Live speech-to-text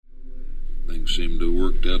seemed to have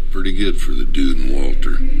worked out pretty good for the dude and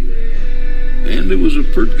Walter. And it was a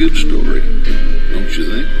pretty good story, don't you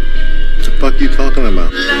think? What the fuck are you talking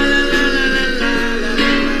about?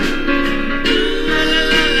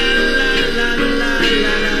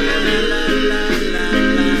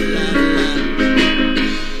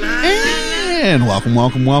 And welcome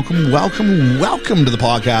to the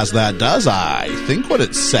podcast that does, I think, what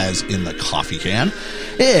it says in the coffee can.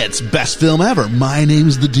 It's best film ever. My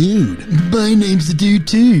name's the dude. My name's the dude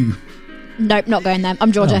too. Nope, not going there.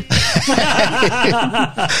 I'm Georgia.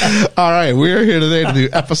 All right, we're here today to do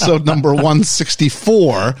episode number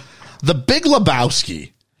 164, The Big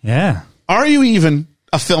Lebowski. Yeah. Are you even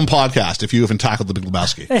a film podcast if you haven't tackled The Big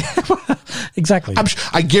Lebowski? Exactly.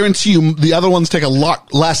 I guarantee you the other ones take a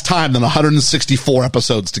lot less time than 164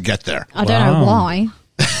 episodes to get there. I don't know why.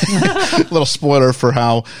 Little spoiler for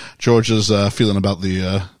how George is feeling about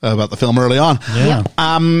the film early on. Yeah.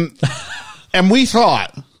 And we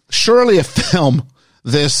thought, surely a film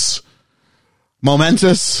this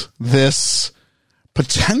momentous, this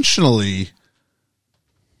potentially,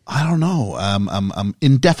 I don't know,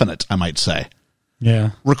 indefinite, I might say.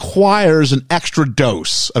 Yeah. Requires an extra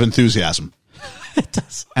dose of enthusiasm. It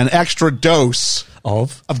does. An extra dose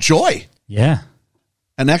Of joy. Yeah.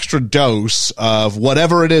 An extra dose of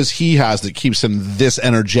whatever it is he has that keeps him this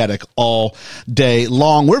energetic all day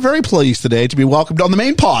long. We're very pleased today to be welcomed on the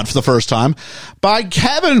main pod for the first time by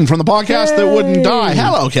Kevin from the podcast That Wouldn't Die.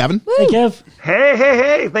 Hello, Kevin. Hey, Kev.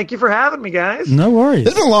 Hey. Thank you for having me, guys. No worries.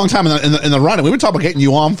 It's been a long time in the running. We've been talking about getting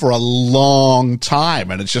you on for a long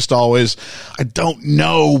time, and it's just always, I don't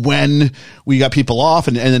know when we got people off,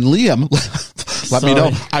 and then Liam let me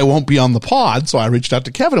know I won't be on the pod, so I reached out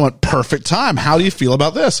to Kevin and went, perfect time. How do you feel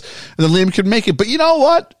about this? And then Liam could make it, but you know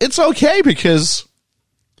what? It's okay because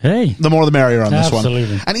Hey. the more the merrier on this one.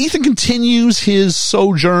 Absolutely. And Ethan continues his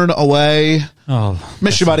sojourn away. Oh.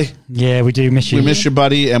 Miss you, buddy. Yeah, we do miss you. We miss you,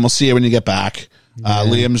 buddy, and we'll see you when you get back.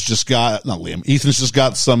 Ethan's just got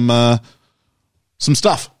some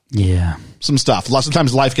stuff. Yeah. Some stuff. Lots of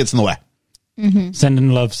times life gets in the way. Mm-hmm.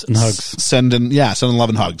 Sending loves and hugs. Sending love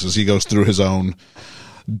and hugs as he goes through his own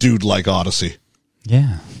dude-like odyssey.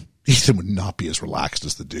 Yeah. Ethan would not be as relaxed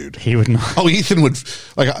as the dude. He would not. Oh, Ethan would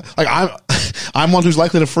I'm one who's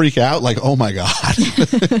likely to freak out. Like, oh my god.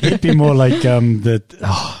 He'd be more like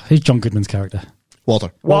who's John Goodman's character?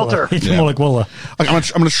 Walter. He'd be more like Waller. I'm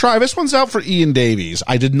gonna try. This one's out for Ian Davies.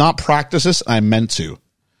 I did not practice this. I meant to.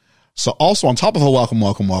 So also on top of a welcome,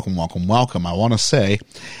 I want to say,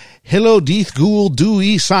 hello, Deeth Ghoul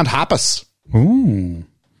Dewey Sant Happus. Ooh.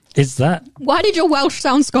 Is that? Why did your Welsh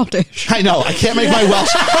sound Scottish? I know. I can't make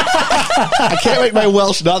my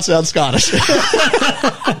Welsh not sound Scottish.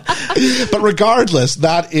 But regardless,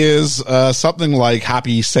 that is something like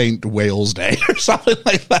Happy St. Wales Day or something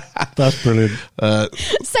like that. That's brilliant.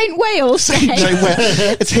 St. Wales Day.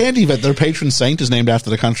 It's handy that their patron saint is named after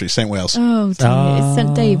the country, St. Wales. Oh, dear. It's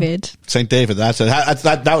St. David. St. David, that's it.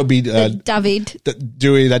 That would be David.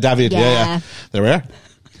 Dewey, that David. Yeah. There we are.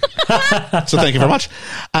 So thank you very much.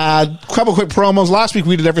 Couple quick promos. Last week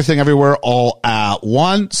we did Everything Everywhere All at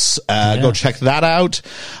Once. Go check that out.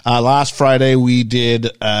 Last Friday we did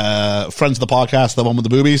Friends of the Podcast, the one with the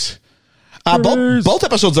boobies. Both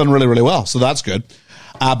episodes done really, really well, so that's good.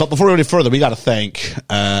 But before we go any further, we got to thank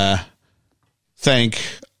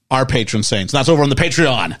our patron saints. That's over on the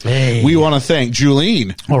Patreon. Hey. We want to thank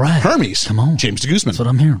Julene, All right. Hermes, Come on. James de Guzman, That's what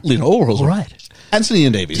I'm hearing. Lena Overholzer, All right. Anthony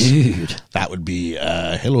Ian Davies. Dude. That would be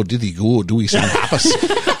hello, Diddy Go, Dewey San Happus.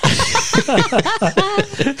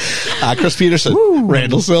 Chris Peterson,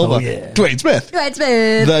 Randall Silva, Dwayne Smith,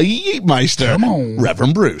 the Yeetmeister, Come on.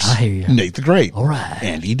 Reverend Bruce, I hear ya. Nate the Great, All right.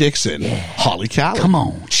 Andy Dixon, Holly Callan, Come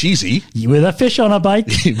on. Cheesy, You with a fish on a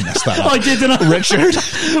bike? you messed that up. I did, didn't I? Richard,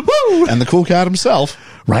 Woo! and the cool cat himself.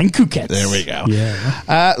 Ryan Kukets. There we go.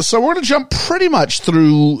 Yeah. So we're going to jump pretty much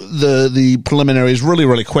through the preliminaries really,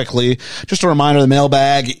 really quickly. Just a reminder, the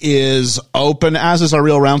mailbag is open, as is our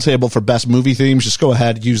real roundtable for best movie themes. Just go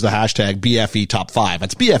ahead, use the hashtag BFE Top 5.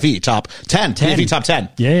 That's BFE Top 10. BFE Top 10.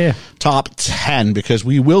 Yeah. Top 10, because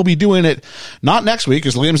we will be doing it not next week,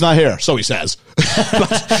 because Liam's not here, so he says.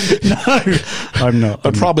 No, I'm not.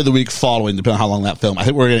 But probably the week following, depending on how long that film. I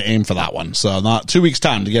think we're going to aim for that one. So not 2 weeks'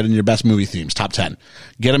 time to get in your best movie themes, top 10.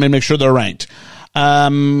 Get them in, make sure they're ranked. A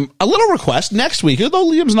little request. Next week, although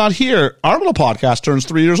Liam's not here, our little podcast turns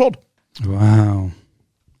 3 years old. Wow.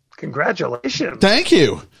 Congratulations. Thank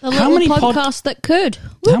you. A little many podcast that could.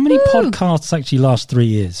 How many Woo-hoo. podcasts actually last 3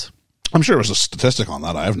 years? I'm sure it was a statistic on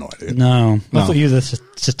that. I have no idea. No. I thought you were the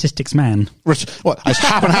statistics man. What? I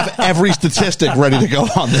happen to have every statistic ready to go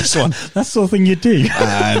on this one. That's the sort of thing you do.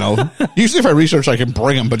 I know. Usually if I research, I can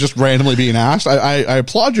bring them, but just randomly being asked, I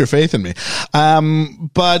applaud your faith in me.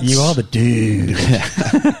 But you are the dude.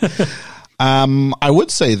 I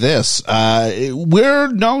would say this.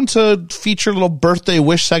 We're known to feature little birthday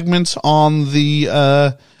wish segments on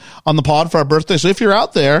the pod for our birthday. So if you're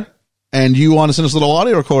out there and you want to send us a little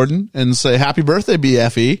audio recording and say happy birthday,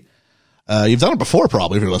 BFE, you've done it before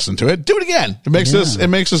probably if you're listening to it. Do it again. It makes us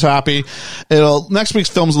happy. Next week's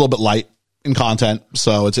film's a little bit light in content,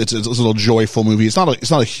 so it's a little joyful movie. It's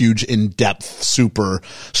not a huge in-depth, super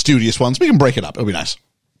studious one, so we can break it up. It'll be nice.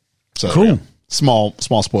 So cool. Small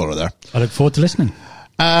spoiler there. I look forward to listening.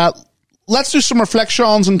 Let's do some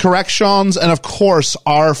reflections and corrections. And of course,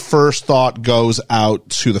 our first thought goes out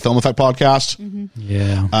to the Film Effect podcast. Mm-hmm.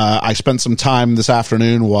 Yeah. I spent some time this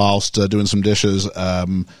afternoon whilst doing some dishes,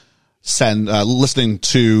 listening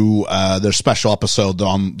to their special episode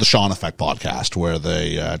on the Sean Effect podcast where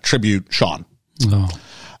they tribute Sean. Oh.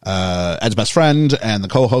 Ed's best friend and the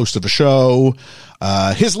co-host of the show,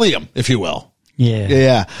 his Liam, if you will.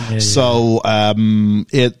 Yeah. So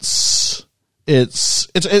it's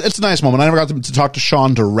a nice moment. I never got to talk to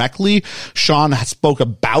Sean directly. Sean spoke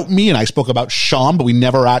about me, and I spoke about Sean, but we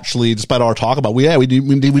never actually, despite our talk about, we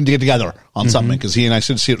did get together on something because he and I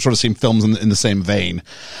sort of seen films in the same vein.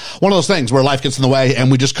 One of those things where life gets in the way, and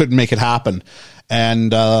we just couldn't make it happen,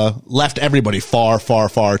 and left everybody far, far,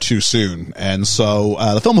 far too soon. And so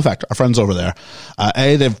the Film Effect, our friends over there,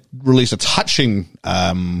 they've released a touching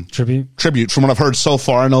tribute from what I've heard so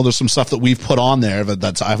far. I know there's some stuff that we've put on there I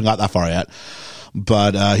haven't got that far yet.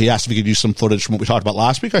 But he asked if he could use some footage from what we talked about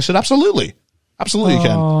last week. I said, absolutely. Absolutely you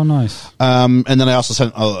can. Oh, nice. And then I also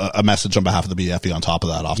sent a message on behalf of the BFE on top of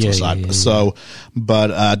that off to the side. Yeah. So, but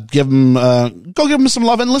go give him some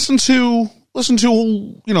love and listen to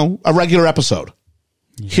a regular episode.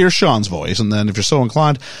 Yeah. Hear Sean's voice, and then if you're so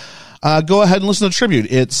inclined, go ahead and listen to the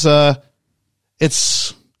tribute. Ed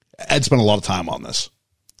spent a lot of time on this.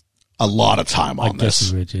 A lot of time on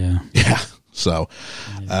this. I guess he would, yeah. Yeah. So,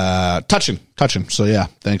 touching. So yeah,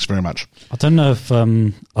 thanks very much. I don't know if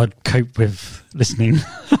I'd cope with listening.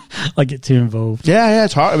 I get too involved. Yeah,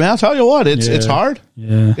 it's hard. I mean, I'll tell you what, it's hard.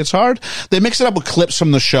 Yeah. It's hard. They mix it up with clips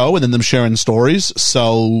from the show and then them sharing stories.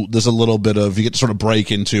 So there's a little bit of, you get to sort of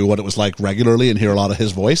break into what it was like regularly and hear a lot of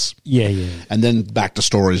his voice. Yeah. And then back to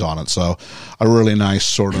stories on it. So a really nice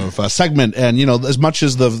sort of segment. And, as much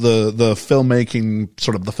as the filmmaking,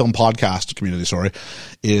 sort of the film podcast community,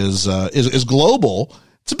 is global,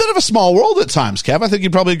 it's a bit of a small world at times, Kev. I think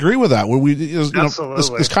you'd probably agree with that, where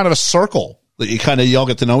it's kind of a circle that you all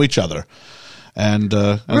get to know each other. And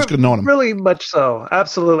it's good knowing them. Really much so.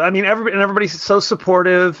 Absolutely. I mean, everybody's so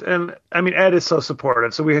supportive, and I mean, Ed is so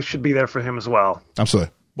supportive, so we should be there for him as well.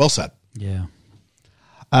 Absolutely. Well said. Yeah.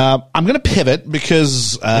 I'm going to pivot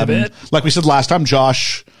because, like we said last time,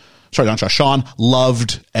 Sean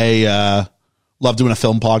loved doing a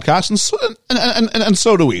film podcast, and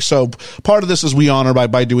so do we. So part of this is we honor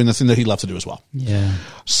by doing the thing that he loved to do as well. Yeah.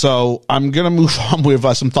 So I'm going to move on with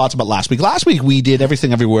some thoughts about last week. Last week we did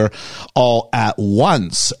Everything Everywhere All at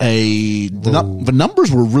Once. The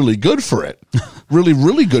numbers were really good for it. Really,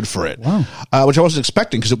 really good for it. Wow. Which I wasn't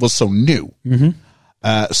expecting because it was so new.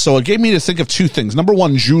 Mm-hmm. So it gave me to think of two things. Number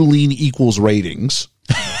one, Julene equals ratings.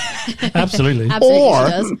 Absolutely.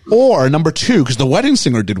 Or number two, because The Wedding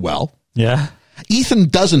Singer did well. Yeah. Ethan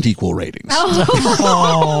doesn't equal ratings. Oh.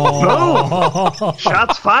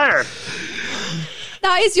 Shots fired.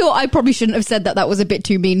 That is I probably shouldn't have said that. That was a bit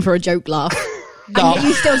too mean for a joke laugh. No. And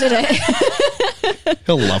you still did it.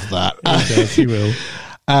 He'll love that. He will.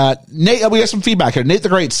 Nate, we got some feedback here. Nate the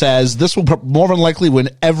Great says, this will more than likely win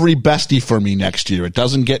every bestie for me next year. It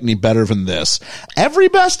doesn't get any better than this. Every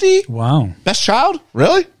bestie? Wow. Best child?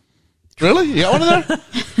 Really? You got one in there?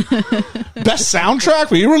 Best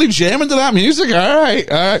soundtrack? Were you really jamming to that music? All right.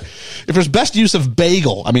 If there's best use of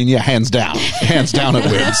bagel, I mean, yeah, hands down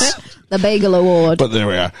it wins. The Bagel Award. But there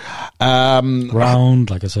we are. Round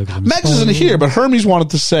like a circle. Megs isn't here, but Hermes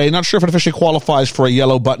wanted to say, not sure if it officially qualifies for a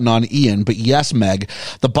yellow button on Ian, but yes, Meg,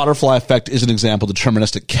 the butterfly effect is an example of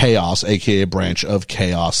deterministic chaos, aka a branch of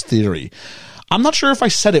chaos theory. I'm not sure if I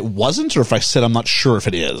said it wasn't or if I said I'm not sure if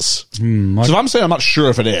it is. So if I'm saying I'm not sure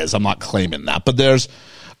if it is, I'm not claiming that. But there's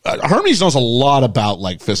Hermes knows a lot about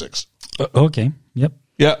like physics. Okay. Yep.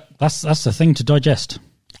 Yeah. That's the thing to digest.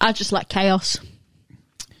 I just like chaos.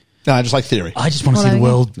 No, I just like theory. I just want to see the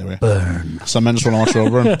world burn. Some men just want to watch the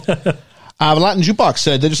world burn. The Latin Jukebox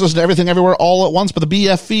said they just listened to Everything Everywhere All at Once, but the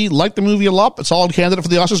BFE liked the movie a lot. It's all candidate for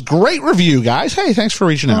the Oscars. Great review, guys. Hey, thanks for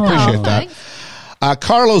reaching out. Appreciate that.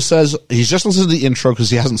 Carlos says he's just listened to the intro because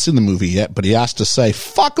he hasn't seen the movie yet, but he asked to say,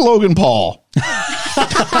 fuck Logan Paul.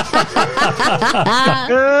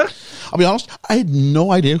 I'll be honest, I had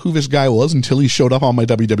no idea who this guy was until he showed up on my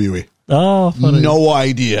WWE. Oh, funny. No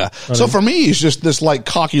idea. Funny. So for me, he's just this like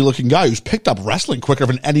cocky looking guy who's picked up wrestling quicker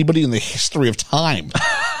than anybody in the history of time.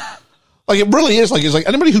 Like it really is like, it's like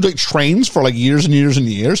anybody who like trains for like years and years and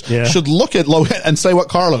years should look at Logan and say what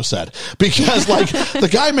Carlos said, because like the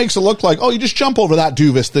guy makes it look like, oh, you just jump over that,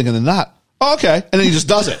 do this thing and then that. Oh, okay. And then he just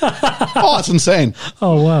does it. Oh, it's insane.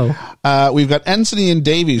 Oh, wow. We've got Anthony and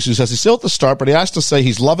Davies who says he's still at the start, but he has to say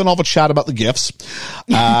he's loving all the chat about the gifts.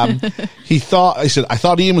 I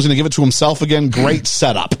thought Ian was going to give it to himself again. Great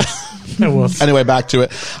setup. It was. Anyway, back to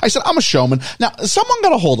it. I said, I'm a showman. Now, someone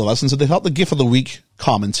got a hold of us and said they thought the GIF of the week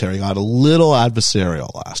commentary got a little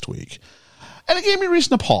adversarial last week. And it gave me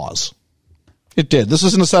reason to pause. It did. This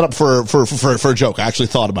isn't a setup for a joke. I actually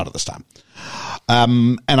thought about it this time.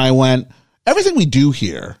 And I went, everything we do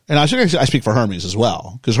here, and I speak for Hermes as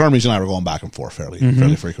well, because Hermes and I were going back and forth fairly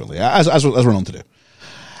frequently, as we're known to do.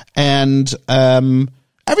 And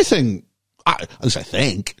everything, at least I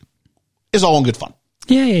think, is all in good fun.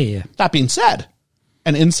 Yeah. That being said,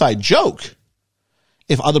 an inside joke,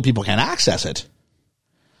 if other people can't access it,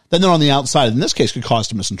 then they're on the outside. In this case, could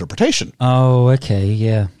cause misinterpretation. Oh, okay,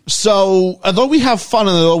 yeah. So, although we have fun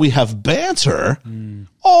and although we have banter,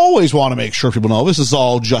 always want to make sure people know this is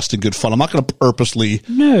all just in good fun. I'm not going to purposely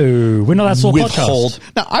No, we're not that sort of podcast.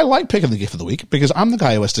 Now, I like picking the gift of the week because I'm the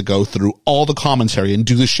guy who has to go through all the commentary and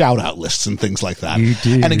do the shout-out lists and things like that. You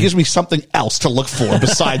do. And it gives me something else to look for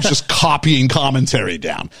besides just copying commentary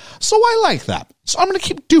down. So I like that. So I'm going to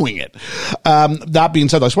keep doing it. That being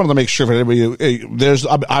said, I just wanted to make sure for everybody,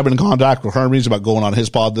 I've been in contact with Hermes about going on his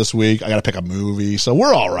pod this week. I got to pick a movie, so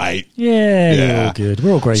we're all right. Yeah, we're all good.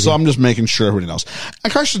 We're all great. So I'm just making sure everybody knows. My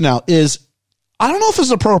question now is, I don't know if this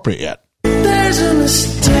is appropriate yet. There's a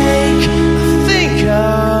mistake I think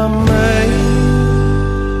I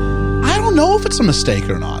made. I don't know if it's a mistake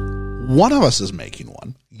or not. One of us is making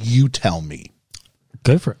one. You tell me.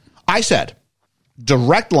 Go for it. I said,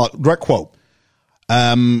 direct quote,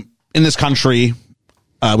 in this country,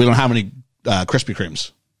 we don't have any Krispy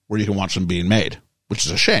Kremes where you can watch them being made, which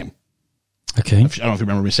is a shame. Okay. I don't know if you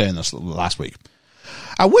remember me saying this last week.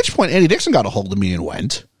 At which point, Andy Dixon got a hold of me and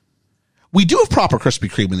went, we do have proper Krispy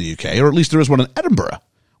Kreme in the UK, or at least there is one in Edinburgh,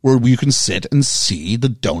 where you can sit and see the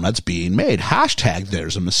donuts being made. #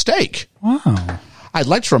 there's a mistake. Wow. I'd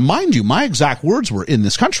like to remind you, my exact words were in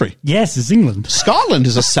this country. Yes, it's England. Scotland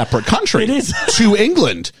is a separate country. It is. To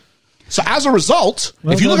England. So as a result,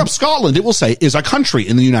 Well if you look done. up Scotland, it will say is a country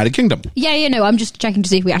in the United Kingdom. Yeah, no, I'm just checking to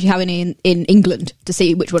see if we actually have any in England to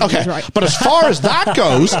see which one Okay. is right. But as far as that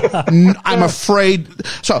goes, I'm afraid.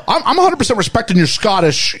 So I'm 100% respecting your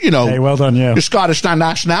Scottish, Hey, well done, yeah. your Scottish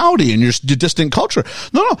nationality and your distinct culture.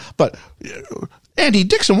 No, but Andy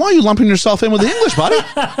Dixon, why are you lumping yourself in with the English, buddy?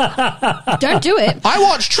 Don't do it. I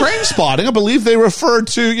watched Train Spotting. I believe they referred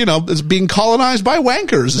to, as being colonized by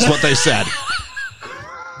wankers is what they said.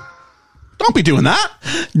 Don't be doing that.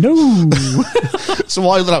 No. So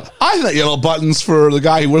while you lit up, I think yellow buttons for the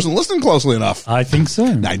guy who wasn't listening closely enough. I think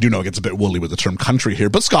so. Now, I do know it gets a bit woolly with the term country here,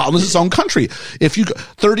 but Scotland is its own country. If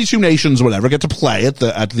 32 nations or whatever get to play at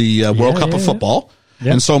the World Cup of football,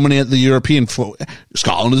 Yeah. and so many at the European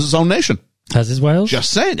Scotland is its own nation. As is Wales. Just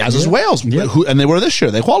saying, as is Wales. Yep. And they were this year.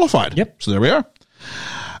 They qualified. Yep. So there we are.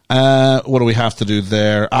 What do we have to do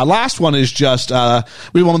there? Last one is just,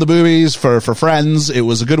 we won the boobies for friends. It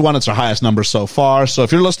was a good one. It's our highest number so far. So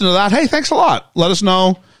if you're listening to that, hey, thanks a lot. Let us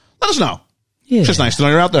know. Yeah. It's just nice to know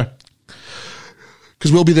you're out there.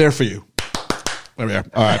 Because we'll be there for you. There we are.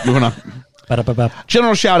 All right, moving on. Ba-da-ba-ba.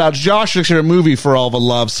 General shout-outs. Josh Favorite Movie for all the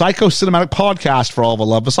love. Psycho Cinematic Podcast for all the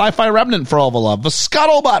love. The Sci-Fi Remnant for all the love. The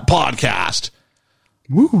Scuttlebutt Podcast.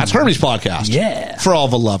 Woo. That's Hermes' podcast. Yeah. For all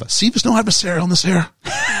the love. See, there's no adversary on this here.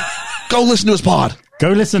 Go listen to his pod. Go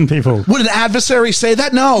listen, people. Would an adversary say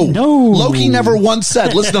that? No. Loki never once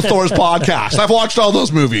said, listen to Thor's podcast. I've watched all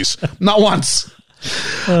those movies. Not once.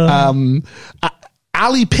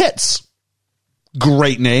 Ali Pitts.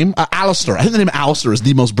 Great name. Alistair. I think the name Alistair is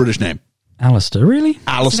the most British name. Alistair, really? It's a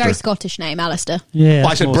Alistair. very Scottish name, Alistair. Yeah.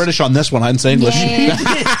 Well, I said British on this one. I didn't say English. Yeah.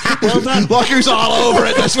 Well done. Lucky's all over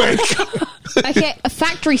it this week. Okay,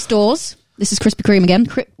 factory stores. This is Krispy Kreme again.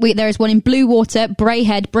 There is one in Bluewater,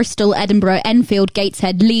 Braehead, Bristol, Edinburgh, Enfield,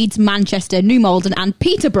 Gateshead, Leeds, Manchester, New Malden and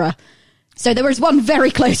Peterborough. So there is one very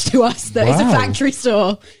close to us that is a Wow. factory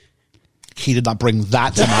store. He did not bring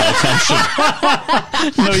that to my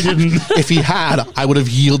attention. No, he didn't. If he had, I would have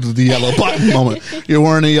yielded the yellow button moment. You're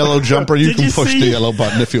wearing a yellow jumper. You Did can you push see? the yellow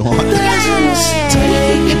button if you want. There's a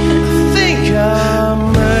mistake I think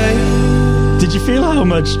I made. Did you feel how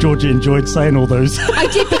much Georgie enjoyed saying all those? I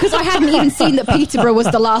did, because I hadn't even seen that Peterborough was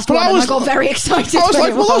the last But one, I and was- I got very excited. I was when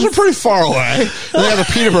like, it well, those was. are pretty far away. And they have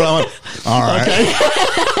a Peterborough. I went, all right. Okay.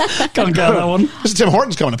 Can't get that one. This is Tim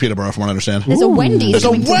Hortons coming to Peterborough, from what I understand. There's a Wendy's. There's a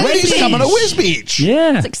coming to Wendy's Wisbeach. coming to Wisbeach.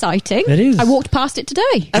 Yeah. It's exciting. It is. I walked past it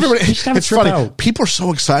today. Everybody, You should have a it's trip funny. out. People are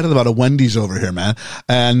so excited about a Wendy's over here, man.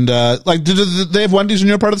 And like, do they have Wendy's in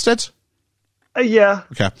your part of the States? Yeah.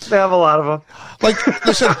 Okay. They have a lot of them. Like,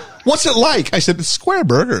 they said, what's it like? I said, it's Square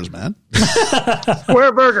Burgers, man.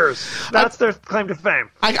 Square Burgers. That's their claim to fame.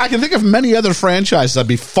 I can think of many other franchises I'd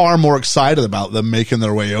be far more excited about them making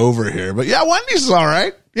their way over here. But yeah, Wendy's is all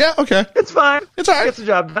right. Yeah, okay. It's fine. It's all right. Gets the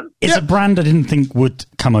job done. It's a brand I didn't think would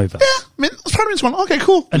come over. Yeah, I mean, it's part of me's going, okay,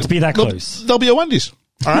 cool. And to be that There'll- close. There'll be a Wendy's.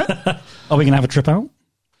 All right. Are we going to have a trip out?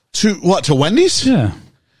 To what? To Wendy's? Yeah.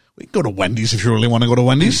 We can go to Wendy's if you really want to go to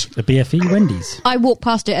Wendy's. The BFE Wendy's. I walk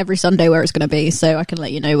past it every Sunday where it's going to be, so I can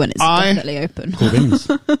let you know when it's definitely open. Cool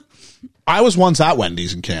beans. I was once at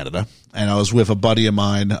Wendy's in Canada, and I was with a buddy of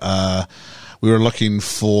mine. We were looking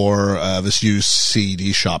for this used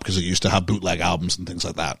CD shop because it used to have bootleg albums and things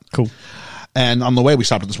like that. Cool. And on the way, we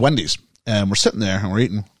stopped at this Wendy's, and we're sitting there and we're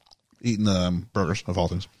eating the burgers of all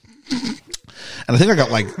things. And I think I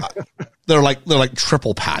got like they're like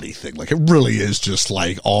triple patty thing. Like, it really is just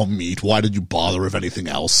like all meat. Why did you bother with anything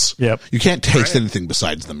else? Yep. You can't taste anything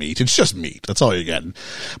besides the meat. It's just meat. That's all you're getting.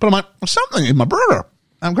 But I'm like, there's something in my burger.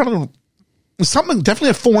 I'm kind of something,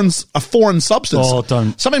 definitely a foreign substance. Oh,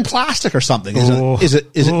 don't. Something plastic or something Oh. is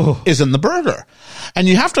in the burger. And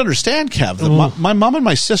you have to understand, Kev, that my mom and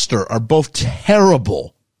my sister are both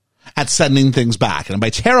terrible at sending things back. And by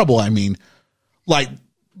terrible, I mean, like,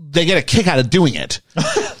 they get a kick out of doing it.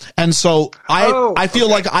 And so I feel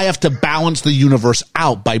like I have to balance the universe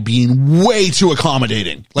out by being way too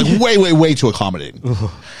accommodating. Like, way too accommodating.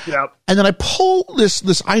 Yep. And then I pull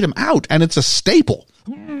this item out, and it's a staple.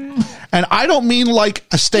 And I don't mean like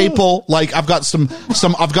a staple, like I've got some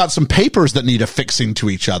papers that need affixing to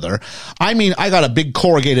each other. I mean, I got a big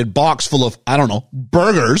corrugated box full of, I don't know,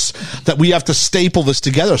 burgers that we have to staple this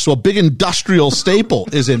together. So a big industrial staple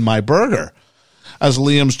is in my burger. As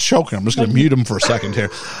Liam's choking, I'm just going to mute him for a second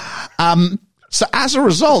here. So as a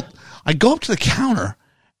result, I go up to the counter,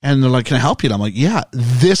 and they're like, "Can I help you?" And I'm like, "Yeah,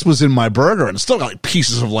 this was in my burger, and it's still got like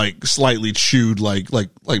pieces of like slightly chewed like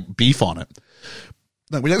beef on it."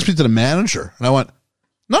 Like, we next speak to the manager, and I went,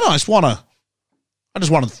 "No, I just want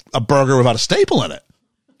a burger without a staple in it."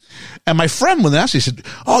 And my friend, when they asked me, he said,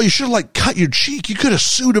 "Oh, you should have like cut your cheek. You could have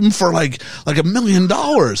sued him for like $1 million."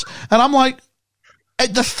 And I'm like,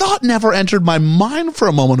 the thought never entered my mind for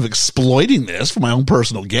a moment of exploiting this for my own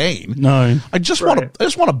personal gain. No. I just want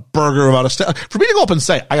a burger without a staple. For me to go up and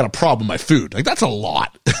say, I got a problem with my food, like, that's a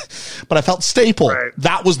lot. But I felt staple. Right.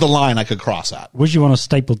 That was the line I could cross at. Was you on a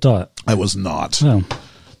staple diet? I was not. No.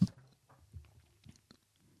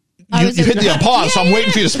 I You was hit the pause, so I'm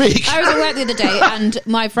waiting for you to speak. I was at work the other day, and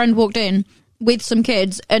my friend walked in with some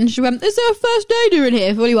kids, and she went, "There's a first aider in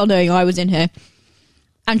here," fully well knowing I was in here.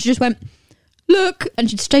 And she just went, "Look," and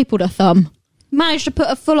she'd stapled her thumb. Managed to put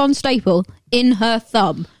a full-on staple in her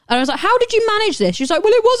thumb. And I was like, "How did you manage this?" She's like,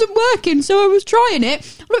 "Well, it wasn't working, so I was trying it."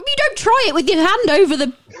 I'm like, "You don't try it with your hand over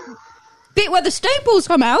the bit where the staples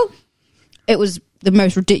come out." It was the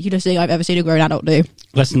most ridiculous thing I've ever seen a grown adult do.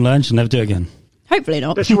 Lesson learned, she'll never do it again. Hopefully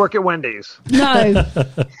not. Does she work at Wendy's? No.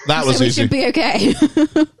 That was So we easy. should be okay.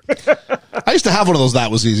 I used to have one of those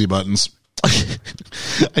 "that was easy" buttons.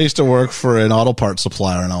 I used to work for an auto parts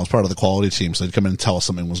supplier, and I was part of the quality team, so they'd come in and tell us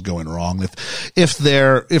something was going wrong. If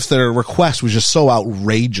their request was just so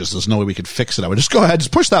outrageous, there's no way we could fix it, I would just go ahead,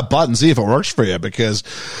 just push that button, see if it works for you, because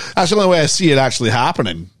that's the only way I see it actually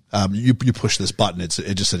happening. You push this button, it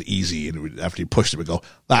just said easy, and after you pushed it, we go,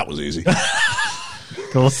 "That was easy." Of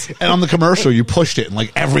course. And on the commercial, you pushed it, and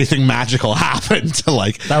like everything magical happened. To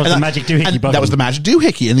like That was the magic doohickey and button. That was the magic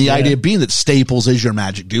doohickey, and the idea being that Staples is your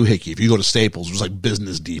magic doohickey. If you go to Staples, it was like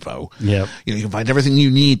Business Depot. Yep. You can find everything you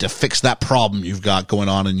need to fix that problem you've got going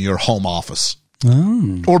on in your home office,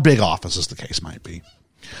 or big office, as the case might be.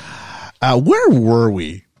 Where were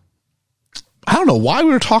we? I don't know why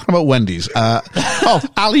we were talking about Wendy's.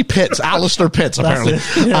 Alistair Pitts, apparently.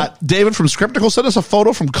 David from Scriptical sent us a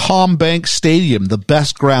photo from Combank Stadium, the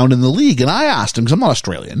best ground in the league. And I asked him, because I'm not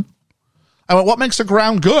Australian, I went, "What makes a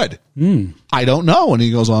ground good?" "I don't know." And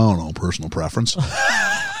he goes, "I don't know, personal preference."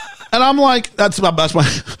 And I'm like, that's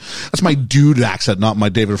my dude accent, not my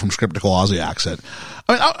David from Scriptical Aussie accent.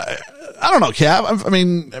 I mean, I don't know, Cav. I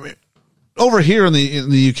mean, over here in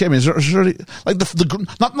the UK, I mean, is there like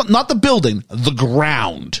not the building, the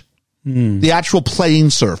ground, the actual playing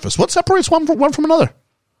surface. What separates one from another?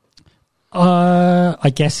 I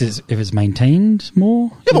guess if it's maintained more.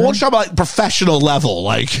 Yeah, but what's about like professional level,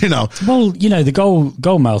 like, you know? Well, the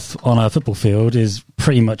goal mouth on a football field is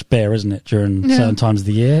pretty much bare, isn't it? During certain times of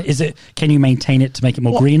the year, is it? Can you maintain it to make it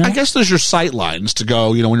more greener? I guess there's your sight lines to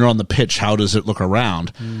go. When you're on the pitch, how does it look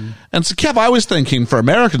around? And so, Kev, I was thinking for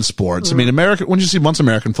American sports. I mean, when you see once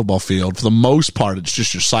American football field, for the most part, it's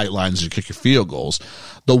just your sight lines as you kick your field goals.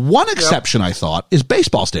 The one exception I thought is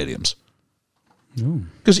baseball stadiums.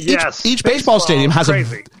 Because each baseball stadium has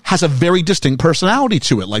a very distinct personality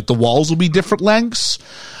to it. Like the walls will be different lengths.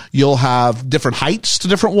 You'll have different heights to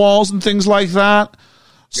different walls and things like that.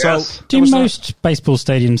 So, do most baseball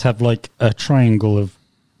stadiums have like a triangle of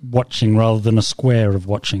watching rather than a square of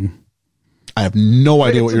watching? I have no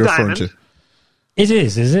idea what you're referring to. It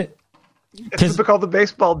is it? It's called the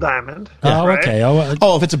baseball diamond. Oh, right? Okay.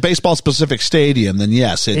 If it's a baseball specific stadium, then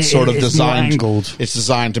yes, it's sort of designed. Angled. It's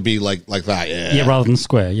designed to be like that. Yeah, rather than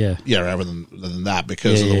square. Yeah, rather than that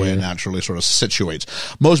because of the way it naturally sort of situates.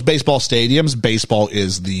 Most baseball stadiums, baseball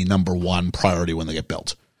is the number one priority when they get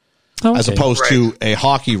built, as opposed to a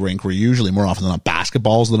hockey rink, where usually more often than not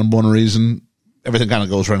basketball is the number one reason. Everything kind of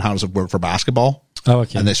goes around how does it work for basketball.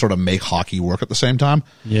 And they sort of make hockey work at the same time.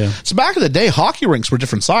 Yeah. So back in the day, hockey rinks were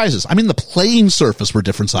different sizes. I mean, the playing surface were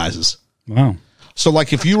different sizes. Wow. So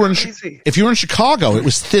like if you were in Chicago, it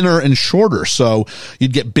was thinner and shorter. So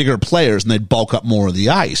you'd get bigger players and they'd bulk up more of the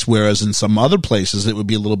ice. Whereas in some other places, it would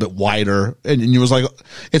be a little bit wider. And you was like,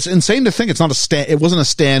 it's insane to think it wasn't a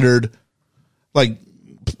standard like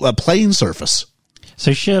playing surface.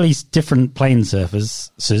 So surely different playing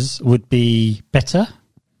surfaces would be better.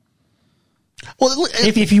 Well,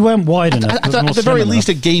 if you weren't wide enough, at the very least,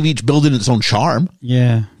 it gave each building its own charm.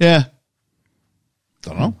 Yeah.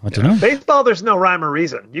 Don't know. I don't know. Baseball, there's no rhyme or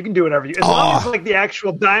reason. You can do whatever as long as like the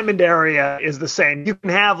actual diamond area is the same. You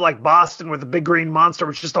can have like Boston with the big green monster,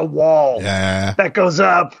 which is just a wall that goes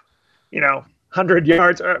up, 100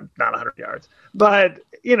 yards or not 100 yards, but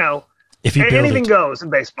if you anything goes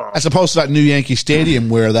in baseball. As opposed to that new Yankee Stadium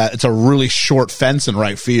where it's a really short fence in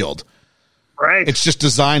right field. Right. It's just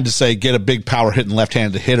designed to say, get a big power hitting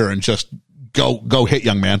left-handed hitter and just go hit,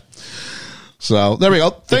 young man. So there we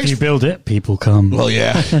go. Thanks. If you build it, people come. Well,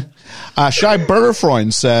 yeah. Shy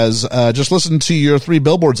Burgerfreund says, just listened to your 3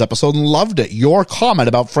 Billboards episode and loved it. Your comment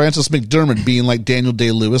about Francis McDermott being like Daniel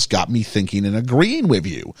Day-Lewis got me thinking and agreeing with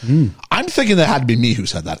you. I'm thinking that had to be me who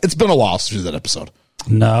said that. It's been a while since we did that episode.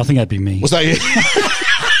 No, I think that'd be me. Was that you?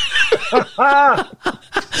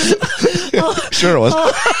 Sure it was.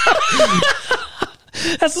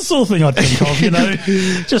 That's the sort of thing I'd think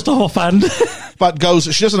of, just a offhand. But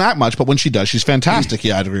she doesn't act much, but when she does, she's fantastic.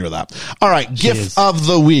 Yeah, I'd agree with that. All right, GIF of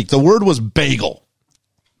the week. The word was bagel.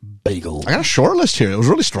 Bagel. I got a short list here. It was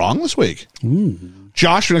really strong this week.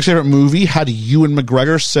 Josh, your next favorite movie had Ewan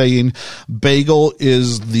McGregor saying bagel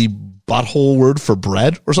is the butthole word for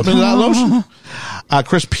bread or something like that.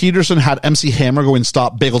 Chris Peterson had MC Hammer going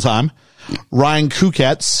stop bagel time. Ryan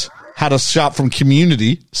Kuketz had a shot from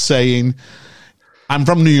Community saying, I'm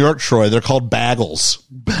from New York, Troy. They're called bagels.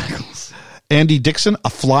 Bagels. Andy Dixon, a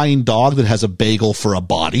flying dog that has a bagel for a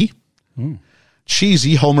body.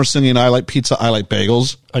 Cheesy, Homer singing, I like pizza, I like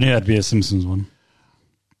bagels. I knew that'd be a Simpsons one.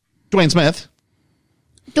 Dwayne Smith.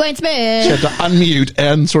 She had to unmute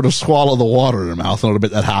and sort of swallow the water in her mouth in order to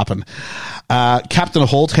make that happen. Captain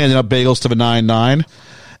Holt handing out bagels to the 9-9.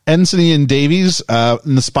 Anthony and Davies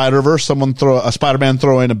in the Spider-Verse, a Spider-Man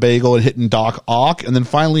throwing a bagel and hitting Doc Ock. And then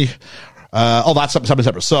finally, that's something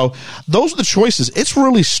separate. So those are the choices. It's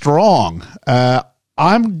really strong.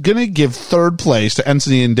 I'm going to give third place to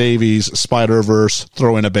Anthony and Davies' Spider-Verse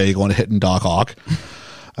throwing a bagel and hitting Doc Ock.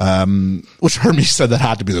 Which Hermes said that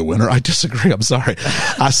had to be the winner. I disagree. I'm sorry.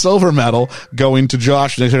 A silver medal going to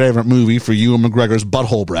Josh, next favorite movie for Ewan McGregor's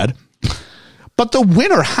Butthole Bread. But the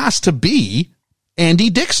winner has to be Andy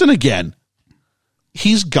Dixon again.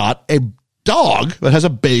 He's got a dog that has a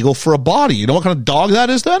bagel for a body. You know what kind of dog that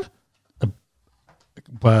is then?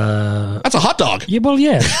 That's a hot dog. Yeah, well,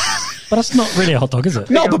 yeah. But that's not really a hot dog, is it?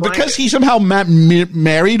 No, but because he somehow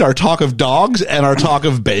married our talk of dogs and our talk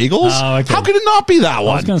of bagels, how could it not be that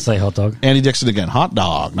one? I was going to say hot dog. Andy Dixon again. Hot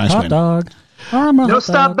dog. Nice win. Hot dog. No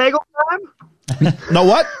stop bagel time? No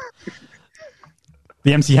what?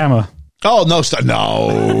 The MC Hammer. Oh, no.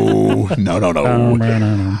 No. No.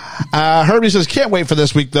 No. Herbie says, can't wait for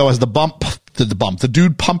this week, though, as the bump the bump. The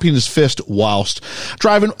dude pumping his fist whilst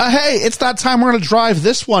driving. Hey, it's that time we're going to drive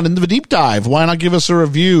this one into the deep dive. Why not give us a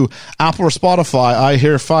review? Apple or Spotify, I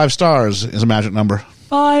hear 5 stars is a magic number.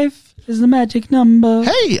 5 is the magic number.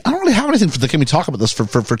 Hey, I don't really have anything for the Can We Talk About This for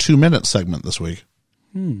 2 minutes segment this week.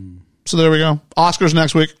 So there we go. Oscars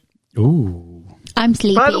next week. Ooh. I'm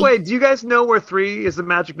sleepy. By the way, do you guys know where 3 is the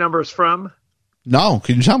magic number is from? No,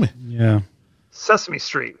 can you tell me? Yeah. Sesame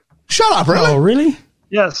Street. Shut up, really? Oh, really?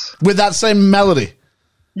 Yes. With that same melody.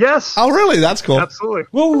 Yes. Oh, really? That's cool. Absolutely.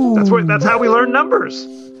 Whoa. That's how we learn numbers.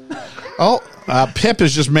 Oh, Pip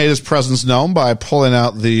has just made his presence known by pulling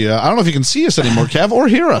out the... I don't know if you can see us anymore, Kev, or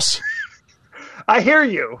hear us. I hear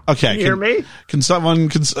you. Okay. Can you hear me? Can someone...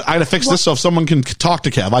 I gotta fix this so if someone can talk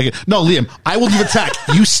to Kev. No, Liam, I will do the tech.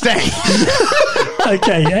 You stay.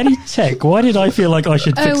 Okay, any tech. Why did I feel like I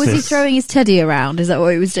should fix this? Oh, was he throwing his teddy around? Is that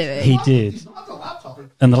what he was doing? He did.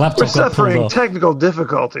 And the laptop We're got pulled suffering off. technical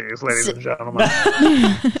difficulties, ladies and gentlemen.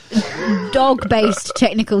 Dog-based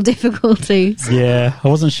technical difficulties. Yeah, I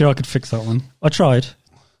wasn't sure I could fix that one. I tried.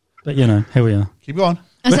 But, here we are. Keep going.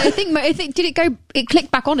 And so I think did it go? It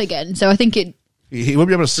clicked back on again. So I think it. He won't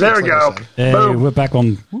be able to see There us, we like go. I said. Hey, Boom. we're back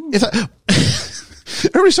on.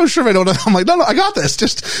 Everybody's so sure I don't know. I'm like, no, I got this.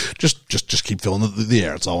 Just keep filling the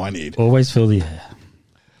air. It's all I need. Always fill the air.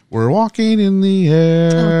 We're walking in the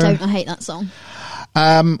air. Oh, don't I hate that song?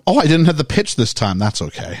 I didn't have the pitch this time. That's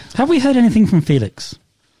okay. Have we heard anything from Felix?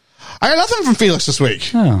 I got nothing from Felix this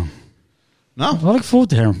week. Oh, No. I look forward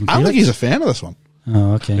to hearing from Felix. I don't think he's a fan of this one.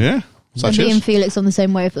 Oh, okay. Yeah. Such Me and is. Felix on the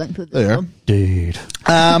same wavelength with this There. one. Dude.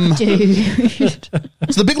 Dude.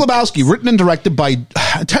 So The Big Lebowski, written and directed by,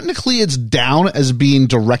 technically it's down as being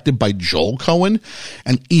directed by Joel Cohen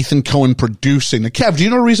and Ethan Cohen producing. Now, Kev, do you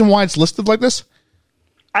know a reason why it's listed like this?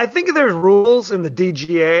 I think there's rules in the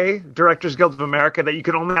DGA, Directors Guild of America, that you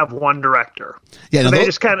can only have one director. Yeah, So no, they those-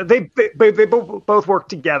 just kind of they both work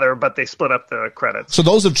together, but they split up the credits. So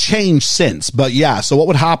those have changed since, but yeah, so what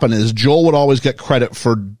would happen is Joel would always get credit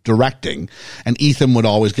for directing and Ethan would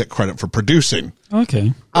always get credit for producing.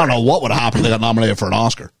 Okay. I don't know what would happen if they got nominated for an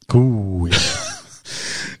Oscar. Cool.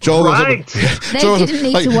 Joel was- Right. They Joel was- didn't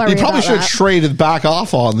need to worry he probably about should have that. traded back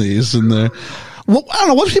off on these and well, I don't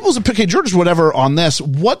know. What's people's opinion? George, whatever on this.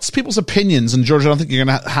 What's people's opinions? And George, I don't think you're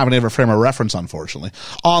going to have any ever frame of reference, unfortunately,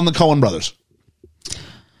 on the Coen brothers.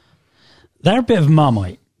 They're a bit of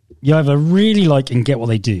Marmite. You either really like and get what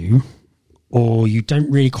they do, or you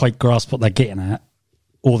don't really quite grasp what they're getting at,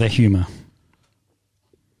 or their humour.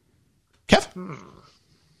 Kev?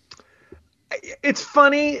 It's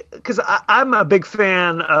funny because I'm a big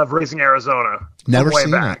fan of Raising Arizona. from Never way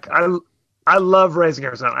seen back. I love Raising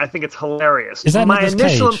Arizona. I think it's hilarious. Is that my Nicolas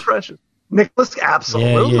initial Cage? impression? Nicholas,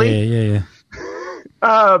 absolutely. Yeah.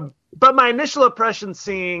 But my initial impression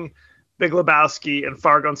seeing Big Lebowski and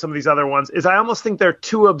Fargo and some of these other ones is I almost think they're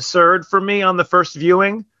too absurd for me on the first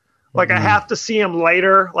viewing. Like I have to see them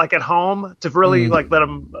later, like at home, to really like let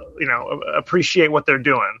them, appreciate what they're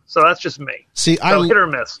doing. So that's just me. See, So hit or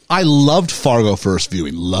miss. I loved Fargo first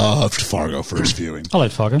viewing. I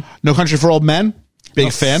like Fargo. No Country for Old Men.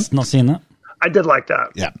 Big fan. Not seeing that. I did like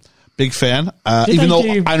that. Yeah. Big fan. Did Even though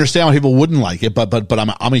they do- I understand why people wouldn't like it, but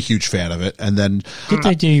I'm a huge fan of it. And then, Did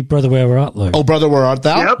they do Brother Where We're At, though? Oh Brother, Where Art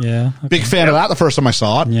Thou? Yep. Yeah. Okay. Big fan of that the first time I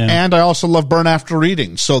saw it. Yeah. And I also love Burn After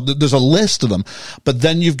Reading. So there's a list of them. But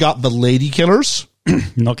then you've got The Lady Killers,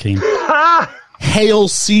 Not keen. Hail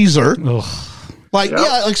Caesar. Ugh. Like,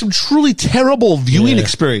 yeah, like some truly terrible viewing Yeah.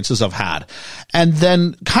 experiences I've had. And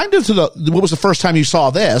then kind of what was the first time you saw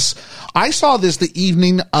this? I saw this the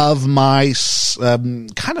evening of my, we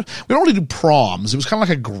don't really do proms. It was kind of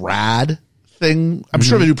like a grad thing. I'm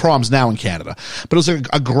sure they do proms now in Canada, but it was like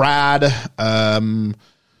a grad,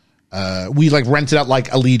 we like rented out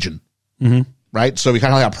like a Legion, right? So we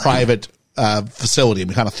kind of like a private, facility and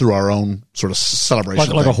we kind of threw our own sort of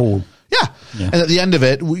celebration. Like a thing. hall. Yeah. And at the end of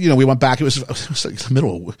it, we went back. It was like the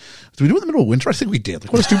middle. Did we do it in the middle of winter? I think we did.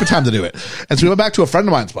 Like, what a stupid time to do it. And so we went back to a friend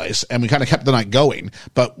of mine's place and we kind of kept the night going.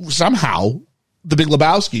 But somehow The Big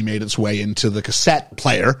Lebowski made its way into the cassette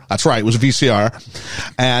player. That's right. It was a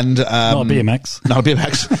VCR. And, Not a BMX. Not a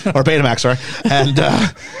BMX or Betamax, sorry.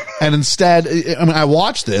 And instead, I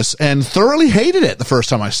watched this and thoroughly hated it the first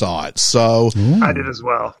time I saw it. So, I did as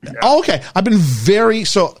well. Yeah. oh, okay. I've been very,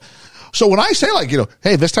 so when I say like,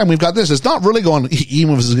 hey, this time we've got this, it's not really going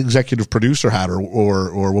even with his executive producer hat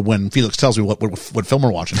or when Felix tells me what film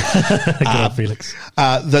we're watching. Good old Felix.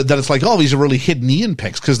 That it's like, oh, these are really hidden Ian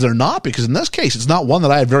picks because they're not, because in this case, it's not one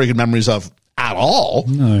that I had very good memories of at all.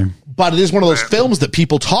 No. But it is one of those films that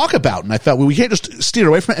people talk about. And I felt, well, we can't just steer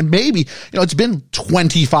away from it. And maybe, it's been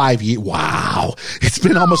 25 years. Wow. It's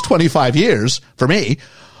been almost 25 years for me.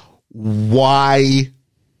 why.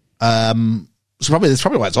 So that's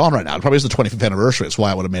probably why it's on right now. It probably is the 25th anniversary. It's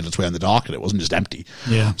why it would have made its way on the docket. It wasn't just empty.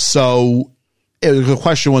 Yeah. So the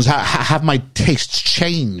question was, have my tastes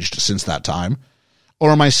changed since that time? Or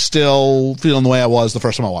am I still feeling the way I was the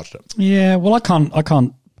first time I watched it? Yeah, well, I can't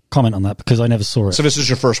comment on that because I never saw it. So this is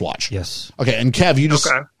your first watch? Yes. Okay, and Kev, you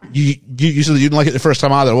said that you didn't like it the first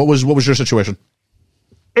time either. What was your situation?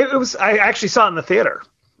 It was. I actually saw it in the theater.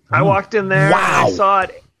 I walked in there. Wow. And I saw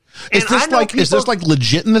it. Is this like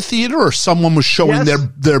legit in the theater, or someone was showing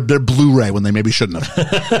their Blu-ray when they maybe shouldn't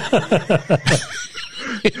have?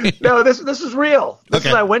 No, this was real.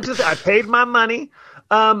 I went to. I paid my money,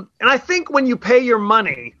 and I think when you pay your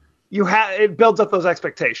money, it builds up those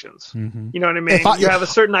expectations. Mm-hmm. You know what I mean? You have a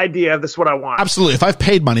certain idea of this is what I want. Absolutely. If I've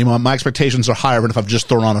paid money, my expectations are higher than if I've just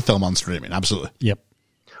thrown on a film on streaming. Absolutely. Yep.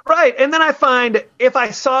 Right, and then I find if I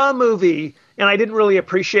saw a movie and I didn't really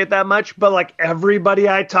appreciate that much, but like everybody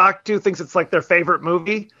I talk to thinks it's like their favorite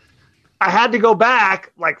movie, I had to go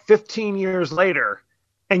back like 15 years later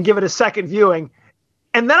and give it a second viewing,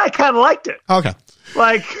 and then I kind of liked it. Okay.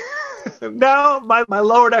 Like now my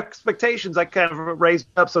lowered expectations I kind of raised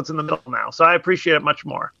up, so it's in the middle now. So I appreciate it much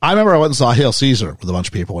more. I remember I went and saw Hail Caesar with a bunch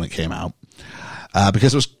of people when it came out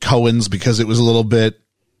because it was Coen's, because it was a little bit,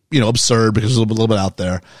 absurd, because it was a little bit out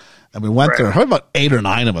there. And we went there, probably about 8 or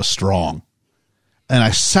 9 of us strong. And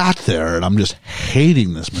I sat there and I'm just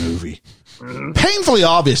hating this movie. Mm-hmm. Painfully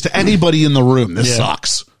obvious to anybody in the room. This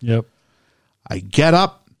sucks. Yep. I get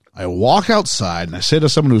up, I walk outside, and I say to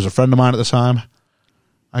someone who was a friend of mine at the time,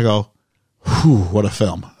 I go, whew, what a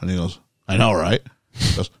film. And he goes, I know, right?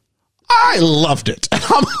 He goes, I loved it. And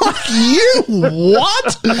I'm like, you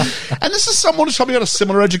what? And this is someone who's probably got a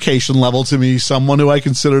similar education level to me, someone who I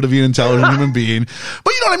consider to be an intelligent human being.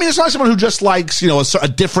 But you know what I mean? It's not someone who just likes, a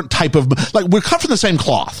different type of, like, we're cut from the same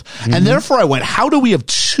cloth. Mm-hmm. And therefore I went, how do we have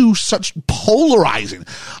two such polarizing?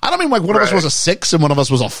 I don't mean like one of us was a 6 and one of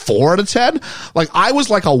us was a 4 out of 10. Like I was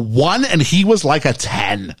like a 1 and he was like a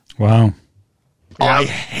 10. Wow. I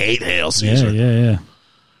hate Hail Caesar. Yeah.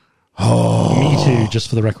 Oh. Me too, just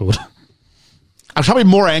for the record. I'm probably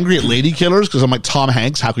more angry at Lady Killers because I'm like, Tom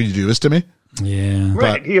Hanks, how could you do this to me? Yeah.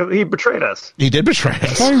 Right. He betrayed us. He did betray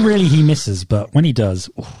us. Very rarely he misses, but when he does.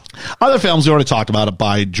 Other films, we already talked about it,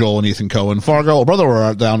 by Joel and Ethan Coen. Fargo, A Brother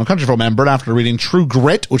Were Down, No Country for Old Men, Burn After Reading, True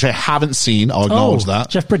Grit, which I haven't seen. I'll acknowledge that.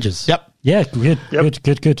 Jeff Bridges. Yep. Yeah,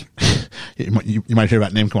 good. You might hear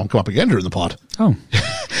that name come up again during the pod. Oh.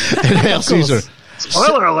 And Hail Caesar.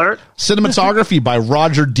 Spoiler alert. Cinematography by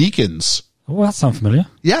Roger Deakins. Oh, that sounds familiar.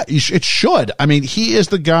 Yeah, it should. I mean, he is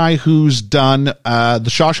the guy who's done The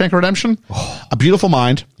Shawshank Redemption, A Beautiful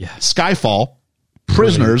Mind, Skyfall,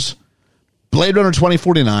 Prisoners, Blade Runner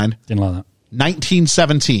 2049, didn't like that.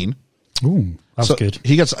 1917. Ooh, that's good.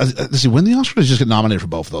 He gets, does he win the Oscar or does he just get nominated for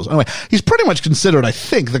both of those? Anyway, he's pretty much considered, I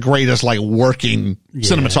think, the greatest working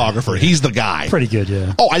cinematographer. He's the guy. Pretty good,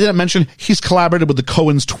 yeah. Oh, I didn't mention he's collaborated with the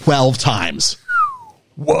Coens 12 times.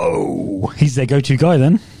 Whoa. He's their go-to guy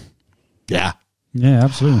then. Yeah. Yeah,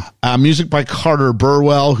 absolutely. Music by Carter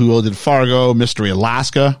Burwell, who did Fargo, Mystery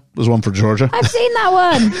Alaska. There's one for Georgia. I've seen that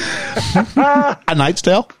one. A Knight's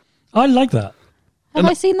Tale. I like that. Have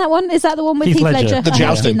I seen that one? Is that the one with Heath Ledger? The I have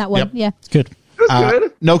Jousting. seen that one. Yep. Yeah. It's good. It was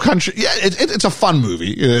good. No Country. Yeah, it's a fun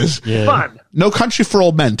movie. It is. Yeah. Fun. No Country for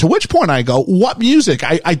Old Men. To which point I go, what music?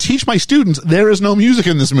 I teach my students there is no music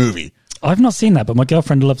in this movie. I've not seen that, but my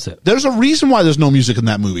girlfriend loves it. There's a reason why there's no music in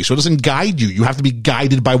that movie, so it doesn't guide you. You have to be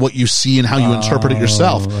guided by what you see and how you interpret it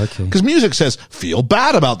yourself. Because music says, feel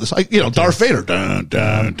bad about this. Darth Vader. Dun,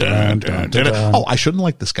 dun, dun, dun, dun, dun. Oh, I shouldn't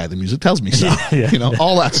like this guy. The music tells me so.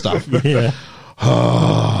 All that stuff. Yeah.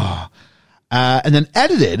 And then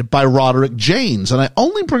edited by Roderick Jaynes. And I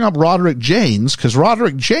only bring up Roderick Jaynes because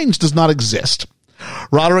Roderick Jaynes does not exist.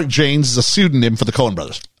 Roderick Jaynes is a pseudonym for the Coen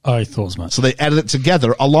brothers. I thought as much. So they edit it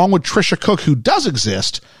together along with Trisha Cook, who does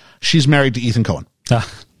exist. She's married to Ethan Coen.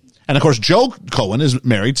 And of course, Joe Coen is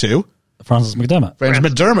married to Frances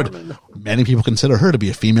McDermott. Many people consider her to be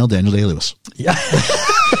a female Daniel Day-Lewis. Yeah.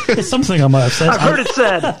 It's something I might have said. I've heard it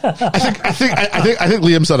said. I think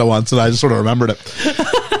Liam said it once, and I just sort of remembered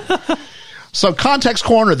it. So, Context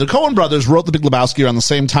Corner. The Coen brothers wrote The Big Lebowski around the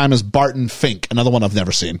same time as Barton Fink, another one I've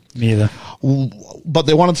never seen. Me either. But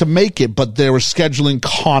they wanted to make it, but there were scheduling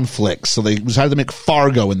conflicts, so they decided to make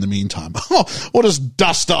Fargo in the meantime. We'll just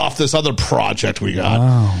dust off this other project we got.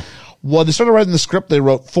 Wow. Well, they started writing the script. They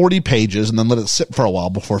wrote 40 pages and then let it sit for a while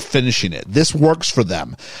before finishing it. This works for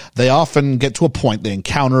them. They often get to a point, they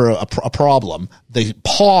encounter a problem, they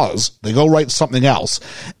pause, they go write something else,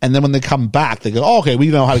 and then when they come back, they go, oh, okay, we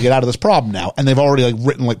know how to get out of this problem now. And they've already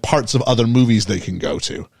written parts of other movies they can go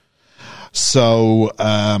to. So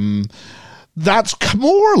that's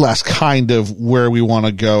more or less kind of where we want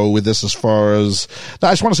to go with this as far as...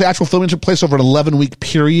 I just want to say actual filming took place over an 11-week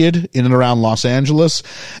period in and around Los Angeles,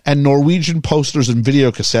 and Norwegian posters and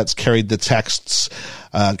video cassettes carried the texts...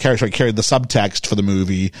 carried the subtext for the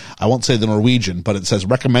movie. I won't say the Norwegian, but it says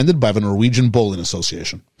recommended by the Norwegian Bowling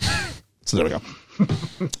Association. So there we go.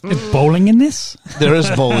 Is bowling in this? There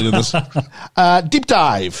is bowling in this. Deep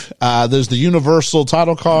dive. There's the Universal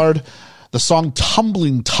title card, the song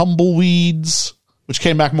Tumbling Tumbleweeds, which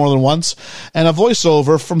came back more than once, and a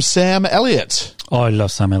voiceover from Sam Elliott. Oh, I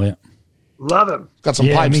love Sam Elliott. Love him. Got some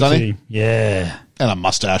pipes, me doesn't too. he? Yeah. And a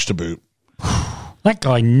mustache to boot. That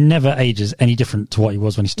guy never ages any different to what he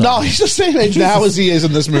was when he started. No, he's the same age now as he is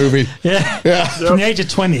in this movie. Yeah. From the age of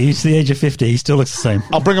 20 to the age of 50, he still looks the same.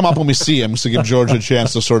 I'll bring him up when we see him to give George a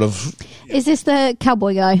chance to sort of... Is this the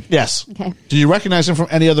cowboy guy? Yes. Okay. Do you recognize him from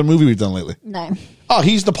any other movie we've done lately? No. Oh,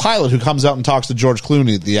 he's the pilot who comes out and talks to George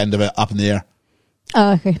Clooney at the end of it, up in the air.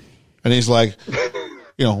 Oh, okay. And he's like,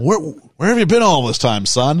 where have you been all this time,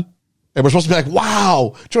 son? And we're supposed to be like,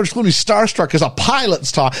 wow, George Clooney's starstruck because a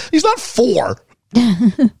pilot's talk. He's not 4.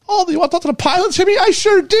 Oh, you want to talk to the pilots, Jimmy? I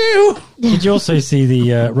sure do. Did you also see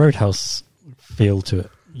the Roadhouse feel to it?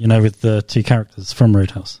 With the 2 characters from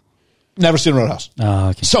Roadhouse. Never seen Roadhouse. Oh,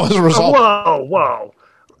 okay. So as a result... Whoa.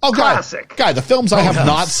 Oh, Classic. Guy, the films I have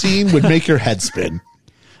not seen would make your head spin.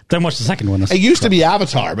 Don't watch the second one. It used to be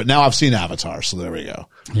Avatar, but now I've seen Avatar, so there we go.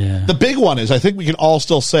 Yeah. The big one is, I think we can all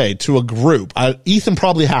still say to a group, Ethan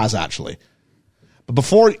probably has actually, but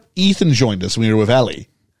before Ethan joined us when we were with Ellie,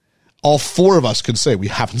 all 4 of us could say we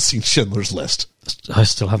haven't seen Schindler's List. I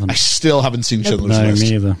still haven't. I still haven't seen Schindler's List. No,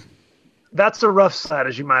 me either. That's a rough side,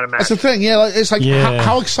 as you might imagine. That's the thing, yeah. It's like,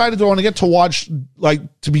 how excited do I want to get to watch,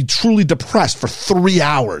 to be truly depressed for 3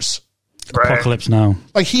 hours? Right. Apocalypse Now.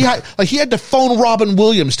 Like he had to phone Robin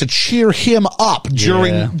Williams to cheer him up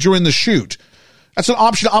during the shoot. That's an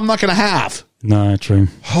option I'm not going to have. No, true.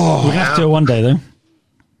 We're going to have to do it one day, though.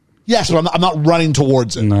 Yes, but I'm not running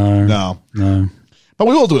towards it. No. But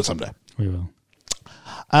we will do it someday. We will.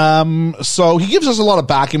 So he gives us a lot of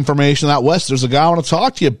back information out west. There's a guy I want to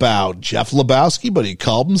talk to you about, Jeff Lebowski, but he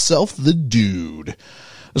called himself the Dude.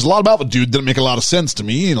 There's a lot about the dude that didn't make a lot of sense to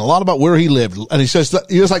me, and a lot about where he lived. And he says that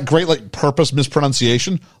he has great purpose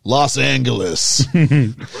mispronunciation. Los Angeles,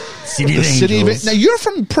 City of Now you're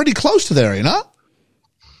from pretty close to there, you know?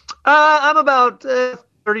 I'm about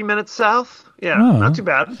 30 minutes south. Yeah, not too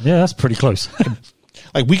bad. Yeah, that's pretty close.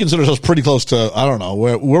 We consider ourselves pretty close to, I don't know,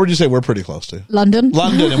 where would you say we're pretty close to? London,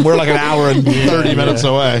 and we're like an hour and 30 minutes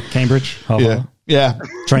away. Cambridge. Yeah.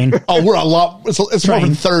 Train. Oh, we're a lot. It's more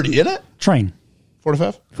than 30, isn't it? Train.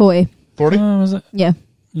 45? 40. 40? Was it? Yeah.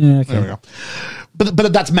 Yeah, okay. There we go.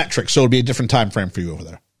 But that's metric, so it'd be a different time frame for you over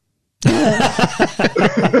there.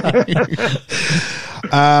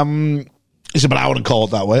 He said, but I wouldn't call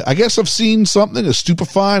it that way. I guess I've seen something as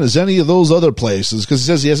stupefying as any of those other places, because he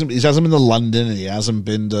says he hasn't been to London and he hasn't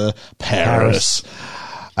been to Paris.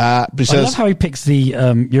 But he says, I love how he picks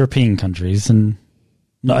the European countries and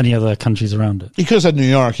not any other countries around it. He could have said New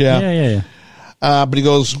York, Yeah. But he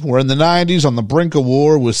goes, we're in the 90s on the brink of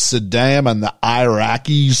war with Saddam and the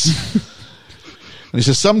Iraqis. And he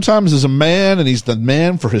says, sometimes there's a man and he's the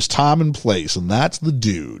man for his time and place, and that's the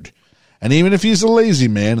Dude. And even if he's a lazy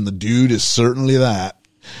man, and the Dude is certainly that.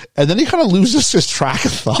 And then he kind of loses his track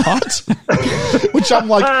of thought, which I'm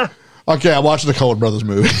like, okay, I'm watching the Coen Brothers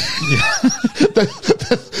movie.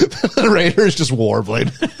 The Raiders just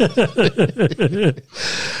warbling.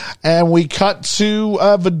 And we cut to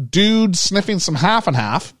the Dude sniffing some half and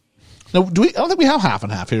half. Now, I don't think we have half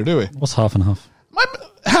and half here, do we? What's half and half?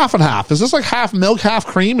 Half and half. Is this like half milk, half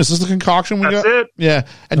cream? Is this the concoction we got? That's it. Yeah.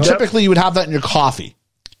 And typically you would have that in your coffee.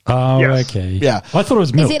 Oh, Yes. okay. Yeah. I thought it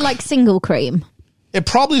was milk. Is it like single cream? It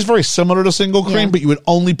probably is very similar to single cream, but you would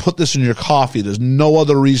only put this in your coffee. There's no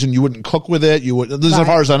other reason you wouldn't cook with it. This is as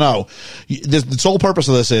far as I know. The sole purpose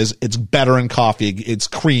of this is it's better in coffee. It's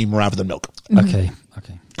cream rather than milk. Okay.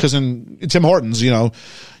 Because in Tim Hortons, you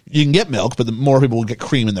can get milk, but more people will get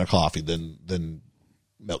cream in their coffee than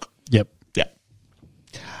milk. Yep. Yeah.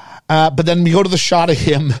 But then we go to the shot of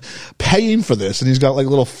him paying for this, and he's got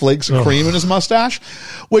little flakes of cream in his mustache,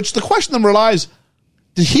 which the question then relies,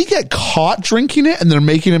 did he get caught drinking it and they're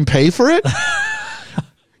making him pay for it?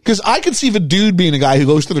 Because I could see the Dude being a guy who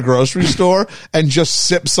goes to the grocery store and just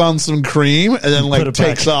sips on some cream and then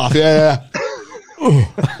takes off. Yeah.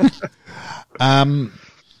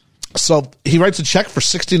 So he writes a check for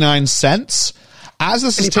 69 cents. As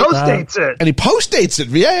this And is he post-dates it. And he post-dates it.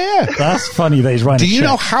 Yeah. That's funny that he's writing. Do you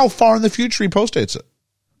know how far in the future he post-dates it?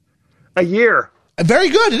 A year. Very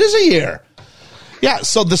good. It is a year. Yeah,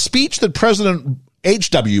 so the speech that President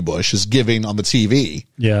H.W. Bush is giving on the TV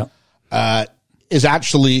is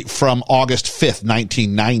actually from August 5th,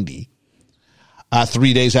 1990,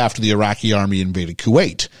 3 days after the Iraqi army invaded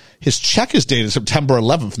Kuwait. His check is dated September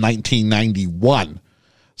 11th, 1991,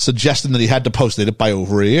 suggesting that he had to postdate it by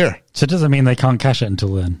over a year. So does that mean they can't cash it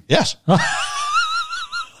until then? Yes.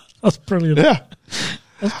 That's brilliant. Yeah.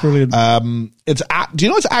 That's brilliant. Do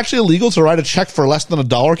you know it's actually illegal to write a check for less than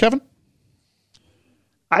 $1, Kevin?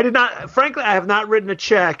 I did not, frankly, I have not written a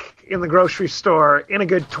check in the grocery store in a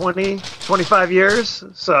good 20, 25 years.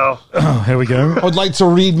 So, here we go. I would like to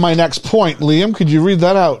read my next point. Liam, could you read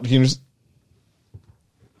that out? The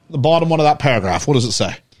bottom one of that paragraph. What does it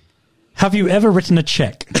say? Have you ever written a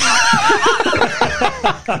check?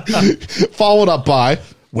 Followed up by,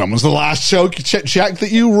 when was the last check that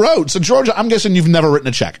you wrote? So, Georgia, I'm guessing you've never written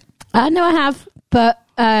a check. No, I have, but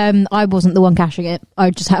I wasn't the one cashing it.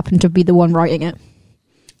 I just happened to be the one writing it.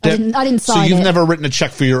 I didn't sign it. So you've never written a check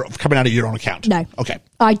for coming out of your own account? No. Okay.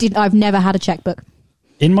 I've never had a checkbook.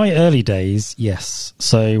 In my early days, yes.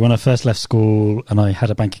 So when I first left school and I had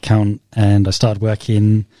a bank account and I started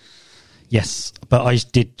working, yes. But I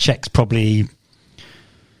did checks probably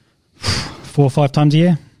 4 or 5 times a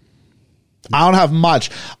year. I don't have much.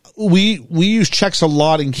 We use checks a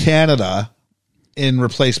lot in Canada in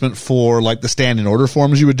replacement for like the standing order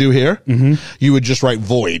forms you would do here. Mm-hmm. You would just write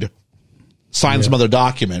void. Sign some other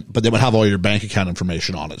document, but they would have all your bank account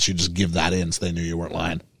information on it. So you just give that in so they knew you weren't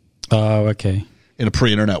lying. Oh, okay. In a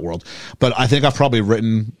pre-internet world. But I think I've probably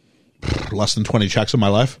written less than 20 checks in my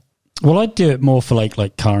life. Well, I'd do it more for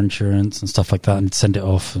like car insurance and stuff like that and send it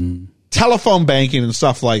off. And telephone banking and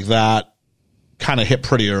stuff like that kind of hit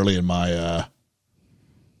pretty early in my...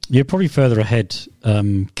 You're probably further ahead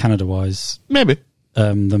Canada-wise. Maybe.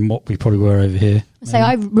 Than what we probably were over here. So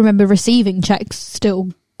I remember receiving checks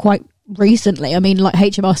still quite recently. I mean, like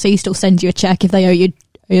HMRC still sends you a check if they owe you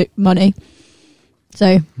money.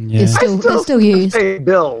 So it's still used. Pay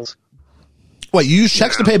bills. What, you use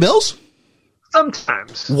checks to pay bills?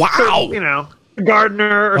 Sometimes. Wow. So, a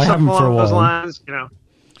gardener or something along those lines,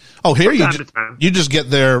 Oh, here you just get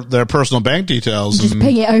their personal bank details just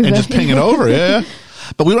ping it over. And just ping it over, yeah.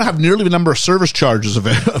 But we don't have nearly the number of service charges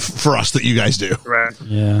for us that you guys do. Right.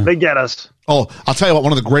 Yeah. They get us. Oh, I'll tell you what,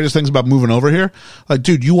 one of the greatest things about moving over here, like,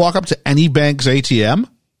 dude, you walk up to any bank's ATM,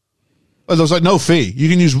 there's like no fee. You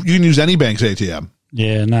can use any bank's ATM.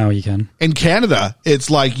 Yeah, now you can. In Canada, it's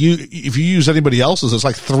like if you use anybody else's, it's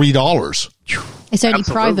like $3. It's only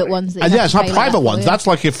private ones. That it's not private ones. That's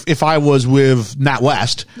like if I was with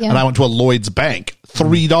NatWest and I went to a Lloyd's bank,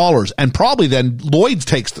 $3, and probably then Lloyd's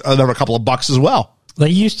takes another couple of bucks as well. They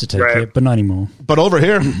used to take it, but not anymore. But over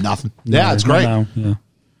here, nothing. Yeah, it's great. Now, yeah.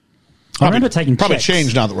 I remember taking probably checks.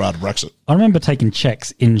 changed now that we're out of Brexit. I remember taking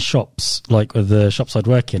checks in shops, like with the shops I'd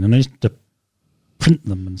work in, and I used to print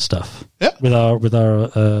them and stuff. Yeah. With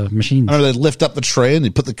our machines. I remember they'd lift up the tray and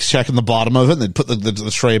they'd put the check in the bottom of it and they'd put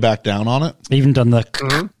the tray back down on it. Even done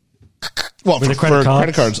the well, for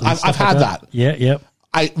credit cards. I've had that. Yeah, yep.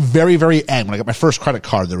 I very end when I got my first credit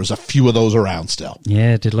card, there was a few of those around still.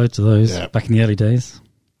 Yeah, did loads of those back in the early days.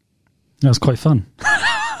 That was quite fun.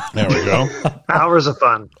 There we go. Hours of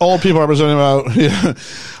fun. Old people are presenting about. Yeah.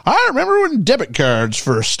 I remember when debit cards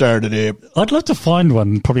first started. I'd love to find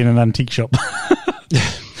one, probably in an antique shop.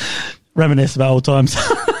 Reminisce about old times.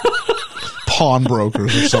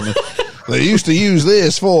 Pawnbrokers or something. They used to use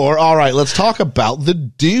this for. All right, let's talk about the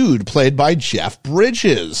dude played by Jeff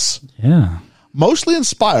Bridges. Yeah. Mostly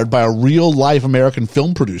inspired by a real-life American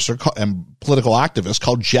film producer and political activist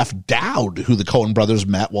called Jeff Dowd, who the Coen brothers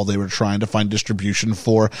met while they were trying to find distribution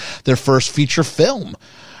for their first feature film.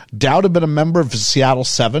 Dowd had been a member of Seattle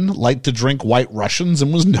 7, liked to drink White Russians,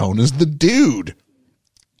 and was known as the Dude.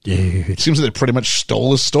 Dude. Seems like they pretty much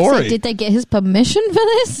stole his story. So did they get his permission for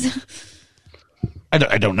this? I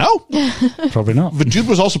don't know. Probably not. The Dude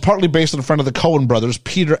was also partly based on a friend of the Coen brothers,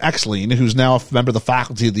 Peter Exline, who's now a member of the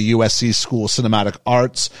faculty of the USC School of Cinematic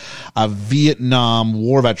Arts, a Vietnam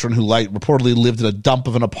War veteran who reportedly lived in a dump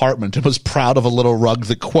of an apartment and was proud of a little rug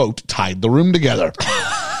that, quote, tied the room together.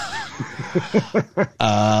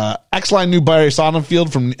 Exline knew Barry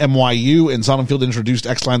Sonnenfeld from NYU, and Sonnenfeld introduced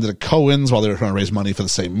Exline to the Coens while they were trying to raise money for the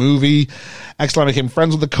same movie. Exline became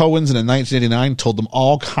friends with the Coens, and in 1989 told them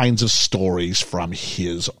all kinds of stories from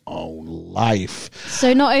his own life.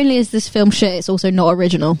 So not only is this film shit, it's also not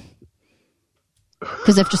original.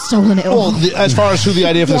 Because they've just stolen it all. Well, as far as who the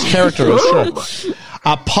idea for this character is, sure.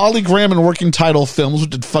 Polygram and Working Title Films,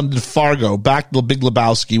 which had funded Fargo, backed The Big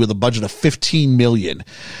Lebowski with a budget of $15 million.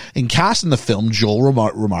 In casting the film, Joel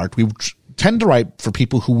remarked, "We tend to write for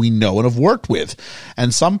people who we know and have worked with,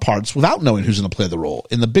 and some parts without knowing who's going to play the role.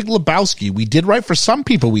 In The Big Lebowski, we did write for some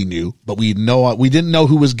people we knew, but we didn't know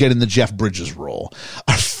who was getting the Jeff Bridges role.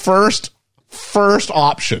 Our first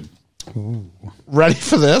option. Ooh. Ready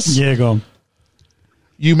for this? Yeah, go on.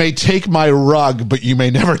 You may take my rug, but you may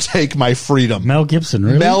never take my freedom. Mel Gibson,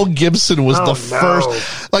 really? Mel Gibson was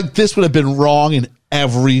first. Like, this would have been wrong in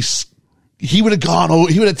every... He would have gone...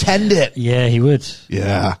 He would attend it. Yeah, he would.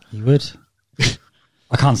 Yeah. He would.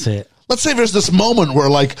 I can't see it. Let's say there's this moment where,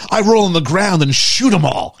 like, I roll on the ground and shoot them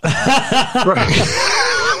all.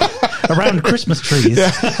 Around Christmas trees.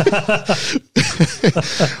 Yeah.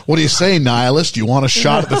 What do you say, nihilist? You want a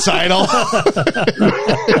shot at the title?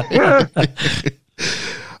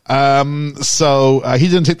 So he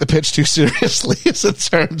didn't take the pitch too seriously, as it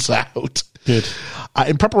turns out. Good.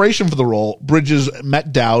 In preparation for the role, Bridges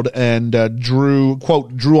met Dowd and drew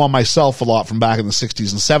on myself a lot from back in the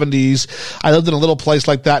 60s and 70s. I lived in a little place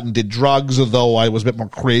like that and did drugs, although I was a bit more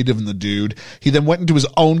creative than the dude. He then went into his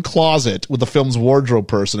own closet with the film's wardrobe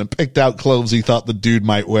person and picked out clothes he thought the dude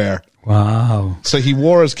might wear. Wow. So he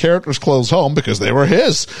wore his character's clothes home because they were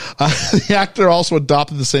his. The actor also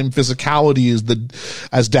adopted the same physicality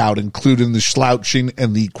as Dowd, including the slouching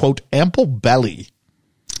and the, quote, ample belly.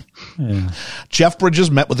 Yeah. Jeff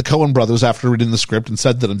Bridges met with the Coen brothers after reading the script and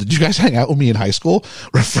said to them, "Did you guys hang out with me in high school?"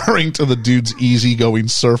 Referring to the dude's easygoing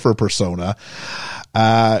surfer persona.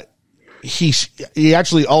 He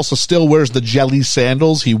actually also still wears the jelly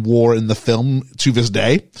sandals he wore in the film to this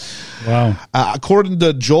day. Wow. According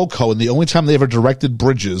to Joel Coen, the only time they ever directed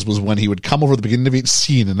Bridges was when he would come over at the beginning of each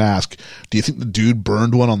scene and ask, "Do you think the dude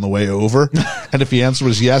burned one on the way over?" And if the answer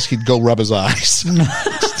was yes, he'd go rub his eyes.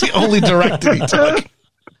 It's the only directing he took.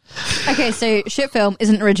 Okay, so shit film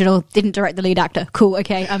isn't original, didn't direct the lead actor. Cool,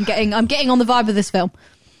 okay, I'm getting on the vibe of this film.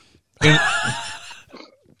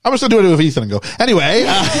 I was going to do it with Ethan and go. Anyway,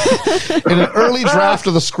 in an early draft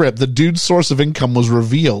of the script, the dude's source of income was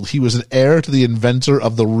revealed. He was an heir to the inventor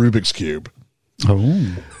of the Rubik's Cube.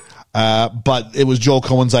 Oh. But it was Joel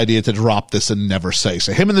Coen's idea to drop this and never say.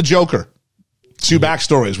 So him and the Joker, two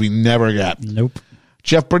backstories we never get. Nope.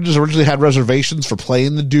 Jeff Bridges originally had reservations for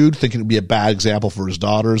playing the dude, thinking it would be a bad example for his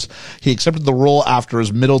daughters. He accepted the role after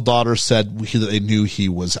his middle daughter said that they knew he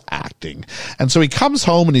was acting. And so he comes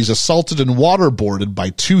home and he's assaulted and waterboarded by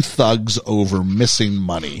two thugs over missing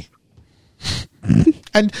money.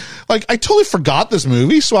 And, like, I totally forgot this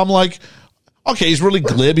movie, so I'm like, okay, he's really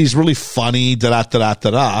glib, he's really funny,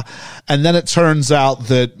 da-da-da-da-da-da. And then it turns out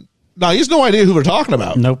that, no, he has no idea who we're talking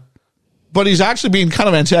about. Nope. But he's actually being kind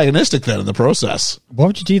of antagonistic then in the process. Why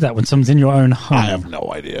would you do that when someone's in your own home? I have no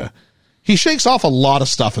idea. He shakes off a lot of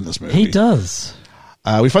stuff in this movie. He does.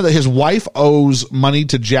 We find that his wife owes money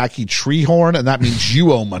to Jackie Treehorn, and that means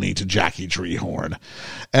you owe money to Jackie Treehorn.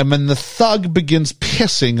 And then the thug begins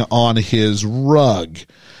pissing on his rug.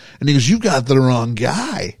 And he goes, "You got the wrong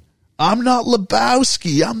guy. I'm not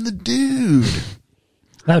Lebowski. I'm the dude."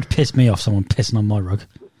 That would piss me off, someone pissing on my rug.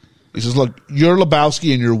 He says, "Look, you're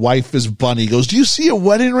Lebowski and your wife is Bunny." He goes, "Do you see a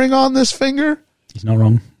wedding ring on this finger?" He's not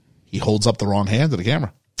wrong. He holds up the wrong hand to the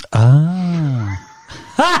camera. Ah.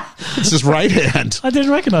 It's his right hand. I didn't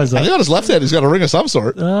recognize that. I think on his left hand he's got a ring of some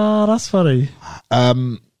sort. Oh, that's funny.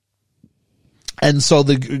 And so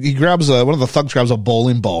he grabs one of the thugs grabs a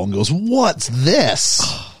bowling ball and goes, "What's this?"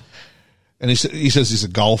 And he says he's a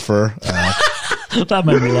golfer. That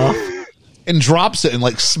made me laugh. And drops it and,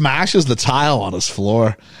 like, smashes the tile on his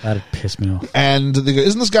floor. That'd piss me off. And they go,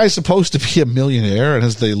 "Isn't this guy supposed to be a millionaire?" And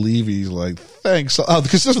as they leave, he's like, "Thanks."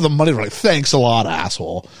 Because this is the money, like, "Thanks a lot,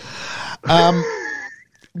 asshole."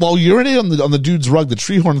 While urinating on the dude's rug, the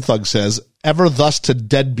Treehorn thug says, "Ever thus to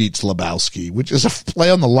deadbeats, Lebowski," which is a play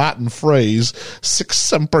on the Latin phrase "sic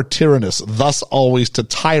semper tyrannus," thus always to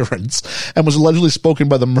tyrants, and was allegedly spoken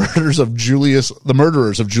by the murderers of Julius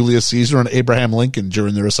Caesar and Abraham Lincoln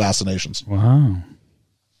during their assassinations. Wow.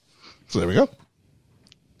 So there we go.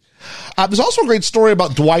 There's also a great story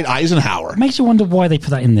about Dwight Eisenhower. It makes you wonder why they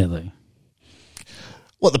put that in there, though.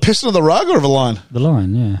 What, the piston of the rug or the line? The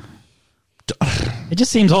line, yeah. It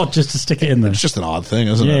just seems odd just to stick it in there. It's just an odd thing,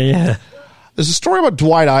 isn't it? Yeah. There's a story about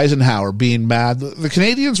Dwight Eisenhower being mad. The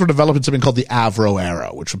Canadians were developing something called the Avro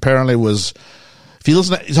Arrow, which apparently was, if you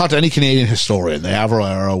talk to any Canadian historian, the Avro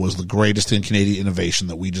Arrow was the greatest in Canadian innovation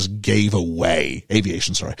that we just gave away,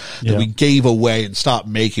 that we gave away and stopped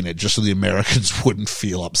making it just so the Americans wouldn't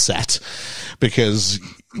feel upset, because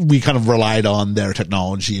we kind of relied on their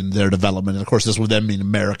technology and their development. And of course, this would then mean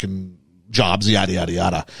American jobs, yada, yada,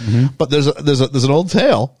 yada. Mm-hmm. But there's an old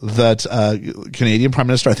tale that Canadian Prime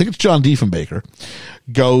Minister, I think it's John Diefenbaker,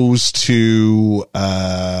 goes to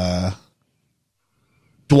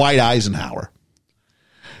Dwight Eisenhower.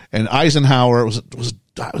 And Eisenhower was it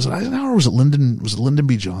Eisenhower or was it Lyndon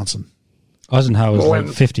B. Johnson? Eisenhower was like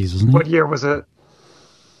 50s, wasn't he? What year was it?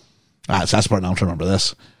 So that's the part now I'm trying to remember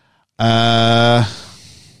this.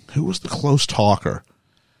 Who was the close talker?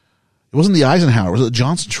 It wasn't the Eisenhower. Was it the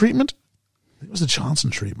Johnson treatment? It was the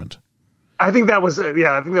Johnson treatment. I think that was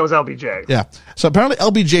LBJ. Yeah. So apparently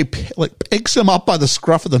LBJ picks him up by the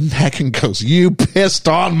scruff of the neck and goes, "You pissed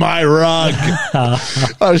on my rug."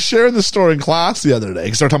 I was sharing this story in class the other day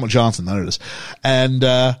because they were talking about Johnson. There it is. And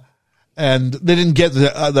they didn't get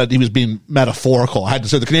that he was being metaphorical. I had to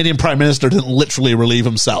say the Canadian Prime Minister didn't literally relieve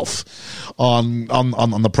himself on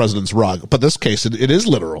the president's rug. But this case, it is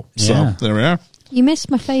literal. Yeah. So there we are. You missed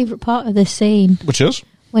my favourite part of this scene. Which is?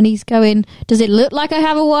 When he's going, "Does it look like I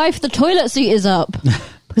have a wife? The toilet seat is up."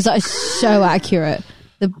 Because that is so accurate.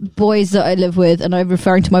 The boys that I live with, and I'm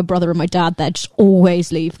referring to my brother and my dad, they just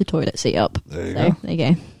always leave the toilet seat up. There you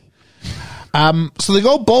go. So they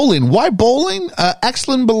go bowling. Why bowling?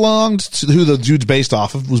 Exlin belonged to who the dude's based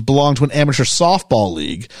off of belonged to an amateur softball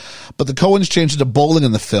league, but the Coens changed it to bowling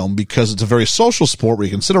in the film because it's a very social sport where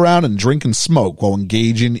you can sit around and drink and smoke while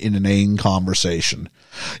engaging in inane conversation.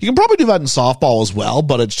 You can probably do that in softball as well,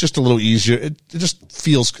 but it's just a little easier. It just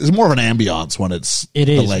feels it's more of an ambiance when it's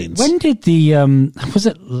the lanes. When did the was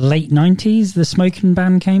it late 90s the smoking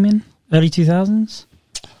ban came in? Early 2000s?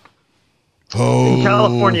 In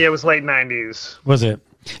California, it was late 90s. Was it?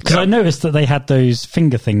 Because I noticed that they had those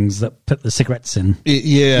finger things that put the cigarettes in.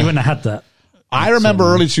 Yeah. You wouldn't have had that. I remember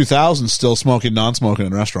early 2000s still smoking, non-smoking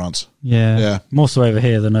in restaurants. Yeah. More so over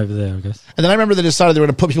here than over there, I guess. And then I remember they decided they were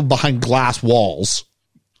going to put people behind glass walls.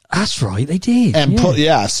 That's right, they did. And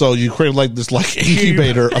so you create like this like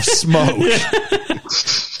incubator of smoke.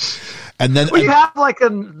 And then you have like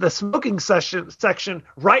the smoking section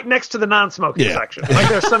right next to the non-smoking section. Like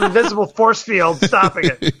there's some invisible force field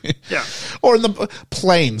stopping it. Yeah. Or in the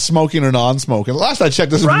plane, smoking or non-smoking. Last I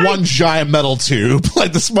checked, this is one giant metal tube.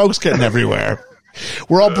 Like the smoke's getting everywhere.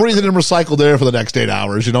 We're all breathing in recycled air for the next 8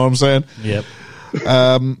 hours. You know what I'm saying? Yep.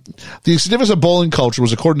 The significance of bowling culture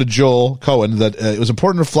was, according to Joel Cohen, that it was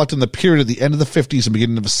important to reflect on the period at the end of the 50s and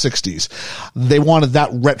beginning of the 60s. They wanted that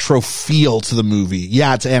retro feel to the movie.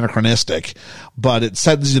 Yeah, it's anachronistic, but it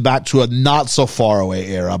sends you back to a not so far away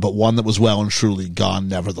era, but one that was well and truly gone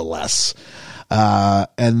nevertheless.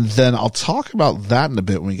 And then I'll talk about that in a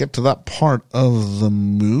bit when we get to that part of the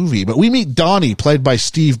movie. But we meet Donnie, played by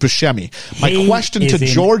Steve Buscemi. My question to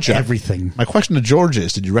Georgia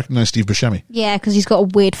is, did you recognize Steve Buscemi? Yeah, because he's got a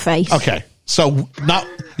weird face. Okay. So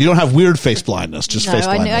you don't have weird face blindness, just face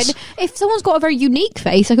blindness. I know. If someone's got a very unique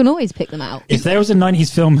face, I can always pick them out. If there was a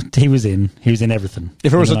 90s film he was in everything.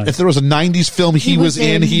 If there was a 90s film he was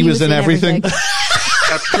in everything.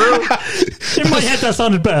 That's true. In my head, that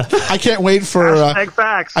sounded better. I can't wait for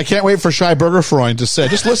facts. I can't wait for Shai Burgerfreund to say,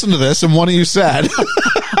 just listen to this, and one of you said.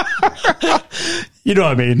 You know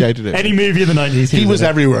what I mean? Yeah, I did. Any movie in the 90s. He was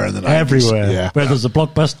everywhere in the 90s. Everywhere. Yeah. Whether it was a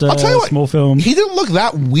blockbuster, I'll tell you what, small film. He didn't look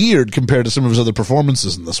that weird compared to some of his other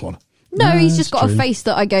performances in this one. No, he's just got a face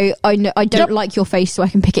that I go, I don't like your face, so I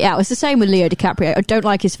can pick it out. It's the same with Leo DiCaprio. I don't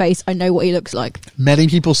like his face. I know what he looks like. Many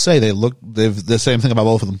people say they've the same thing about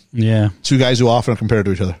both of them. Yeah. Two guys who often are compared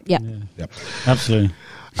to each other. Yeah. Absolutely.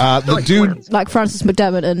 The dude, like Francis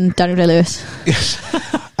McDermott and Daniel Day-Lewis. Yes.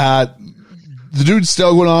 The dude's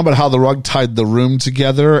still going on about how the rug tied the room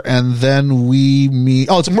together, and then we meet.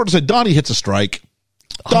 Oh, it's important to say Donnie hits a strike.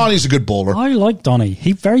 Donnie's a good bowler. I like Donnie.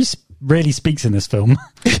 He very rarely speaks in this film.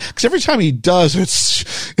 Because every time he does, it's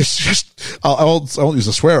just, I won't use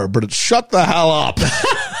a swear, but it's shut the hell up.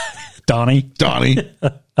 Donnie.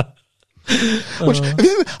 Which,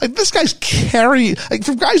 like, this guy's carrying, like,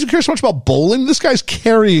 for guys who care so much about bowling, this guy's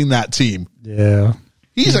carrying that team. Yeah.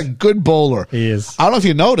 He's a good bowler. He is. I don't know if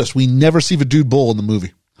you noticed, we never see the dude bowl in the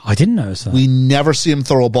movie. I didn't notice that. We never see him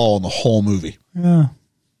throw a ball in the whole movie. Yeah.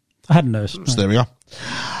 I hadn't noticed. So there we go.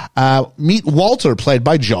 Meet Walter, played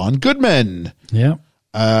by John Goodman. Yeah.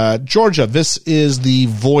 Georgia, this is the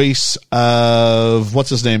voice of, what's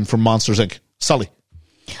his name from Monsters, Inc.? Sully.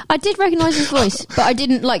 I did recognise his voice, but I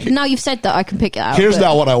didn't, now you've said that, I can pick it out. Here's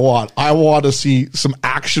now what I want. I want to see some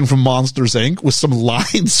action from Monsters, Inc. with some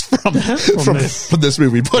lines from this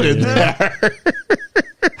movie put in there.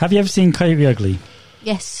 Have you ever seen Coyote Ugly?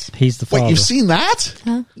 Yes. He's the father. Wait, you've seen that?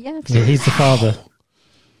 Yeah. He's the father.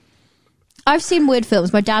 I've seen weird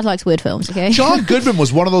films. My dad likes weird films, okay? John Goodman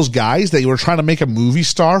was one of those guys that you were trying to make a movie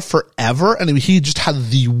star forever, and he just had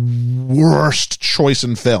the worst choice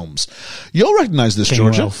in films. You'll recognize this,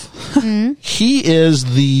 King Georgia. He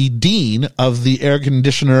is the dean of the air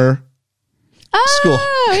conditioner school.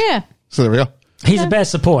 Oh, yeah. So there we go. He's a better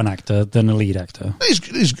supporting actor than a lead actor. He's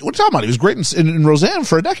what are you talking about? He was great in Roseanne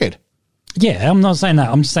for a decade. Yeah, I'm not saying that.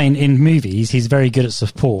 I'm just saying in movies, he's very good at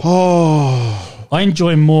support. Oh, I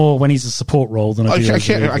enjoy him more when he's a support role than I do. I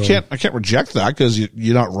can't reject that because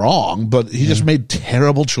you're not wrong, but he just made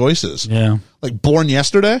terrible choices. Yeah, like Born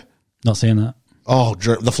Yesterday. Not seeing that. Oh,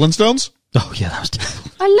 the Flintstones. Oh yeah, that was terrible.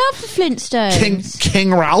 I love the Flintstones.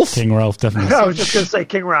 King Ralph. King Ralph, definitely. I was just going to say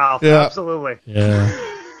King Ralph. Yeah. Absolutely. Yeah.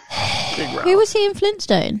 King Ralph. Who was he in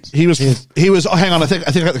Flintstones? He was. Oh, hang on, I think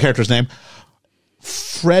I got the character's name.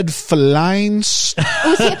 Fred Flintstone.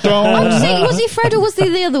 Was he Fred or was he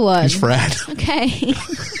the other one? He's Fred. Okay.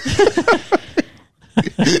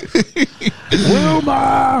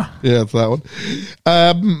 Wilma. Yeah, it's that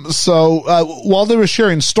one. So while they were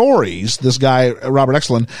sharing stories, this guy, Robert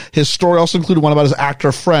Exlin, his story also included one about his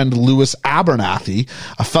actor friend, Louis Abernathy,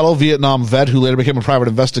 a fellow Vietnam vet who later became a private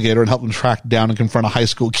investigator and helped him track down and confront a high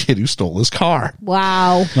school kid who stole his car.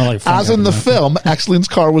 Wow. As in the film, Exlin's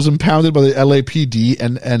car was impounded by the LAPD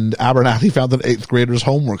and Abernathy found an 8th grader's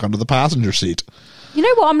homework under the passenger seat. You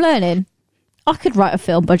know what I'm learning? I could write a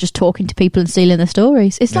film by just talking to people and stealing their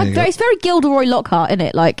stories. It's like it's very Gilderoy Lockhart, isn't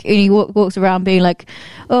it? Like he walks around being like,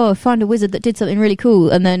 "Oh, find a wizard that did something really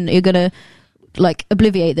cool," and then you're gonna like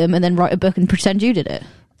obliviate them and then write a book and pretend you did it.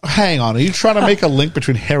 Hang on, are you trying to make a link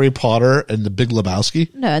between Harry Potter and the Big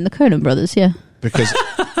Lebowski? No, and the Coen brothers, yeah.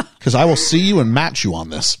 Because I will see you and match you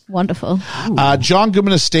on this. Wonderful. John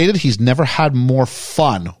Goodman has stated he's never had more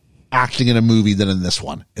fun acting in a movie than in this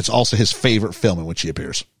one. It's also his favorite film in which he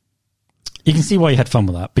appears. You can see why he had fun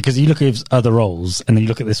with that, because you look at his other roles and then you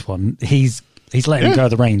look at this one, he's letting go of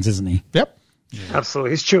the reins, isn't he? Yep. Absolutely.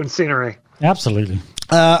 He's chewing scenery. Absolutely.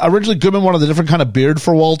 Originally, Goodman wanted a different kind of beard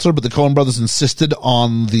for Walter, but the Coen brothers insisted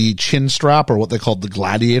on the chin strap, or what they called the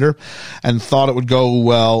gladiator, and thought it would go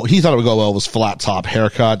well. He thought it would go well with his flat top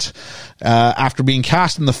haircut. After being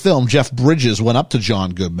cast in the film, Jeff Bridges went up to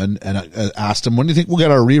John Goodman and asked him, "When do you think we'll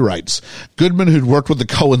get our rewrites?" Goodman, who'd worked with the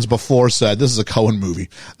Coens before, said, "This is a Coen movie.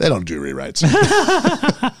 They don't do rewrites."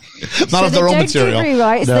 Not of their own material. They don't do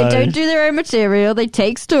rewrites. No. They don't do their own material. They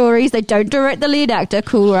take stories. They don't direct the lead actor.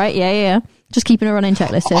 Cool, right? Yeah. Just keeping a running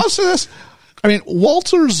checklist here. I'll say this. I mean,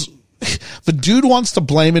 Walter's, the dude wants to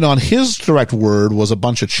blame it on his direct word was a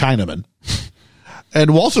bunch of Chinamen.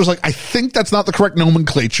 And Walter's like, I think that's not the correct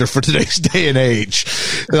nomenclature for today's day and age.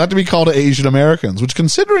 They have to be called Asian Americans, which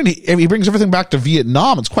considering he brings everything back to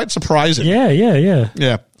Vietnam, it's quite surprising. Yeah. Yeah.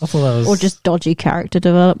 I thought that was... Or just dodgy character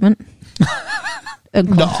development.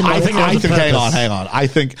 No, I think hang on. I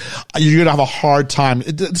think you're going to have a hard time,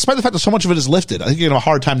 despite the fact that so much of it is lifted, I think you're going to have a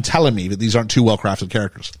hard time telling me that these aren't two well-crafted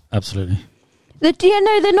characters. Absolutely. They're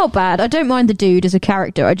not bad. I don't mind the dude as a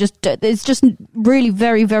character. It's just really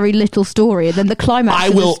very, very little story. And then the climax.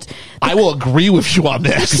 I will agree with you on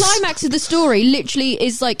this. The climax of the story literally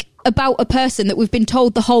is like about a person that we've been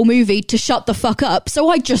told the whole movie to shut the fuck up. So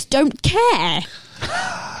I just don't care.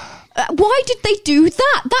 Why did they do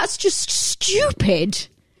that? That's just stupid.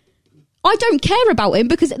 I don't care about him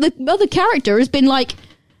because the other character has been like,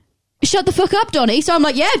 shut the fuck up, Donnie. So I'm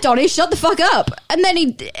like, yeah, Donnie, shut the fuck up. And then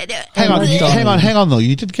he... Hang on, though.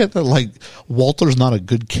 You did get that, like, Walter's not a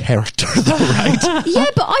good character, though, right? Yeah,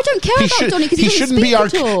 but I don't care about Donnie because he doesn't speak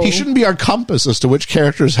at all. He shouldn't be our compass as to which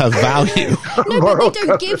characters have value. No, but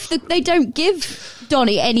they don't give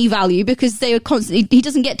Donnie any value because they are constantly... He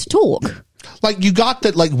doesn't get to talk. Like, you got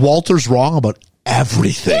that, like, Walter's wrong about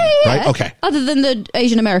everything, right? Okay. Other than the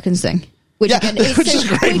Asian Americans thing. Which, again,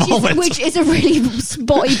 is a great moment. Which is a really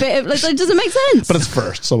spotty bit of... Like, it doesn't make sense. But it's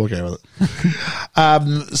first, so I'm okay with it.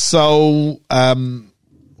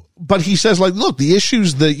 But he says, like, look, the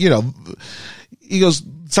issues that, he goes,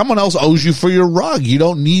 someone else owes you for your rug.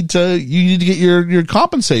 You need to get your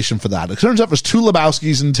compensation for that. It turns out there's two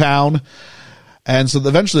Lebowskis in town. And so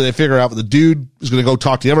eventually they figure out that the dude is going to go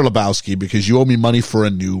talk to the other Lebowski because you owe me money for a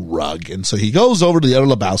new rug. And so he goes over to the other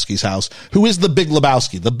Lebowski's house, who is the Big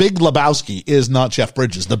Lebowski. The Big Lebowski is not Jeff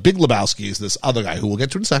Bridges. The Big Lebowski is this other guy who we'll get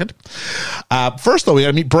to in a second. First, though, we got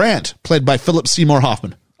to meet Brandt, played by Philip Seymour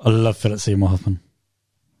Hoffman. I love Philip Seymour Hoffman.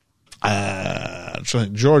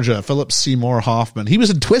 Georgia, Philip Seymour Hoffman. He was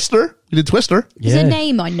in Twister. He did Twister. It's a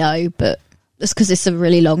name I know, but that's because it's a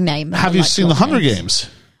really long name. Have you seen The Hunger Games?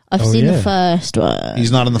 I've seen the first one.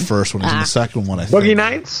 He's not in the first one. He's in the second one, I think. Boogie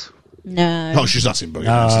Nights? No. Oh, she's not seen Boogie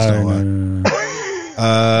Nights. No.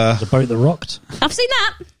 The Boat That Rocked? I've seen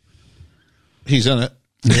that. He's in it.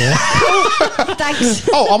 Yeah. Thanks.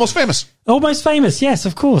 Oh, Almost Famous. Almost Famous, yes,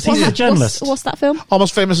 of course. He's a journalist. What's that film?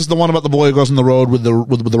 Almost Famous is the one about the boy who goes on the road with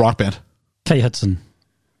the rock band. Kate Hudson.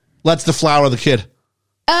 Let's Deflower the Kid.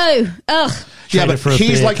 Oh, ugh. Yeah, but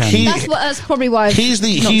he's like that's probably why he's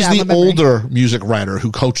the older music writer who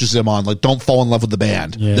coaches him on like don't fall in love with the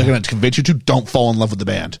band. Yeah. They're going to convince you to don't fall in love with the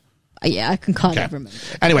band. Yeah, I can't remember.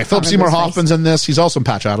 Anyway, Philip Seymour Hoffman's in this. He's also in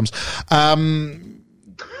Patch Adams.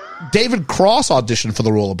 David Cross auditioned for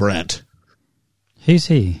the role of Brent. Who's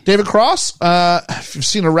he? David Cross. If you've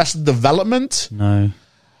seen Arrested Development, no.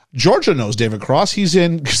 Georgia knows David Cross. He's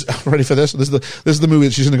in. Ready for this? This is the movie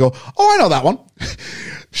that she's going to go. Oh, I know that one.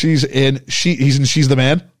 He's in. She's the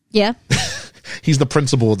Man. Yeah. He's the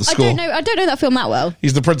principal of the school. I don't know that film that well.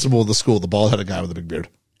 He's the principal of the school, the bald-headed guy with the big beard.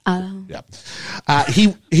 Oh. Yeah.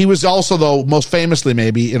 He was also, though, most famously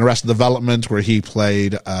maybe in Arrested Development, where he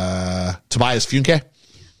played Tobias Funke.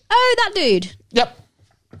 Oh, that dude. Yep.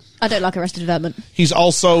 I don't like Arrested Development. He's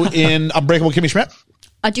also in Unbreakable Kimmy Schmidt.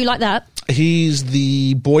 I do like that. He's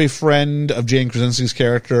the boyfriend of Jane Krasinski's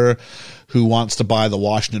character who wants to buy the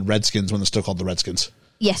Washington Redskins when they're still called the Redskins.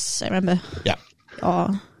 Yes, I remember. Yeah.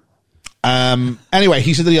 Oh. Anyway,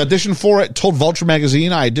 he said that he auditioned for it, told Vulture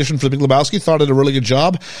magazine, I auditioned for The Big Lebowski, thought I did a really good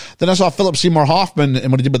job. Then I saw Philip Seymour Hoffman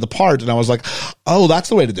and what he did with the part, and I was like, oh, that's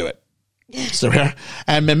the way to do it. So here,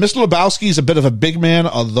 and Mr. Lebowski is a bit of a big man,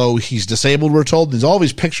 although he's disabled, we're told. There's all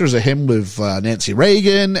these pictures of him with Nancy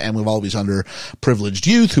Reagan and with all these underprivileged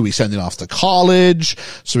youth who he's sending off to college.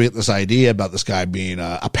 So we get this idea about this guy being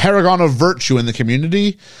a paragon of virtue in the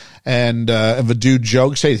community. And if a dude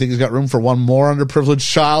jokes, hey, you think he's got room for one more underprivileged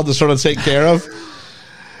child to sort of take care of?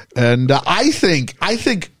 And I think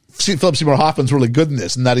Philip Seymour Hoffman's really good in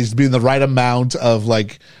this, and that he's being the right amount of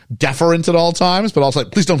like deferent at all times, but also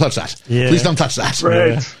like, please don't touch that. Yeah. Please don't touch that. Right.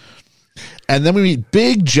 Yeah. And then we meet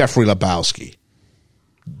Big Jeffrey Lebowski.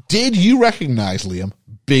 Did you recognize, Liam,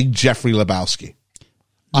 Big Jeffrey Lebowski?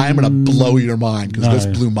 I am going to blow your mind because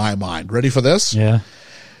this blew my mind. Ready for this? Yeah.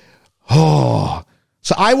 Oh,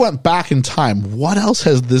 so I went back in time. What else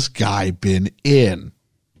has this guy been in?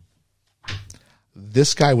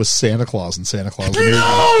 This guy was Santa Claus in Santa Claus.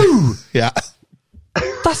 No! Yeah.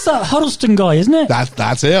 That's that Huddleston guy, isn't it?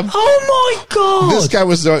 That's him. Oh my God. This guy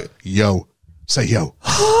was, yo. Say yo.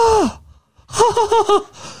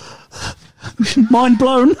 Mind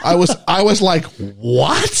blown. I was like,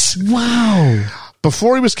 what? Wow.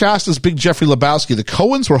 Before he was cast as Big Jeffrey Lebowski, the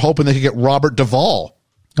Coens were hoping they could get Robert Duvall.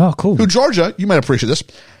 Oh, cool. Who, Georgia, you might appreciate this.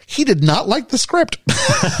 He did not like the script.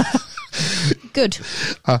 Good.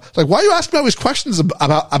 Like, why are you asking me all these questions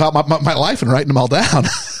about my life and writing them all down?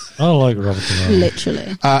 I like Robert Duvall.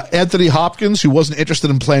 Literally. Anthony Hopkins, who wasn't interested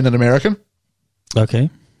in playing an American. Okay.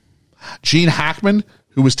 Gene Hackman,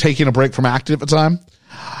 who was taking a break from acting at the time.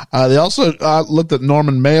 They also looked at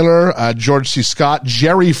Norman Mailer, George C. Scott,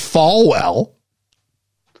 Jerry Falwell.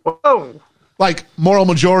 Whoa. Like, moral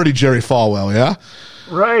majority Jerry Falwell, yeah?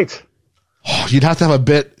 Right. Oh, you'd have to have a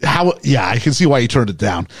bit. Yeah, I can see why you turned it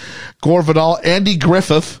down. Gore Vidal, Andy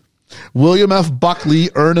Griffith, William F. Buckley,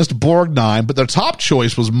 Ernest Borgnine, but their top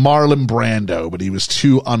choice was Marlon Brando, but he was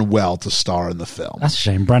too unwell to star in the film. That's a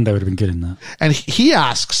shame. Brando would have been good in that. And he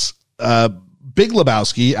asks, Big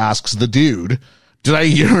Lebowski asks the dude, did I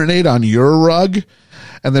urinate on your rug?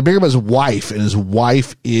 And they bring up his wife, and his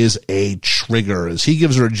wife is a trigger, as he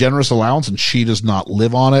gives her a generous allowance and she does not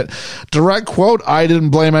live on it. Direct quote, I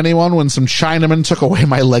didn't blame anyone when some Chinamen took away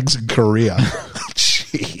my legs in Korea.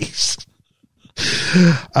 Jeez.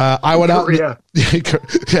 I went out. Yeah,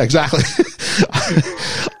 exactly.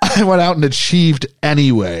 I went out and achieved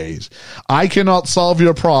anyways. I cannot solve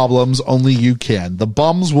your problems, only you can. The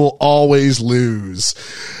bums will always lose.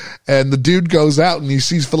 And the dude goes out and he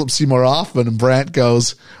sees Philip Seymour Hoffman, and Brandt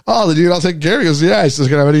goes, oh, the dude I'll take care of. He goes, yeah, he's just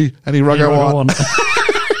going to have any rug I want.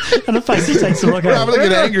 And the face he takes the rug out. I'm going to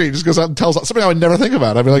get angry. He just goes out and tells something I would never think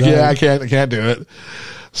about. I'd be like, yeah, I can't do it.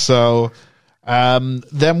 So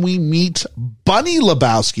then we meet Bunny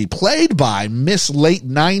Lebowski, played by Miss Late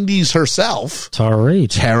 90s herself. Tara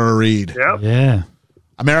Reid. Yep. Yeah.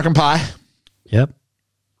 American Pie. Yep.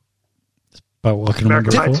 But what can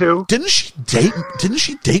American Pie 2. Didn't she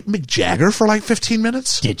date Mick Jagger for like 15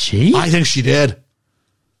 minutes? Did she? I think she did.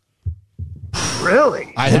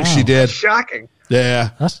 Really? I think she did. Shocking.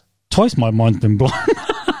 Yeah. That's twice my mind's been blown.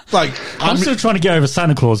 Like I'm still trying to get over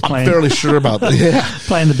Santa Claus playing. I'm fairly sure about that. Yeah.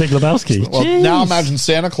 Playing the Big Lebowski. Well, now imagine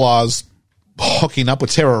Santa Claus hooking up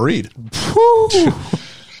with Tara Reid.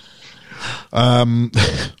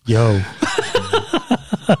 Yo.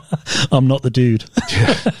 I'm not the dude.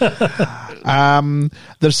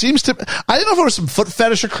 There seems to, I don't know if there was some foot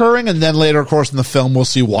fetish occurring, and then later, of course, in the film, we'll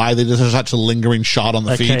see why they did such a lingering shot on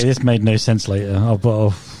the feet. Okay, this made no sense later.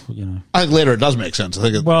 You know. I think later it does make sense. I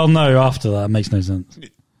think. Well, no, after that, it makes no sense.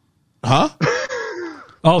 Huh?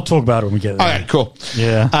 I'll talk about it when we get there. All right, cool.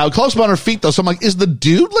 Yeah. Close up on her feet, though. So I'm like, is the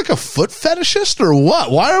dude like a foot fetishist or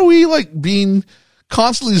what? Why are we like being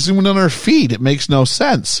constantly zooming on her feet? It makes no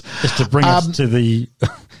sense. Just to bring us to the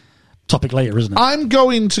topic later, isn't it? I'm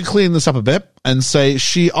going to clean this up a bit and say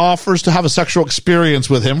she offers to have a sexual experience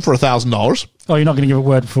with him for $1,000. Oh, you're not going to give it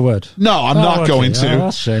word for word? No, I'm not going to. Oh,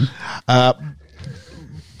 that's a shame.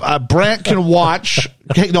 Brant can watch.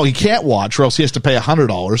 No, he can't watch, or else he has to pay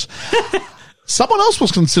 $100. Someone else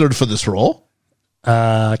was considered for this role.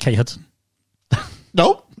 Kate Hudson.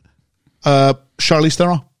 No. Charlize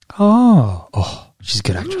Theron. Oh, she's a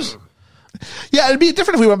good actress. Yeah, it'd be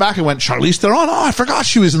different if we went back and went, Charlize Theron. Oh, I forgot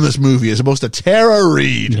she was in this movie, as opposed to Tara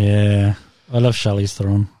Reid. Yeah, I love Charlize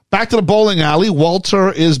Theron. Back to the bowling alley.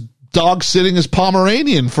 Walter is dog-sitting his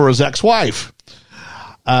Pomeranian for his ex-wife.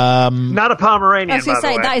 Not a Pomeranian, I was going by to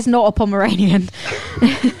the say, way. that is not a Pomeranian.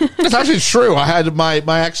 It's actually true. I had my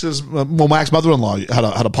ex-mother-in-law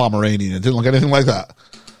had a Pomeranian. It didn't look anything like that.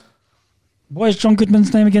 What is John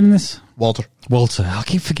Goodman's name again in this? Walter. I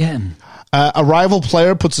keep forgetting. A rival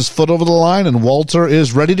player puts his foot over the line, and Walter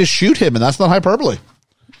is ready to shoot him, and that's not hyperbole.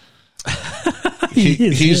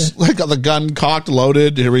 He's like got the gun cocked,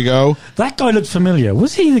 loaded. Here we go. That guy looked familiar.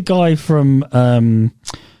 Was he the guy from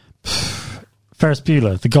Ferris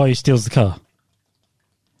Bueller, the guy who steals the car?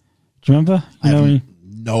 Do you remember?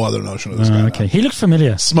 No other notion of this guy. Okay, he looked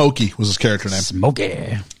familiar. Smokey was his character name.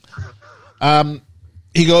 Smokey.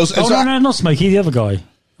 He goes. Oh no, not Smokey. The other guy.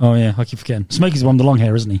 Oh yeah, I keep forgetting. Smokey's the one with the long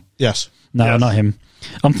hair, isn't he? Yes. No, Yes. not him.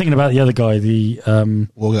 I'm thinking about the other guy.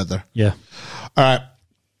 We'll get there. Yeah. All right.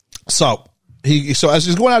 So as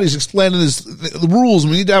he's going out, he's explaining the rules.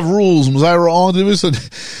 We need to have rules. And was I wrong to do this? And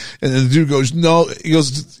the dude goes, no. He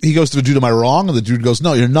goes to the dude, am I wrong? And the dude goes,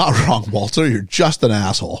 no, you're not wrong, Walter. You're just an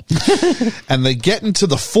asshole. And they get into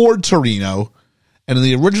the Ford Torino. And in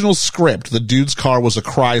the original script, the dude's car was a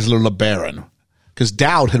Chrysler LeBaron. Because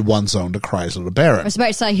Dowd had once owned a Chrysler LeBaron. I was about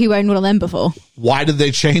to say, who owned one of them before? Why did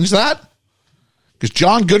they change that? Because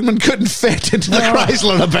John Goodman couldn't fit into the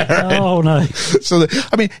Chrysler LeBaron. Oh no! So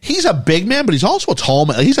he's a big man, but he's also a tall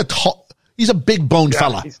man. He's a big boned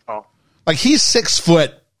fella. He's tall. Like he's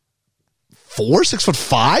 6'4",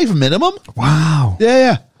 6'5" minimum. Wow.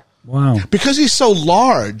 Yeah. Wow. Because he's so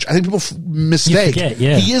large, I think people mistake. You forget,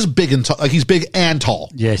 yeah. He is big and tall. Like he's big and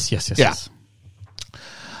tall. Yes. Yeah.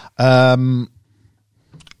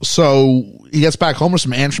 So he gets back home with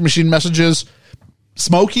some answering machine messages.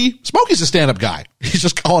 Smokey's a stand-up guy. He's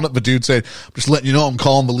just calling up the dude saying, I'm just letting you know I'm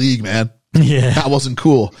calling the league, man. Yeah. That wasn't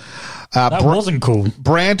cool. That wasn't cool.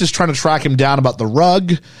 Brant is trying to track him down about the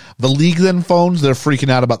rug. The league then phones. They're freaking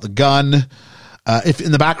out about the gun. If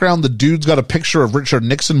in the background, the dude's got a picture of Richard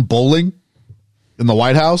Nixon bowling in the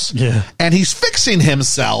White House. Yeah. And he's fixing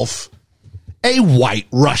himself a White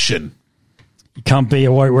Russian. You can't be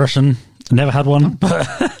a White Russian. Never had one, but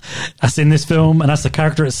that's in this film, and that's the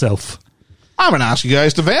character itself. I'm going to ask you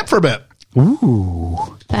guys to vamp for a bit. Ooh.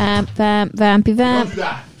 Vampy vamp.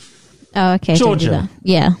 Oh, okay. Georgia. Don't do that.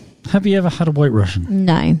 Yeah. Have you ever had a White Russian?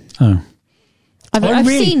 No. Oh. I've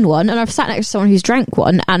seen one, and I've sat next to someone who's drank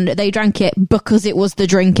one, and they drank it because it was the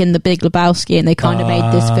drink in The Big Lebowski, and they kind of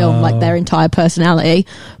made this film like their entire personality.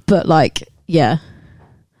 But like, yeah.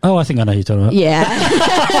 Oh, I think I know who you're talking about. Yeah.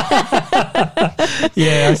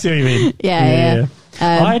 Yeah, I see what you mean. Yeah.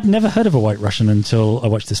 I'd never heard of a White Russian until I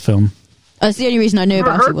watched this film. That's the only reason I knew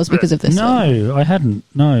about it was because of this film. No, I hadn't.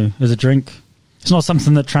 No, as a drink. It's not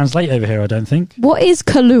something that translate over here, I don't think. What is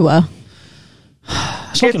Kahlua?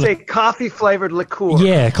 It's a coffee-flavored liqueur.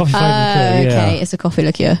 Yeah, coffee flavored liqueur, yeah. Okay, it's a coffee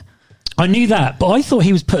liqueur. I knew that, but I thought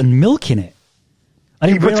he was putting milk in it. I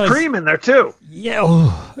He didn't puts realise. cream in there, too.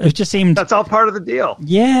 Yeah, it just seemed... That's all part of the deal.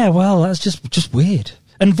 Yeah, well, that's just weird.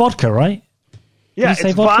 And vodka, right? Yeah, you say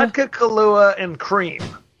it's vodka? vodka, Kahlua, and cream.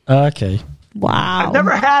 Okay. Wow. I've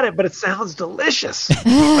never had it, but it sounds delicious. Like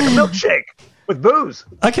a milkshake with booze.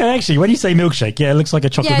 Okay, actually, when you say milkshake, yeah, it looks like a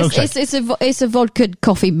chocolate milkshake. It's a vodka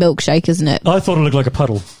coffee milkshake, isn't it? I thought it looked like a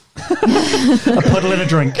puddle. A puddle in a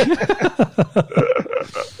drink.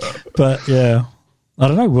 But, yeah. I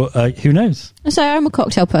don't know. Well, who knows? So I'm a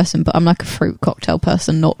cocktail person, but I'm like a fruit cocktail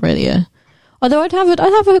person, not really a... Although I'd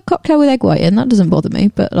have a cocktail with egg white in. That doesn't bother me,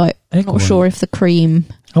 but like, I'm not sure if the cream...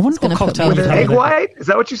 I wonder gonna what put cocktail me With in an Yeah. egg white? Is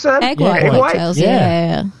that what you said? Egg white Egg white? cocktails, Yeah.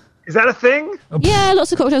 yeah. Is that a thing? Yeah,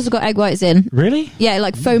 lots of cocktails have got egg whites in. Really? Yeah, it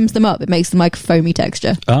like foams them up. It makes them like foamy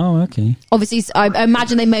texture. Oh, okay. Obviously, I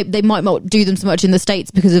imagine they might not do them so much in the States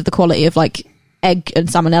because of the quality of like egg and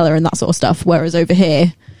salmonella and that sort of stuff. Whereas over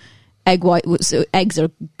here, eggs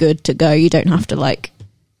are good to go. You don't have to like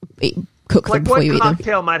cook Like them before what you eat them.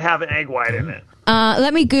 cocktail might have an egg white in it?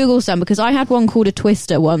 Let me Google some, because I had one called a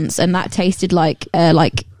Twister once, and that tasted like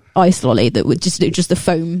ice lolly that would just the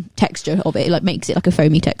foam texture of it, like makes it like a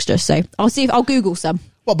foamy texture. So I'll Google some.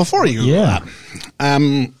 Well, before you Google that,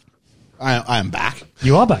 I am back.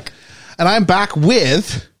 You are back. And I'm back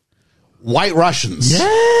with White Russians.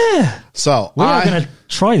 Yeah. So we are going to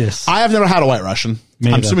try this. I have never had a White Russian.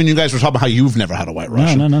 I'm assuming you guys were talking about how you've never had a White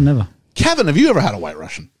Russian. No, never. Kevin, have you ever had a White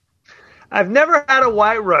Russian? I've never had a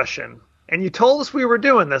White Russian. And you told us we were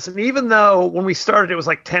doing this. And even though when we started it was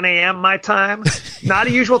like 10 a.m. my time, not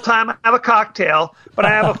a usual time I have a cocktail, but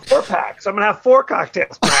I have a 4-pack. So I'm going to have 4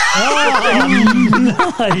 cocktails.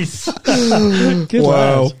 Oh, nice. Good.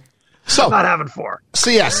 Wow. Lad. So, I'm not having 4.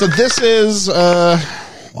 So this is, I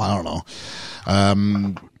don't know,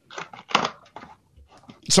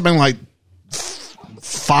 something like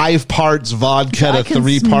 5 parts vodka to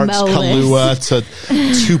 3 parts Kahlua to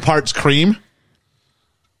 2 parts cream.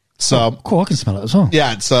 So cool, I can smell it as well.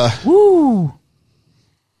 Yeah, it's woo.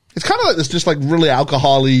 It's kind of like this, just like really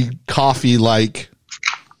alcohol-y, coffee-like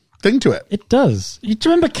thing to it. It does. Do you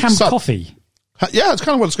remember Camp Coffee? Yeah, it's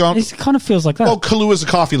kind of what's going on. It kind of feels like that. Well, Kahlua is a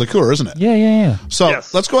coffee liqueur, isn't it? Yeah. So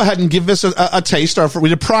let's go ahead and give this a taste. We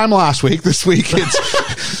did Prime last week. This week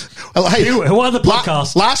it's... Well, hey, who are the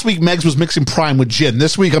podcasts? Last week, Megs was mixing Prime with gin.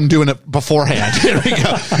 This week, I'm doing it beforehand. Here we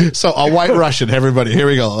go. So, a White Russian, everybody. Here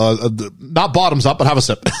we go. Not bottoms up, but have a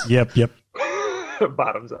sip. Yep.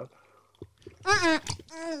 Bottoms up.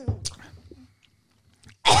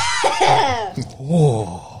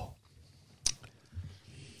 Oh.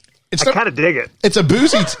 I kind of dig it. It's a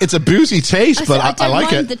boozy taste, but I like it. I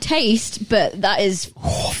don't mind the taste, but that is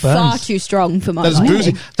far too strong for my liking. That's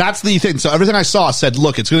boozy. That's the thing. So everything I saw said,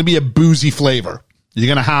 look, it's going to be a boozy flavor. You're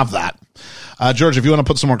going to have that. George, if you want to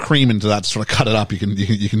put some more cream into that, sort of cut it up, you can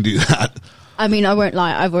do that. I mean, I won't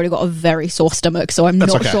lie. I've already got a very sore stomach, so I'm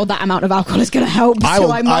not sure that amount of alcohol is going to help.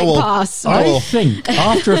 I might pass. I think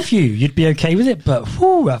after a few, you'd be okay with it, but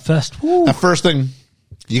at first thing,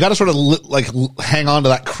 you got to sort of hang on to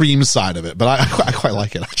that cream side of it. But I quite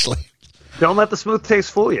like it, actually. Don't let the smooth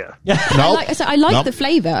taste fool you. Yeah, I like the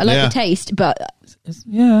flavor. I like the taste, but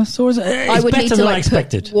so is it. I would need to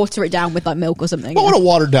expected. Water it down with like milk or something. What would a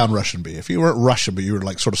watered down Russian be? If you weren't Russian, but you were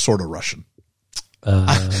like sort of Russian.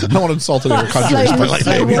 I don't want to insult any other countries, but like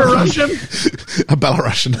maybe a Russian, a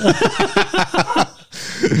Belarusian.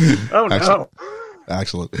 Oh no!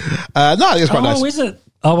 Excellent. No, I think it's quite nice. Oh, is it?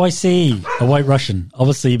 Oh, I see. A White Russian,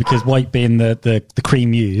 obviously, because white being the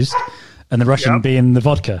cream used, and the Russian being the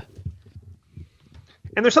vodka.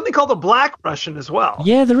 And there's something called a Black Russian as well.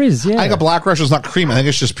 Yeah, there is. Yeah, I think a Black Russian is not cream. I think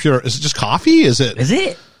it's just pure. Is it just coffee? Is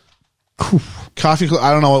it? Coffee?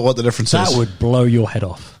 I don't know what the difference is. That would blow your head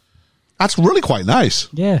off. That's really quite nice.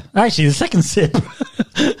 Yeah. Actually, the second sip.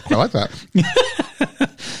 I like that.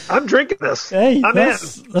 I'm drinking this. Hey, I'm in.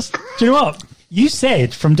 Do you know what? You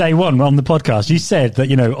said from day one on the podcast, you said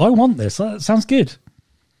that, I want this. That sounds good.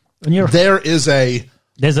 And there's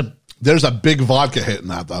a big vodka hit in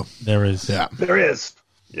that, though. There is. Yeah. There is.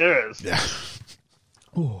 Yeah.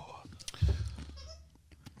 Ooh.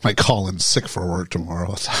 Might call in sick for work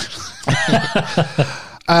tomorrow.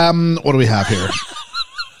 What do we have here?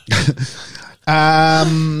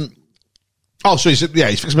 So he's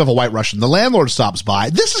fixing up a White Russian. The landlord stops by.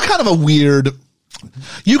 This is kind of a weird.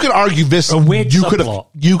 You could argue this. You could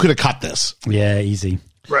have cut this. Yeah, easy.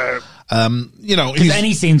 Right.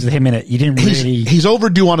 Any scenes with him in it, you didn't really. He's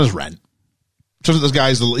overdue on his rent. So this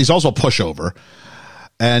guy's. He's also a pushover.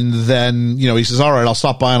 And then he says, "All right, I'll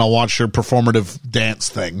stop by and I'll watch your performative dance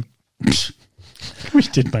thing."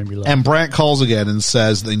 Which did make me laugh. And Brandt calls again and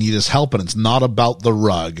says they need his help, and it's not about the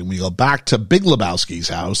rug. And we go back to Big Lebowski's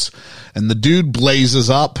house, and the dude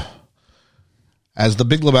blazes up as the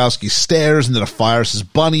Big Lebowski stares into the fire, says,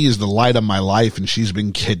 "Bunny is the light of my life, and she's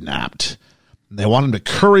been kidnapped." And they want him to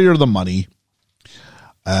courier the money.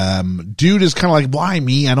 Dude is kind of like, "Why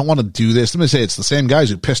me? I don't want to do this." Let me say, it's the same guys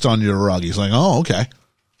who pissed on your rug. He's like, "Oh, okay,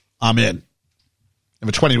 I'm in." If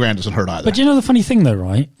a 20 grand doesn't hurt either. But you know the funny thing, though,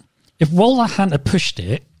 right? If Roller Hunter pushed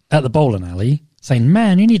it at the bowling alley, saying,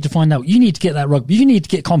 "Man, you need to find out, you need to get that rug, you need to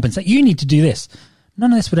get compensated, you need to do this,"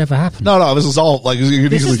 none of this would ever happen. No, this is all like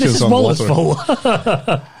this is Roller's fault.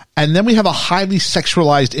 And then we have a highly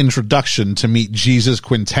sexualized introduction to meet Jesus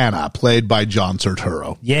Quintana, played by John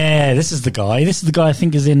Turturro. Yeah, this is the guy. This is the guy I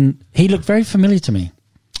think is in. He looked very familiar to me.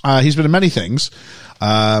 He's been in many things.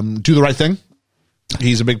 Do the Right Thing.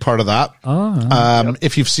 He's a big part of that.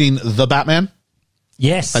 If you've seen The Batman.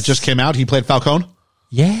 Yes. That just came out. He played Falcone.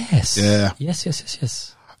 Yes. Yeah.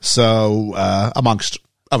 Yes. So, amongst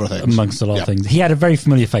other things. Amongst a lot of things. He had a very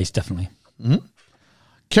familiar face, definitely. Mm-hmm.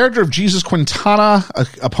 Character of Jesus Quintana,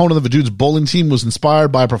 opponent of the dude's bowling team, was inspired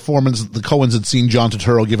by a performance that the Coens had seen John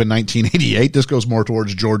Turturro give in 1988. This goes more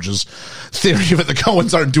towards George's theory that the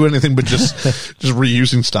Coens aren't doing anything but just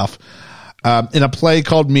reusing stuff. In a play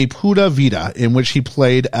called Mi Puta Vida, in which he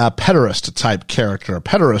played a pederast type character. A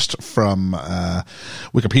pederast from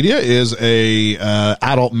Wikipedia is a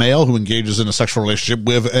adult male who engages in a sexual relationship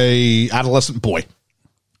with a adolescent boy.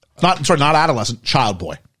 Not adolescent, child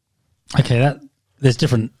boy. Okay, there's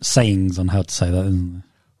different sayings on how to say that, isn't there?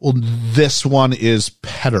 Well, this one is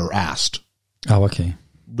pederast. Oh, okay.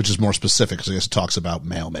 Which is more specific because I guess it talks about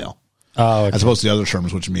male. Oh, okay. As opposed to the other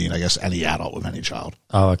terms, which mean, I guess, any adult with any child.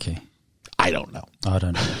 Oh, okay. I don't know.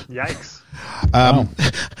 Yikes.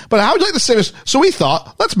 But how would you like to say this? So we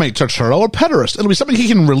thought, let's make Turturro a pederast. It'll be something he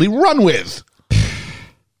can really run with.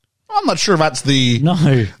 I'm not sure if that's the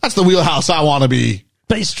wheelhouse I want to be.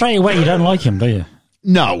 But straight away, you don't like him, do you?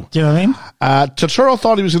 No. Do you know what I mean? Turturro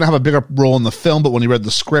thought he was going to have a bigger role in the film, but when he read the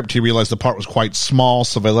script, he realized the part was quite small,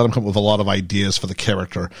 so they let him come up with a lot of ideas for the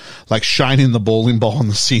character, like shining the bowling ball in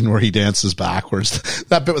the scene where he dances backwards.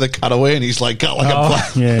 That bit with the cutaway, and he's like, got like a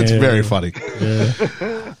black. Yeah, it's very funny.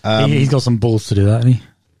 Yeah. He's got some balls to do that, hasn't he?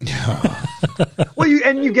 Well,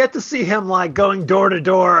 you get to see him like going door to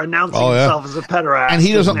door announcing himself as a pederast, and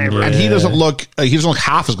he doesn't look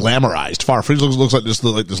half as glamorized. Far from, he looks like this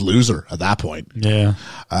loser at that point. Yeah.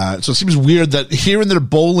 So it seems weird that here in their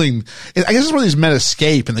bowling, I guess it's where these men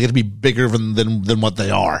escape and they get to be bigger than what they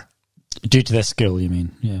are due to their skill. You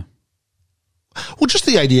mean? Yeah. Well, just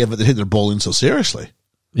the idea of it, they take their bowling so seriously.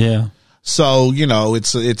 Yeah. So,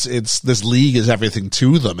 it's this league is everything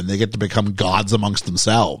to them, and they get to become gods amongst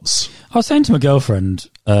themselves. I was saying to my girlfriend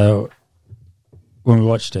when we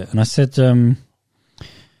watched it, and I said, isn't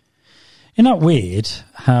that weird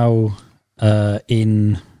how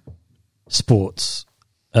in sports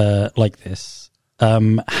like this,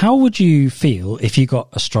 how would you feel if you got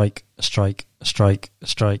a strike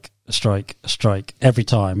every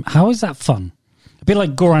time? How is that fun? A bit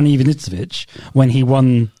like Goran Ivanisevic when he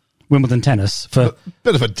won Wimbledon tennis for a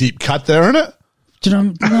bit of a deep cut there, isn't it? Do you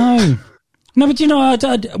know? No, but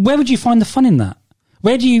where would you find the fun in that?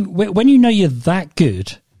 When you know you're that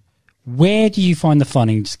good, where do you find the fun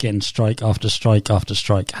in just getting strike after strike after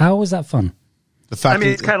strike? How is that fun? It's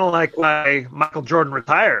kind of like why Michael Jordan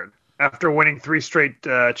retired after winning 3 straight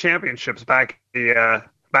championships back in the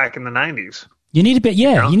 90s. You need a bit,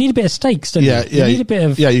 You need a bit of stakes, don't you? You need a bit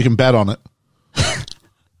of, you can bet on it.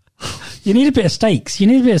 You need a bit of stakes. You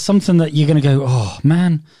need a bit of something that you're going to go, oh,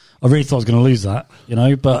 man, I really thought I was going to lose that,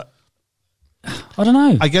 but I don't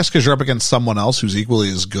know. I guess because you're up against someone else who's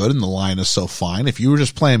equally as good and the line is so fine. If you were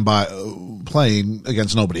just playing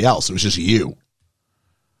against nobody else, it was just you,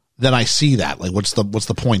 then I see that. Like, what's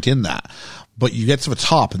the point in that? But you get to the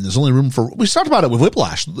top and there's only room for, we talked about it with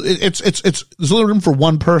Whiplash. There's only room for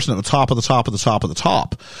one person at the top of the top of the top of the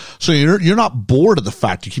top. So you're not bored of the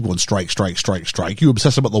fact you keep going strike. You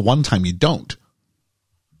obsess about the one time you don't.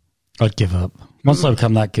 I'd give up. Once I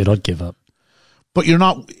become that good, I'd give up. But you're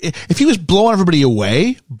not, if he was blowing everybody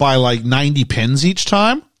away by like 90 pins each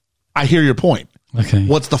time, I hear your point. Okay.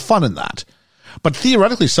 What's the fun in that? But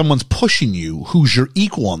theoretically, someone's pushing you who's your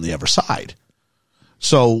equal on the other side.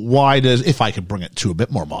 So why does, if I could bring it to a bit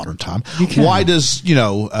more modern time, why does, Novak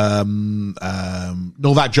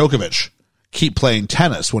Djokovic keep playing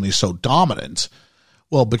tennis when he's so dominant?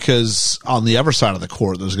 Well, because on the other side of the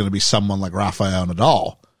court, there's going to be someone like Rafael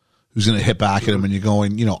Nadal who's going to hit back at him and you're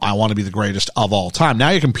going, I want to be the greatest of all time. Now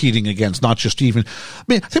you're competing against not just even,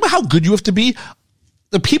 think about how good you have to be.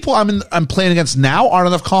 The people I'm playing against now aren't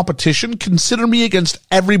enough competition. Consider me against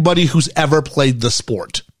everybody who's ever played the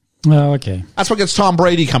sport. Oh, okay. That's what gets Tom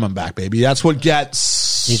Brady coming back, baby. That's what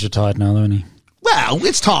gets... He's retired now, though, isn't he? Well,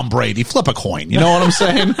 it's Tom Brady. Flip a coin. You know what I'm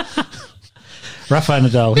saying? Rafael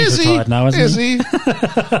Nadal, he's retired now, isn't he?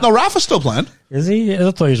 No, Rafa's still playing. Is he?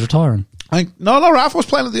 I thought he was retiring. No, Rafa was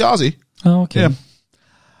playing at the Aussie. Oh, okay.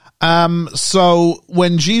 Yeah. So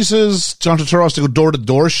when John Turturro has to go door to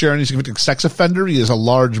door sharing he's a convicted sex offender, he has a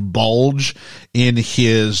large bulge in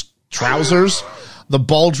his trousers. The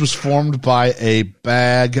bulge was formed by a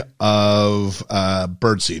bag of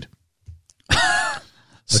birdseed.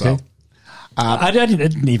 Okay. I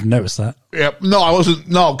didn't even notice that. Yeah, no, I wasn't.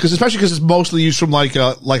 No, especially because it's mostly used from like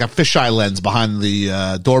a fisheye lens behind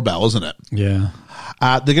the doorbell, isn't it? Yeah.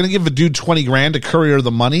 They're going to give the dude $20,000 to courier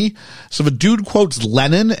the money. So the dude quotes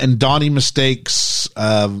Lenin, and Donnie mistakes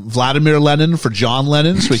Vladimir Lenin for John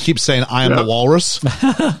Lennon. So he keeps saying, "I am the walrus."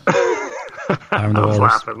 I was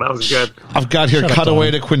laughing. That was good. I've got here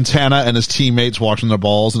cutaway to Quintana and his teammates watching their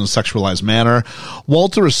balls in a sexualized manner.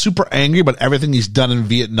 Walter is super angry about everything he's done in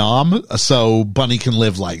Vietnam, so Bunny can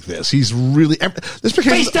live like this. He's really this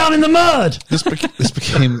became face down in the mud. This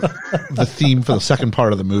became the theme for the second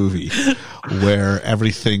part of the movie, where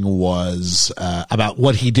everything was about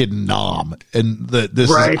what he did in Nam, and this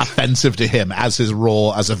is offensive to him as his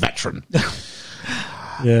role as a veteran.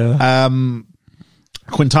 Yeah.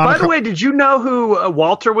 Quintana. By the way, did you know who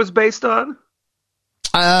Walter was based on?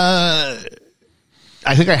 I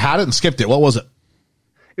think I had it and skipped it. What was it?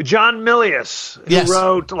 John Milius, who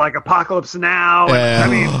wrote like Apocalypse Now.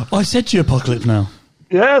 I said to you Apocalypse Now.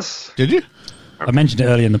 Yes. Did you? I mentioned it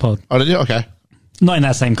earlier in the pod. Oh, did you? Okay. Not in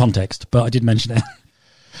that same context, but I did mention it.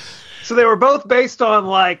 So they were both based on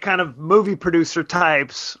like kind of movie producer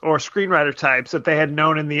types or screenwriter types that they had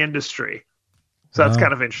known in the industry. So that's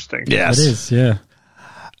kind of interesting. Yes. It is, yeah.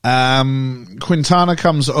 Quintana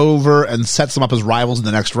comes over and sets them up as rivals in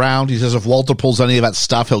the next round. He says if Walter pulls any of that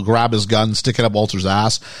stuff, he'll grab his gun, stick it up Walter's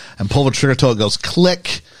ass, and pull the trigger till it goes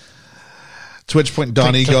click. To which point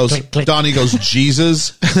Donnie goes,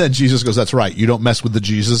 Jesus. And then Jesus goes, that's right. You don't mess with the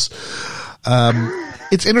Jesus.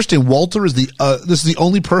 It's interesting. Walter is this is the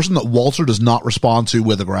only person that Walter does not respond to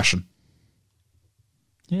with aggression.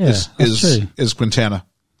 Yeah, is Quintana.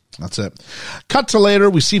 That's it. Cut to later.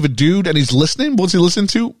 We see the dude and he's listening. What's he listening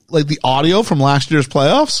to? Like the audio from last year's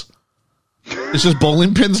playoffs? It's just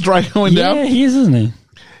bowling pins going down. Yeah, he is, isn't he?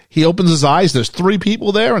 He opens his eyes. There's 3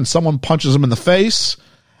 people there and someone punches him in the face.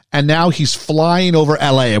 And now he's flying over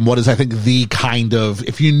LA and what is, I think, the kind of,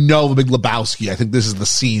 if you know The Big Lebowski, I think this is the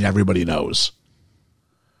scene everybody knows.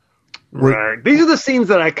 Right. These are the scenes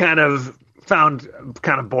that I kind of found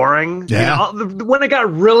kind of boring. Yeah. You know, when it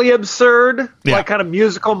got really absurd, like kind of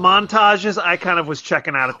musical montages, I kind of was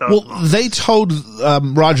checking out at those. Well, moments. they told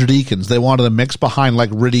Roger Deakins they wanted a mix behind like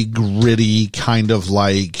really gritty kind of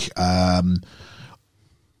like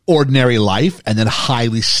ordinary life and then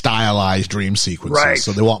highly stylized dream sequences. Right.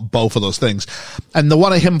 So they want both of those things. And the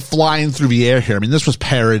one of him flying through the air here, I mean, this was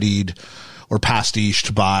parodied or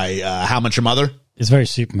pastiched by How Much Your Mother? It's very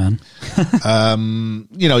Superman.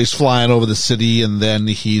 You know, he's flying over the city and then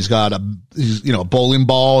he's got a bowling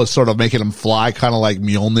ball is sort of making him fly kind of like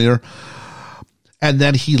Mjolnir. And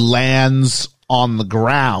then he lands on the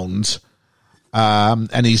ground,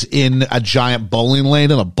 and he's in a giant bowling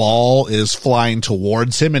lane and a ball is flying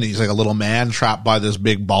towards him and he's like a little man trapped by this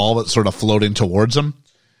big ball that's sort of floating towards him.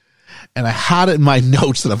 And I had it in my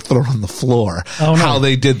notes that I've thrown on the floor how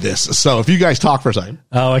they did this. So if you guys talk for a second.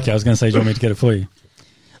 Oh, okay. I was going to say, do you want me to get it for you?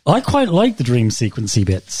 I quite like the dream sequency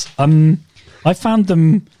bits. I found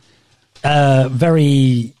them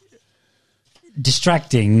very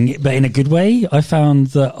distracting, but in a good way. I found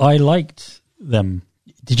that I liked them.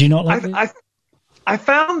 Did you not like it? I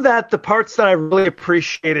found that the parts that I really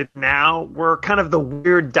appreciated now were kind of the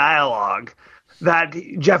weird dialogue that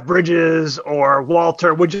Jeff Bridges or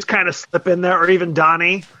Walter would just kind of slip in there, or even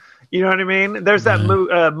Donnie. You know what I mean? There's that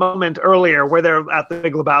moment earlier where they're at the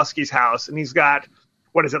Big Lebowski's house, and he's got,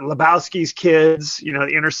 what is it, Lebowski's kids, you know,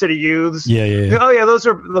 the inner city youths. Yeah. Oh, yeah, those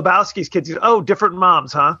are Lebowski's kids. Oh, different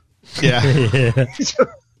moms, huh? Yeah.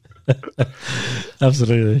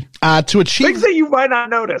 Absolutely. To achieve things that you might not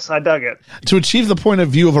notice. I dug it. To achieve the point of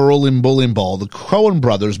view of a rolling bowling ball, the Coen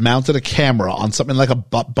brothers mounted a camera on something like a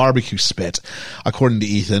barbecue spit, according to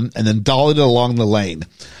Ethan, and then dollied it along the lane.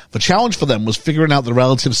 The challenge for them was figuring out the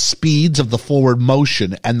relative speeds of the forward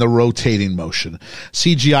motion and the rotating motion.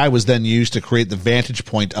 CGI was then used to create the vantage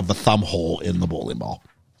point of the thumb hole in the bowling ball.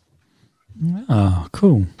 Oh,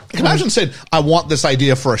 cool. Imagine saying, I want this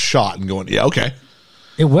idea for a shot, and going, yeah, okay.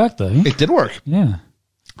 It worked, though. It did work. Yeah.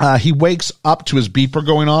 He wakes up to his beeper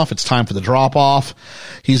going off. It's time for the drop-off.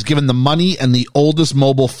 He's given the money and the oldest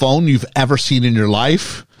mobile phone you've ever seen in your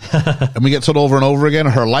life. And we get told over and over again,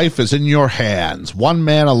 her life is in your hands. One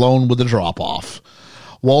man alone with the drop-off.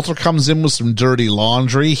 Walter comes in with some dirty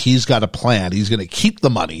laundry. He's got a plan. He's going to keep the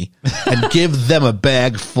money and give them a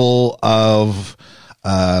bag full of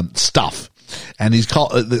stuff. And he's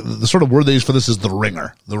called the sort of word they use for this is the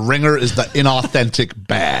ringer. The ringer is the inauthentic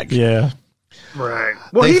bag. Yeah. Right.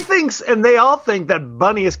 Well, he thinks, and they all think, that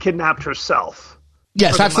Bunny has kidnapped herself.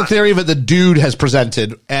 Yes, that's the theory that the dude has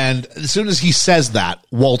presented. And as soon as he says that,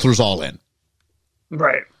 Walter's all in.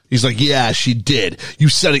 Right. He's like, yeah, she did. You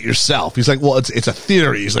said it yourself. He's like, well, it's a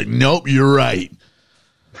theory. He's like, nope, you're right.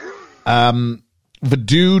 The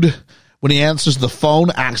dude, when he answers the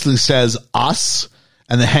phone, actually says us,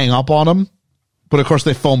 and they hang up on him. But, of course,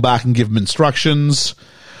 they phone back and give him instructions.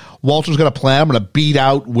 Walter's got a plan. I'm going to beat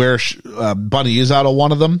out where Bunny is out of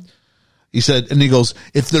one of them. He said, and he goes,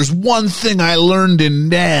 if there's one thing I learned in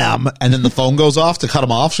Nam, and then the phone goes off to cut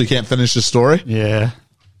him off so he can't finish his story. Yeah.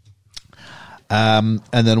 And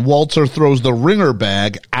then Walter throws the ringer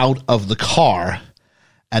bag out of the car,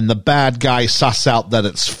 and the bad guy suss out that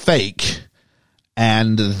it's fake,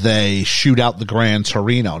 and they shoot out the Gran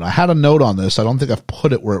Torino. And I had a note on this. I don't think I've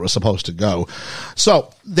put it where it was supposed to go.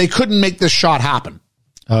 So they couldn't make this shot happen.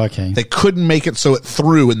 Oh, okay. They couldn't make it so it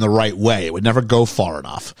threw in the right way. It would never go far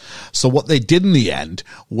enough. So what they did in the end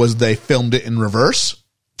was they filmed it in reverse.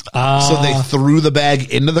 So they threw the bag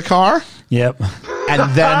into the car. Yep.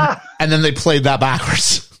 And then they played that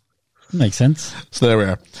backwards. Makes sense. So there we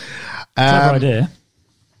are. Clever idea.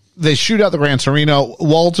 They shoot out the Gran Torino.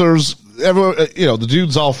 Walter's, the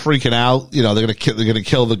dude's all freaking out. They're gonna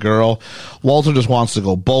kill the girl. Walter just wants to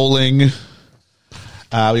go bowling.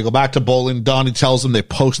 We go back to bowling. Donnie tells him they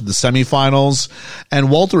posted the semifinals,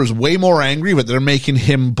 and Walter is way more angry that they're making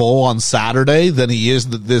him bowl on Saturday than he is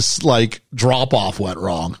that this drop off went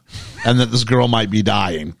wrong, and that this girl might be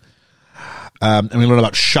dying. And we learn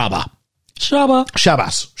about Shabbos. Sounds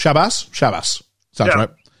right.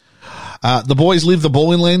 The boys leave the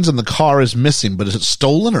bowling lanes, and the car is missing. But is it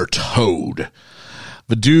stolen or towed?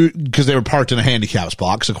 The dude, because they were parked in a handicap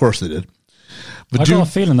spot. Because of course they did. I got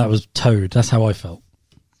a feeling that was towed. That's how I felt.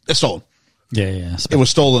 It's stolen. Yeah. It was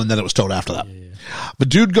stolen, and then it was towed after that. Yeah. The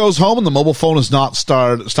dude goes home, and the mobile phone has not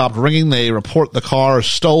stopped ringing. They report the car is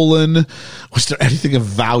stolen. Was there anything of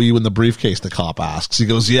value in the briefcase? The cop asks. He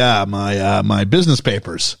goes, yeah, my business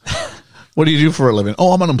papers. What do you do for a living?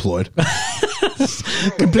 Oh, I'm unemployed.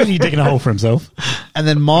 Completely digging a hole for himself. And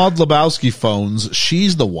then Maud Lebowski phones.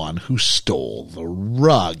 She's the one who stole the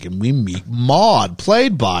rug. And we meet Maud,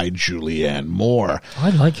 played by Julianne Moore. I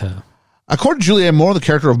like her. According to Julianne Moore, the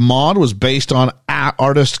character of Maud was based on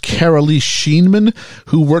artist Carolee Sheenman,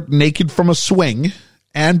 who worked naked from a swing,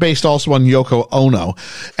 and based also on Yoko Ono.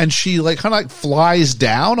 And she flies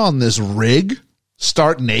down on this rig,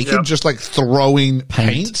 start naked, just throwing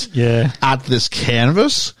paint at this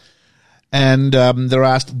canvas. And they're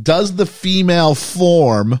asked, does the female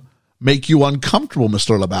form make you uncomfortable,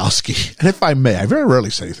 Mr. Lebowski? And if I may, I very rarely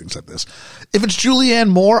say things like this. If it's Julianne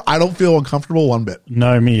Moore, I don't feel uncomfortable one bit.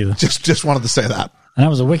 No, me either. Just wanted to say that. And that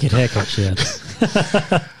was a wicked haircut she had.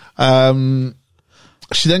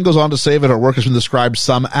 She then goes on to say that her work has been described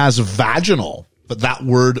some as vaginal, but that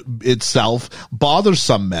word itself bothers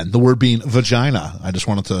some men, the word being vagina. I just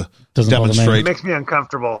wanted to demonstrate. It makes me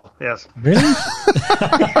uncomfortable, yes. Really?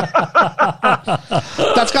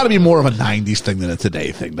 That's got to be more of a 90s thing than a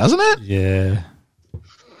today thing, doesn't it? Yeah.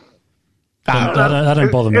 I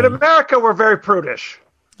don't bother me. In America, we're very prudish.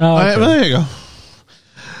 Oh, okay. There you go.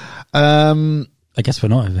 I guess we're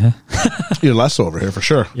not over here. You're less over here for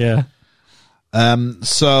sure. Yeah.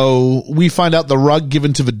 So we find out the rug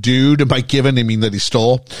given to the dude, and by given, I mean that he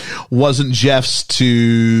stole, wasn't Jeff's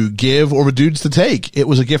to give or the dude's to take. It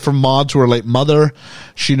was a gift from Maud to her late mother.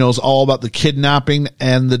 She knows all about the kidnapping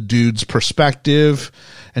and the dude's perspective.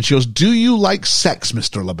 And she goes, do you like sex,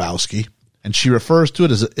 Mr. Lebowski? And she refers to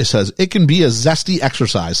it as, it says, it can be a zesty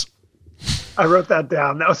exercise. I wrote that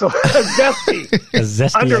down. That was so zesty. A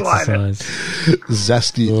zesty exercise.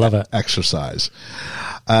 Zesty Love it. exercise.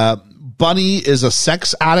 Bunny is a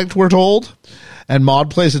sex addict, we're told, and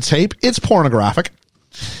Maud plays a tape. It's pornographic.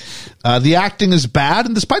 The acting is bad,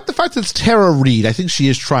 and despite the fact that it's Tara Reid, I think she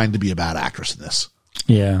is trying to be a bad actress in this.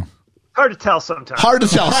 Yeah. Hard to tell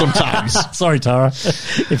sometimes. Sorry, Tara,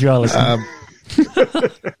 if you are listening.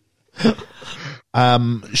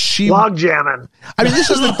 Log jamming. I mean, this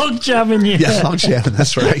is log jamming. Yes, log jamming.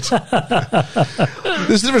 That's right.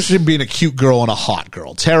 There's a difference between being a cute girl and a hot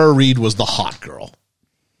girl. Tara Reid was the hot girl.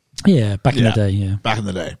 Yeah, back in the day. Yeah, back in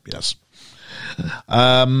the day. Yes.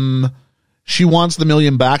 She wants the $1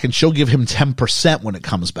 million back, and she'll give him 10% when it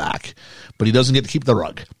comes back, but he doesn't get to keep the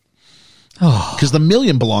rug because the $1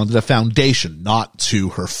 million belonged to the foundation, not to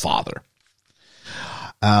her father.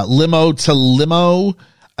 Limo to limo.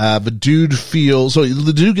 The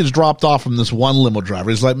dude gets dropped off from this one limo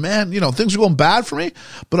driver. He's like, man, things are going bad for me,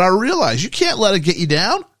 but I realize you can't let it get you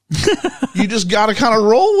down. You just got to kind of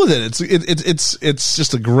roll with it. It's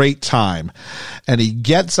just a great time. And he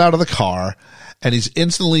gets out of the car, and he's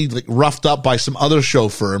instantly roughed up by some other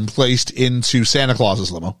chauffeur and placed into Santa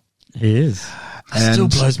Claus's limo. He is. It still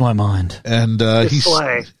blows my mind. And he's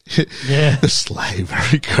sleigh. Yeah, the sleigh,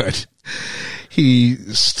 very good. He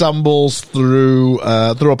stumbles through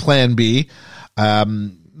a plan B,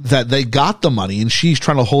 that they got the money, and she's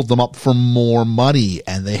trying to hold them up for more money,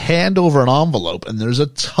 and they hand over an envelope, and there's a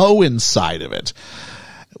toe inside of it.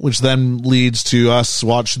 which then leads to us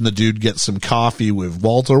watching the dude get some coffee with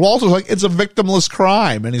Walter. Walter's like, it's a victimless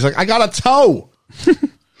crime. And he's like, I got a toe.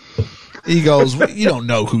 He goes, you don't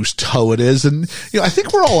know whose toe it is. And, I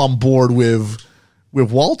think we're all on board with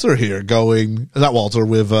Walter here going, not Walter,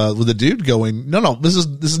 with the dude going, no, this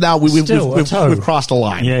is now, we've crossed a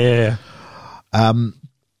line. Yeah.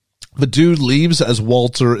 The dude leaves as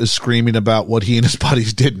Walter is screaming about what he and his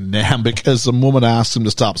buddies did in Nam because some woman asks him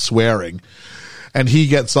to stop swearing. And he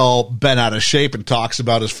gets all bent out of shape and talks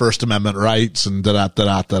about his First Amendment rights and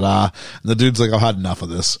da-da-da-da-da-da. And the dude's like, I've had enough of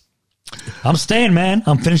this. I'm staying, man.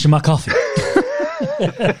 I'm finishing my coffee.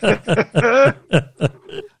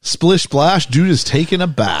 Splish splash, dude is taking a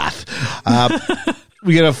bath.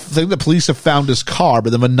 We get a thing the police have found his car, but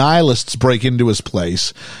then the nihilists break into his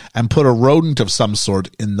place and put a rodent of some sort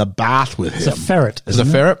in the bath with him. It's a ferret. Is it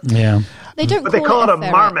a ferret? Yeah. They don't. But they call it a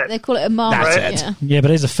marmot. They call it a marmot. That's it. Yeah. Yeah, but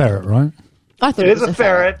it is a ferret, right? I thought It is a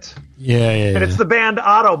ferret. Yeah. And it's the band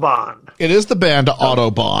Autobahn. It is the band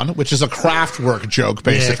Autobahn, which is a Kraftwerk joke,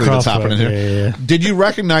 basically, that's happening here. Yeah. Did you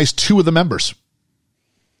recognize two of the members?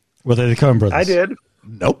 Were they the Coen brothers? I did.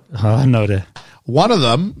 Nope. Oh, no, they. One of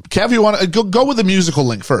them, Kev, you want to go with the musical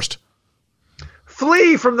link first?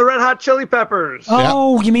 Flea from the Red Hot Chili Peppers.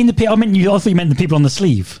 Oh, you mean the people? I thought you meant the people on the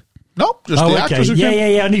sleeve. Nope, just the Okay. actors who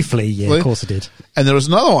came. Yeah. I knew Flea. Yeah, Flea? of course I did. And there was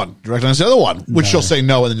another one. Do you recognize the other one? Which you'll say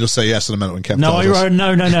no, and then you'll say yes in a minute when Kev tells us.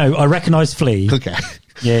 No. I recognise Flea. Okay.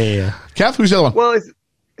 Yeah. Kev, who's the other one? Well,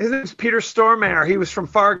 his name's Peter Stormare. He was from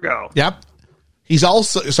Fargo. Yep. He's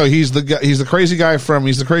also he's the crazy guy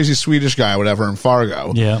he's the crazy Swedish guy, whatever, in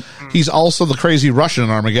Fargo. Yeah. He's also the crazy Russian in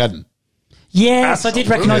Armageddon. Yes, I did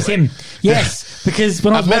recognise him. Yes, because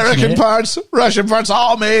when I was American parts, Russian parts,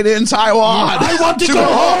 all made in Taiwan. I want to go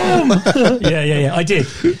home. Yeah. I did.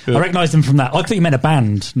 I recognised him from that. I thought you meant a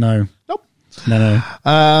band. No. Nope. No.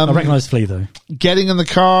 I recognise Flea though. Getting in the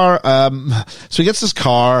car, so he gets his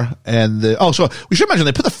car, and so we should imagine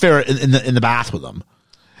they put the ferret in the bath with him,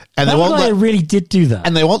 and They really did do that,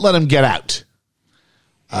 and they won't let him get out.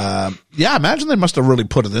 Yeah, imagine they must have really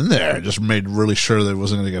put it in there, just made really sure that it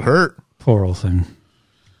wasn't going to get hurt. Poor old thing.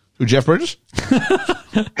 Who, Jeff Bridges? Yeah.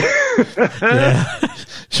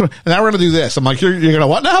 So now we're going to do this. I'm like, you're going to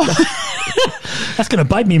what now? That's going to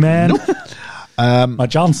bite me, man. My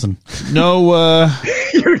Johnson. No.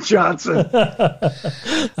 You're Johnson.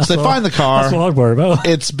 So they find the car. That's what I'd worry about.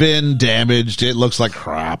 It's been damaged. It looks like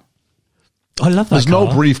crap. I love that There's car.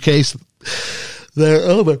 no briefcase there.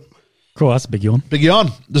 Oh, but Cool, that's a big yawn. big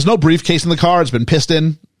yawn. There's no briefcase in the car. It's been pissed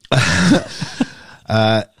in.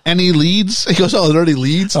 Any leads? He goes, are there any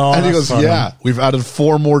leads? Oh, and he that's goes, funny. yeah, we've added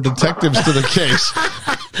 4 more detectives to the case.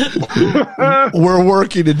 We're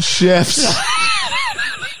working in shifts.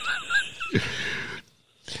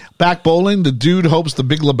 Back bowling, the dude hopes the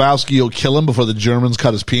Big Lebowski will kill him before the Germans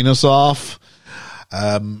cut his penis off.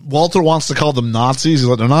 Walter wants to call them Nazis. He's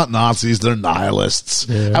like, they're not Nazis, they're nihilists.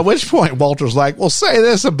 Yeah. At which point Walter's like, well, say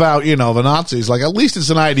this about, the Nazis. Like, at least it's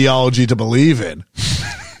an ideology to believe in.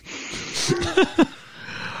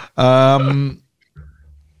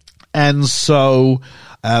 And so,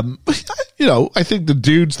 I think the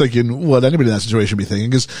dude's thinking what anybody in that situation would be thinking,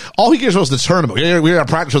 because all he cares about is the tournament. We got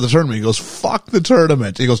to practice for the tournament. He goes, fuck the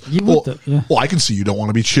tournament. He goes, well, I can see you don't want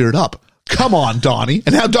to be cheered up. Come on, Donnie.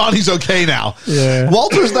 And now Donnie's okay now. Yeah.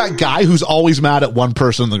 Walter's that guy who's always mad at one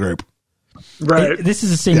person in the group. Right. This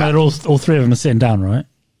is a scene where all 3 of them are sitting down, right?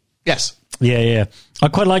 Yes. Yeah. I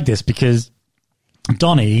quite like this because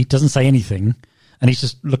Donnie doesn't say anything and he's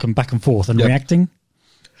just looking back and forth and reacting.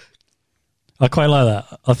 I quite like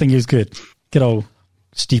that. I think he was good. Good old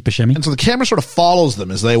Steve Buscemi. And so the camera sort of follows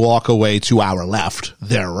them as they walk away to our left,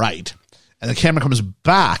 their right. And the camera comes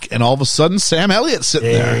back, and all of a sudden, Sam Elliott's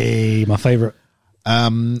sitting there. Hey, my favorite.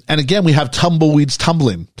 And again, we have Tumbleweeds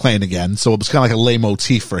Tumbling playing again. So it was kind of like a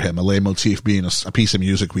leitmotif for him, a leitmotif being a piece of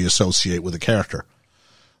music we associate with a character.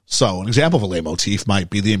 So an example of a leitmotif might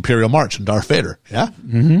be the Imperial March in Darth Vader. Yeah?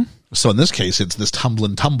 Mm-hmm. So in this case, it's this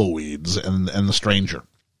tumbling tumbleweeds and the stranger.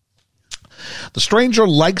 The stranger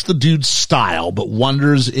likes the dude's style, but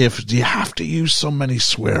wonders if, do you have to use so many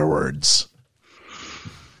swear words?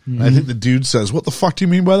 Mm-hmm. I think the dude says, what the fuck do you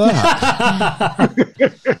mean by that?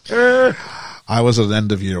 I was at an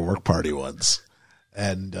end of year work party once,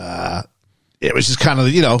 and it was just kind of,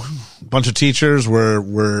 a bunch of teachers were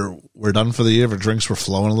done for the year. Their drinks were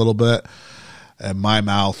flowing a little bit, and my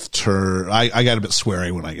mouth turned. I got a bit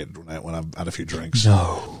sweary when I've had a few drinks.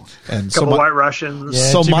 No, and a couple White Russians.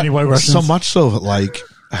 Yeah, so much so that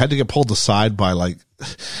I had to get pulled aside by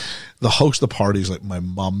the host of the party's like, her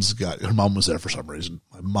mom was there for some reason.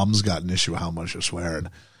 My mom's got an issue with how much you're swearing.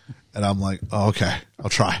 And I'm like, oh, okay, I'll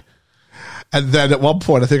try. And then at one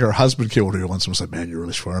point, I think her husband came over to me once and was like, man, you're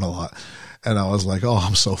really swearing a lot. And I was like, oh,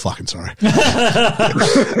 I'm so fucking sorry. And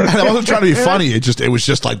I wasn't trying to be funny. It was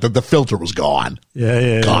just like the filter was gone.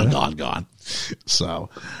 Gone. So,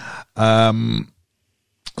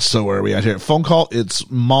 so where are we at here? Phone call. It's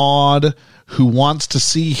Maud who wants to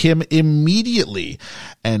see him immediately.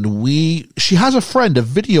 And she has a friend, a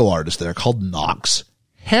video artist there called Knox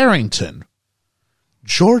Harrington.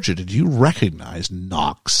 Georgia, did you recognize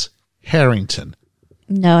Knox Harrington?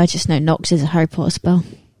 No, I just know Knox is a Harry Potter spell.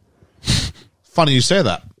 Funny you say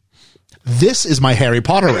that. This is my Harry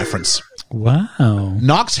Potter reference. Wow.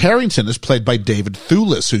 Knox Harrington is played by David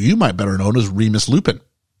Thewlis, who you might better know as Remus Lupin.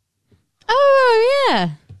 Oh, yeah.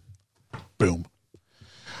 Boom.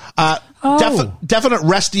 Definite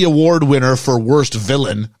Resty Award winner for worst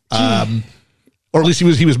villain. Or at least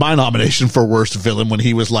he was my nomination for worst villain when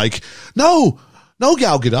he was like, no,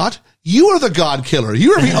 Gal Gadot, you are the God Killer.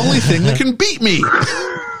 You are the only thing that can beat me.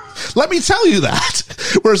 Let me tell you that.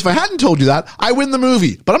 Whereas if I hadn't told you that, I win the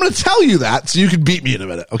movie. But I'm going to tell you that so you can beat me in a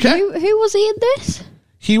minute, okay? Who was he in this?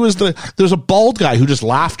 He was there's a bald guy who just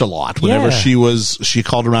laughed a lot whenever she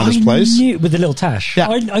called around his place. With the little tash. Yeah.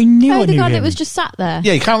 I knew the guy him. that was just sat there.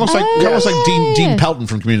 Yeah, he kind of looks like Dean Pelton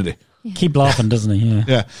from Community. Keep laughing, doesn't he? Yeah.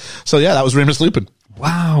 Yeah. So yeah, that was Remus Lupin.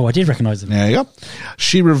 Wow, I did recognize him. There you go.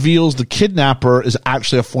 She reveals the kidnapper is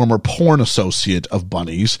actually a former porn associate of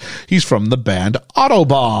Bunny's. He's from the band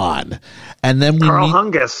Autobahn. And then Carl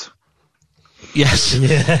Hungus. Yes.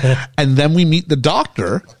 Yeah. And then we meet the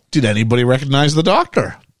doctor. Did anybody recognize the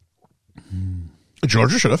doctor?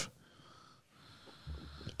 Georgia should have.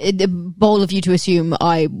 Bold of you to assume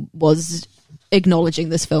I was acknowledging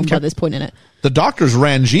this film by this point in it. The doctor's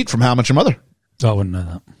Ranjit from How Much Your Mother. Oh, I wouldn't know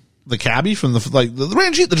that. The cabbie from the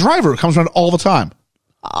Ranjit, the driver, comes around all the time.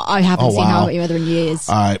 I haven't seen How Much Your Mother in years.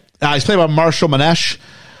 All right. He's played by Marshall Manesh.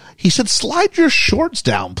 He said, slide your shorts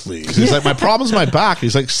down, please. He's like, my problem's my back.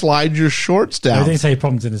 He's like, slide your shorts down. I didn't say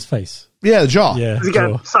problems in his face. Yeah, the jaw. Yeah, he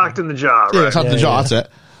got socked in the jaw, right? Yeah, socked in the jaw, that's it.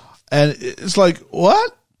 And it's like,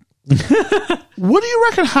 what? What do you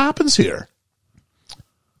reckon happens here?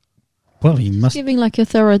 Well, he must... Giving like a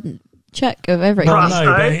thorough check of everything. No,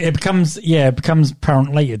 but it becomes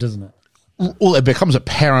apparent later, doesn't it? Well, it becomes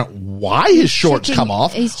apparent why his shorts come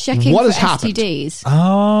off. He's checking what for has happened. STDs.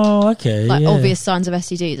 Oh, okay. Like obvious signs of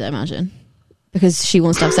STDs, I imagine. Because she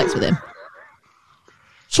wants to have sex with him.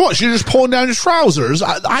 So what? She's just pulling down his trousers?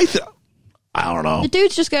 I don't know. The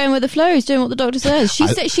dude's just going with the flow. He's doing what the doctor says.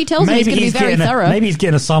 She tells him he's going to be very thorough. Maybe he's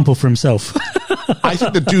getting a sample for himself. I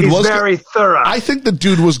think the dude was very thorough. I think the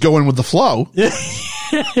dude was going with the flow.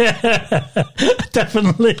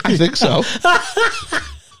 Definitely. I think so.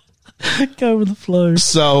 Go with the flow.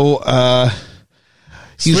 So,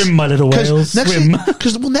 swim, my little whales. Swim.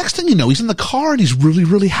 Because next thing you know, he's in the car and he's really,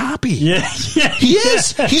 really happy. Yeah. He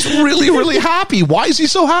is. He's really, really happy. Why is he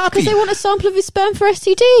so happy? Because they want a sample of his sperm for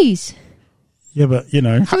STDs. Yeah, but, you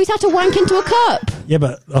know. So he's had to wank into a cup. Yeah,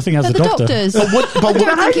 but I think that's the doctor. Doctors. But I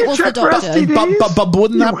don't think it was the doctor. But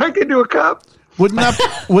wouldn't that... wank into a cup? Wouldn't that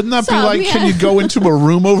be like, can you go into a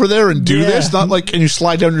room over there and do this? Not like, can you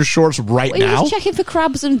slide down your shorts right now? He was checking for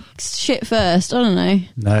crabs and shit first. I don't know.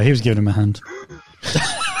 No, he was giving him a hand.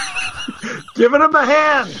 Giving him a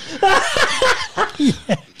hand.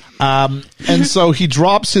 And so he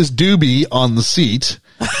drops his doobie on the seat.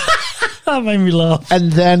 That made me laugh.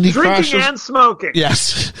 And then he Drinking crashes. and smoking.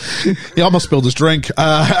 Yes. He almost spilled his drink.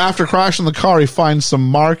 After crashing the car, he finds some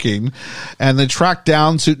marking, and they track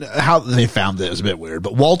down to how they found it. It was a bit weird,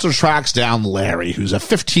 but Walter tracks down Larry, who's a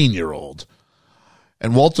 15-year-old.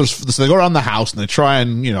 And so they go around the house and they try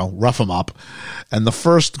and, rough him up. And the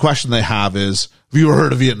first question they have is, have you ever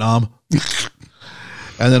heard of Vietnam?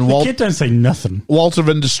 And then the kid don't say nothing. Walter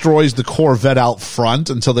then destroys the Corvette out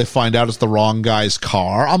front until they find out it's the wrong guy's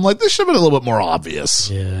car. I'm like, this should have been a little bit more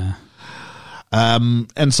obvious. Yeah.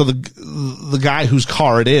 And so the guy whose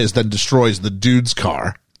car it is then destroys the dude's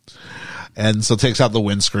car. And so takes out the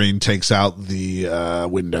windscreen, takes out the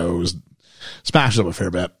windows, smashes up a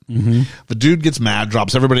fair bit. Mm-hmm. The dude gets mad,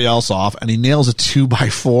 drops everybody else off, and he nails a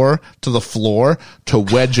 2x4 to the floor to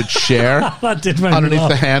wedge a chair underneath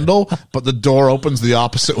the handle, but the door opens the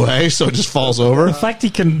opposite way, so it just falls over. The fact he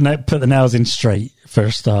couldn't put the nails in straight for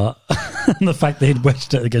a start, and the fact that he'd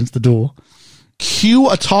wedged it against the door. Cue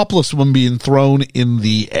a topless woman being thrown in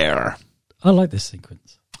the air. I like this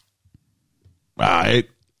sequence. Right.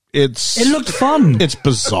 It looked fun. It's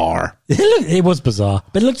bizarre. It was bizarre,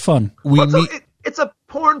 but it looked fun. It's a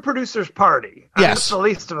porn producer's party. Yes. It's the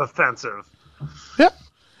least of offensive. Yep.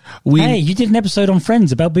 Hey, you did an episode on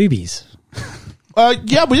Friends about boobies.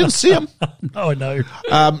 Yeah, we didn't see him. Oh, no.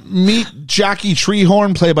 Meet Jackie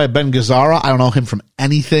Treehorn, played by Ben Gazzara. I don't know him from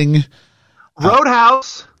anything.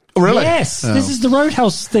 Roadhouse. Really? Yes, this is the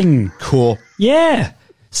Roadhouse thing. Cool. Yeah.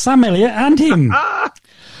 Sam Elliott and him.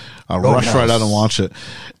 I'll rush right out and watch it.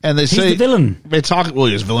 And they say the villain. They talk. Well,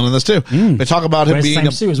 he's a villain in this too. They talk about him Wears being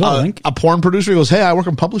same suit as well, I think. a porn producer. He goes, "Hey, I work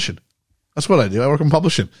in publishing. That's what I do. I work in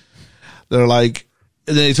publishing." They're like,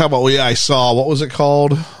 and then they talk about, "Well, yeah, I saw what was it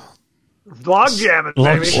called? Vlog jamming,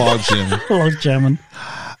 baby. Vlog jamming." Log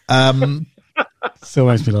jamming. Still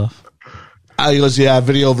makes me laugh. He goes, "Yeah,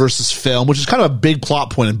 video versus film," which is kind of a big plot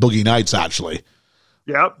point in Boogie Nights, actually.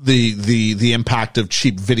 Yep. The impact of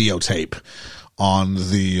cheap videotape on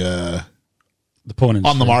the porn industry.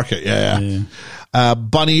 on the market. Yeah.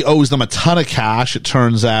 Bunny owes them a ton of cash, it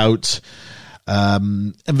turns out.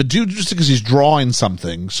 And the dude, just because he's drawing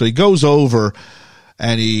something, so he goes over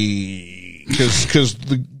and because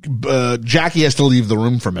Jackie has to leave the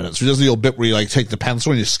room for a minute, so he does the old bit where you like take the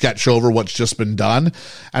pencil and you sketch over what's just been done,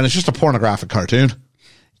 and it's just a pornographic cartoon.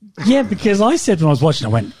 Yeah, because I said when I was watching, I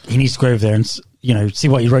went, he needs to go over there and see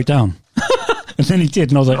what he wrote down. And then he did,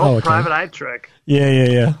 and I was like, oh, okay. Private eye trick.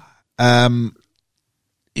 Yeah.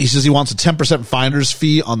 He says he wants a 10% finder's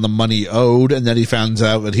fee on the money owed, and then he finds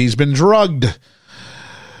out that he's been drugged.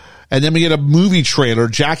 And then we get a movie trailer.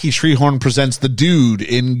 Jackie Treehorn presents The Dude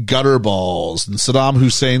in Gutter Balls, and Saddam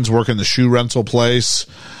Hussein's working the shoe rental place.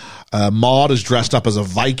 Maud is dressed up as a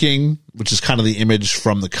Viking, which is kind of the image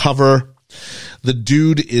from the cover. The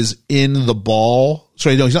dude is in the ball.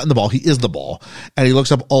 Sorry, no, he's not in the ball. He is the ball. And he looks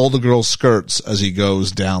up all the girls' skirts as he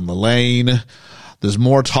goes down the lane. There's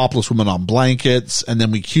more topless women on blankets. And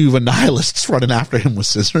then we cue the nihilists running after him with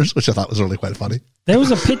scissors, which I thought was really quite funny. There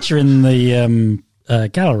was a picture in the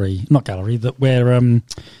gallery, where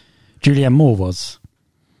Julianne Moore was,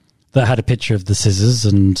 that had a picture of the scissors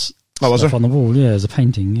and stuff on the wall. Yeah, as a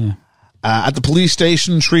painting, yeah. At the police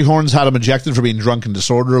station, Treehorn's had him ejected for being drunk and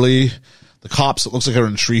disorderly. The cops, it looks like, are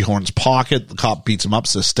in Treehorn's pocket. The cop beats him up,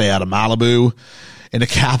 says, "Stay out of Malibu." In a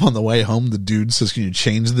cab on the way home, the dude says, "Can you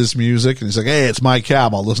change this music?" And he's like, "Hey, it's my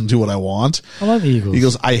cab. I'll listen to what I want." I like the Eagles. He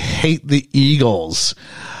goes, "I hate the Eagles."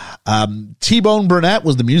 T-Bone Burnett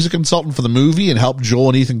was the music consultant for the movie and helped Joel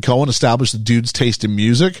and Ethan Coen establish the dude's taste in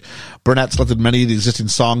music. Burnett selected many of the existing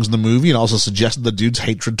songs in the movie and also suggested the dude's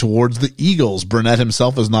hatred towards the Eagles. Burnett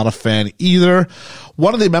himself is not a fan either.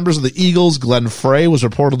 One of the members of the Eagles, Glenn Frey, was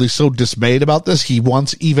reportedly so dismayed about this, he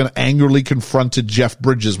once even angrily confronted Jeff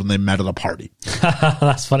Bridges when they met at a party.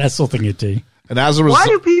 That's fun. That's something you do. And as a result,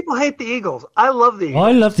 why do people hate the Eagles? I love the Eagles.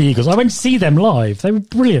 I love the Eagles. I went to see them live. They were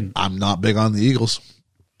brilliant. I'm not big on the Eagles.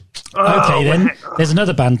 Okay, then. There's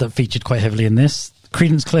another band that featured quite heavily in this.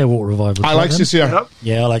 Creedence Clearwater Revival. I like CCR. Yep.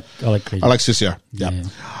 Yeah, I like Creedence. I like CCR. Yeah.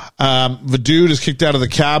 The dude is kicked out of the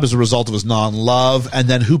cab as a result of his non-love. And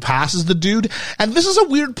then who passes the dude? And this is a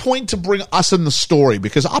weird point to bring us in the story,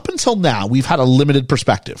 because up until now, we've had a limited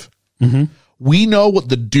perspective. Mm-hmm. We know what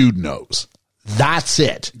the dude knows. That's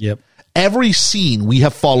it. Yep. Every scene, we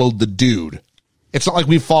have followed the dude. It's not like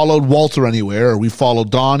we followed Walter anywhere or we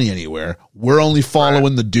followed Donnie anywhere. We're only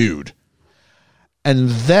following the dude. And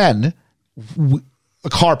then a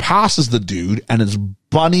car passes the dude, and it's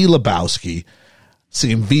Bunny Lebowski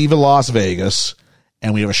singing Viva Las Vegas,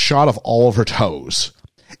 and we have a shot of all of her toes.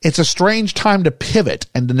 It's a strange time to pivot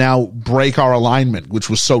and to now break our alignment, which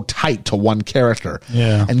was so tight to one character,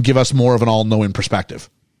 and give us more of an all-knowing perspective.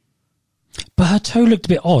 But her toe looked a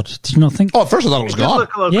bit odd. Did you not think? Oh, at first I thought it was gone.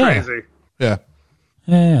 Look a little crazy. Yeah.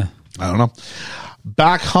 Yeah. I don't know.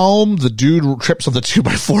 Back home, the dude trips on the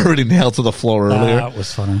 2x4 that he nailed to the floor earlier. That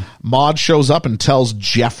was funny. Maud shows up and tells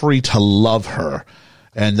Jeffrey to love her.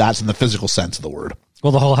 And that's in the physical sense of the word.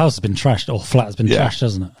 Well, the whole house has been trashed, or flat has been trashed,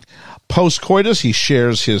 hasn't it? Post-coitus, he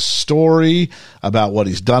shares his story about what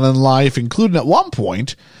he's done in life, including at one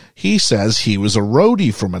point, he says he was a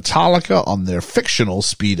roadie for Metallica on their fictional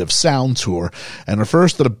Speed of Sound tour and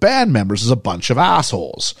refers to the band members as a bunch of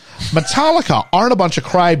assholes. Metallica aren't a bunch of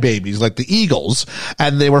crybabies like the Eagles,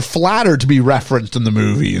 and they were flattered to be referenced in the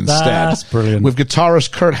movie instead. That's brilliant. With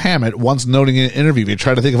guitarist Kurt Hammett once noting in an interview they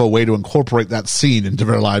tried to think of a way to incorporate that scene into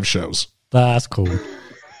their live shows. That's cool.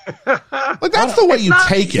 Like, that's the way you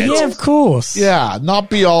take it. Yeah, of course. Yeah, not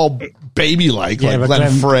be all baby-like, Yeah, like but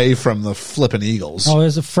Glenn Frey from the flippin' Eagles. Oh,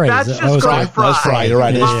 there's a phrase. That's I just was Glenn like, Frey. That's Fry. You're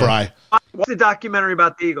right. It is Yeah. Fry. What's the documentary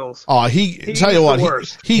about the Eagles? Oh, he tell you is what, the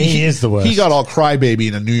worst. he is the worst. He got all crybaby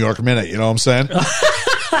in a New York Minute. You know what I'm saying?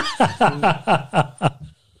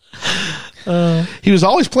 He was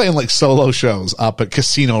always playing like solo shows up at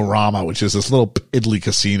Casino Rama, which is this little piddly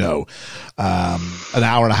casino, an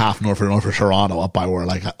hour and a half north of Toronto, up by where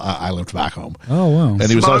like I lived back home. Oh wow! And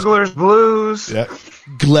he was Smuggler's Blues. Yeah.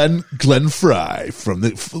 Glenn Fry, from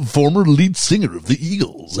the former lead singer of the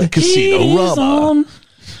Eagles at Casino Rama.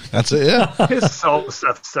 That's it. Yeah. His solo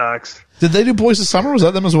stuff sucks. Did they do Boys of Summer? Was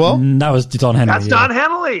that them as well? That was Don Henley. That's Don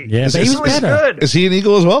Henley. Yeah, but he was better. Good. Is he an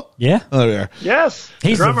Eagle as well? Yeah. Oh, there we are. Yes.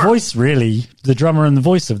 He's the voice, really. The drummer and the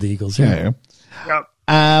voice of the Eagles. Yeah.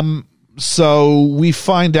 Yep. So we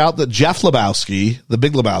find out that Jeff Lebowski, the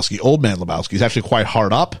big Lebowski, old man Lebowski, is actually quite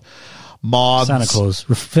hard up. Maud, Santa Claus.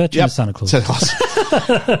 Refer to him as Santa Claus. Santa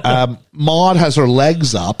Claus. Maud has her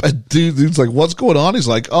legs up, and dude's like, "What's going on?" He's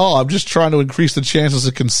like, "Oh, I'm just trying to increase the chances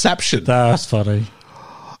of conception." That's funny.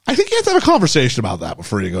 I think you have to have a conversation about that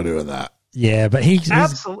before you go doing that. Yeah, but he's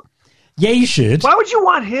absolutely. Yeah, you should. Why would you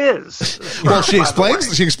want his? Well, she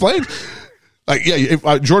explains. She explains.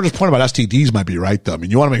 George's point about STDs might be right, though. I mean,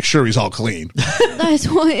 you want to make sure he's all clean. That's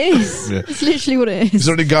what it is. Yeah. It's literally what it is. Is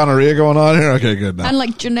there any gonorrhea going on here? Okay, good. Now. And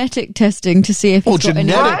like genetic testing to see if he's got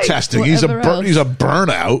genetic testing. He's a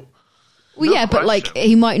burnout. Well, yeah, but like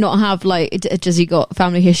he might not have does he got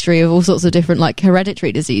family history of all sorts of different like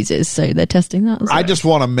hereditary diseases? So they're testing that. I just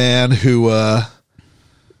want a man who,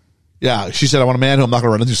 she said, I want a man who I'm not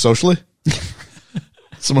going to run into socially.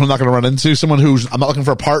 Someone I'm not going to run into. Someone who's, I'm not looking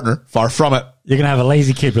for a partner. Far from it. You're going to have a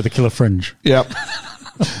lazy kid with a killer fringe. Yep.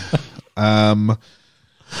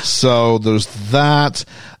 So there's that.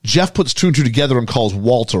 Jeff puts two and two together and calls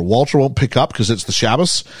Walter. Walter won't pick up because it's the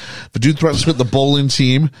Shabbos. The dude threatens to hit the bowling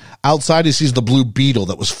team. Outside, he sees the Blue Beetle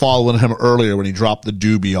that was following him earlier when he dropped the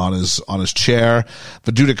doobie on his chair.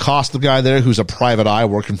 The dude accosts the guy there who's a private eye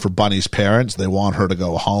working for Bunny's parents. They want her to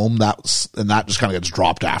go home. that just kind of gets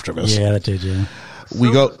dropped after this. Yeah, that did, yeah. We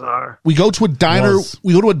go to a diner.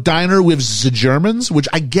 We go to a diner with the Germans, which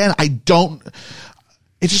again, it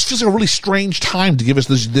just feels like a really strange time to give us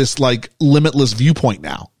this like limitless viewpoint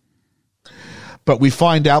now. But we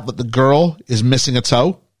find out that the girl is missing a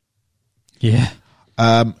toe. Yeah.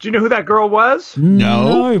 Do you know who that girl was?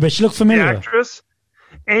 No, but she looked familiar. The actress,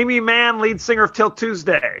 Amy Mann, lead singer of Till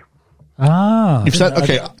Tuesday. Ah. You've said,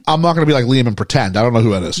 okay, I'm not going to be like Liam and pretend. I don't know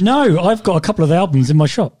who that is. No, I've got a couple of the albums in my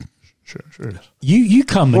shop. Sure it is. You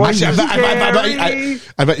come. Actually, I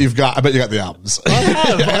bet you got the albums.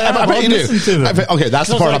 I bet you do. Okay, that's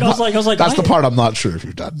the part. That's the part I'm not sure if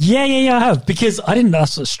you've done. Yeah, I have, because I didn't.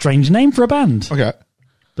 That's a strange name for a band. Okay,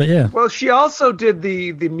 but yeah. Well, she also did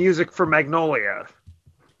the music for Magnolia.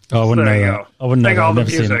 Oh, I wouldn't know that. I wouldn't know that. All I've the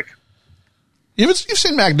never music. You've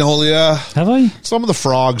seen Magnolia? Have I? Some of the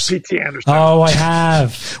Frogs. P.T. Anderson. Oh, I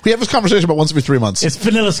have. We have this conversation about once every 3 months. It's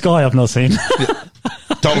Vanilla Sky. I've not seen.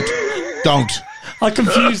 Don't. I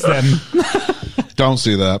confuse them. Don't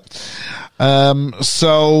see that.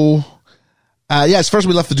 First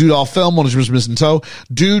we left the dude off film. One was missing toe.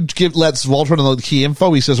 Dude lets Walter know the key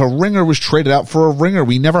info. He says a ringer was traded out for a ringer.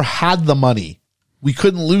 We never had the money. We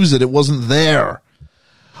couldn't lose it. It wasn't there.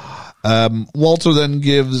 Walter then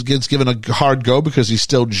gets given a hard go because he's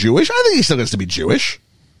still Jewish. I think he still gets to be Jewish.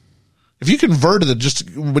 If you converted it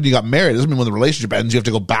just when you got married, it doesn't mean when the relationship ends, you have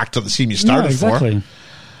to go back to the team you started for.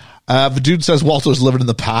 The dude says Walter's living in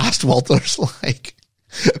the past. Walter's like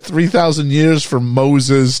 3,000 years from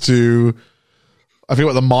Moses to, I forget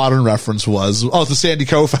what the modern reference was. Oh, it's the Sandy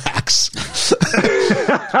Koufax,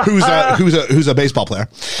 who's a baseball player.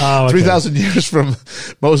 Oh, okay. 3,000 years from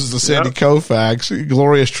Moses to Sandy Koufax.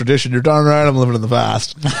 Glorious tradition. You're darn right I'm living in the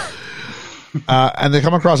past. And they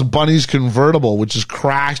come across Bunny's convertible, which is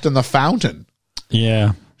crashed in the fountain.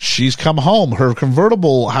 Yeah. She's come home. Her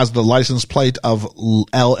convertible has the license plate of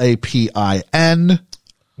LAPIN.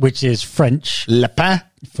 Which is French. Lapin.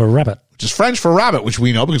 For rabbit. Which is French for rabbit, which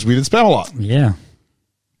we know because we didn't spell a lot. Yeah.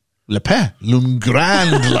 Lapin. L'un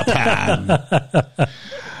grand lapin.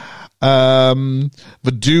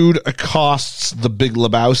 The dude accosts the big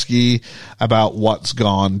Lebowski about what's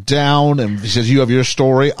gone down, and he says, you have your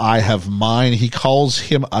story, I have mine. He calls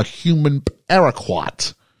him a human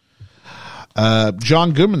paraquat.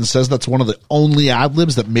 John Goodman says that's one of the only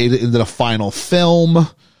ad-libs that made it into the final film.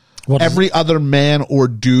 Every other man or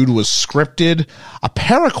dude was scripted. A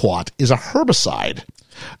paraquat is a herbicide.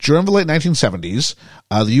 During the late 1970s,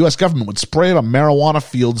 the U.S. government would spray it on marijuana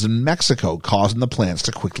fields in Mexico, causing the plants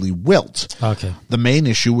to quickly wilt. Okay. The main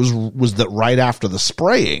issue was that right after the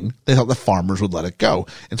spraying, they thought the farmers would let it go.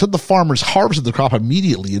 Until the farmers harvested the crop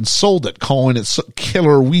immediately and sold it, calling it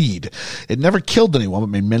killer weed. It never killed anyone, but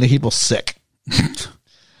made many people sick.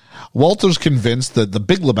 Walter's convinced that the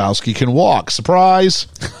Big Lebowski can walk. Surprise!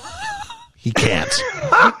 He can't.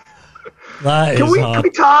 Can we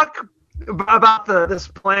talk about this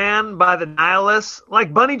plan by the Nihilists.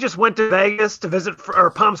 Like, Bunny just went to Vegas to visit or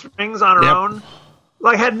Palm Springs on her own.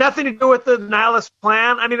 Like, had nothing to do with the Nihilist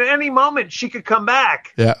plan. I mean, at any moment, she could come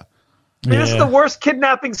back. Yeah. I mean, this is the worst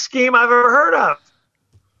kidnapping scheme I've ever heard of.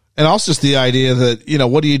 And also just the idea that, you know,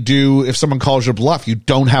 what do you do if someone calls your bluff? You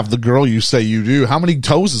don't have the girl you say you do. How many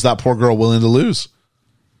toes is that poor girl willing to lose?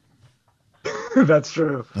 That's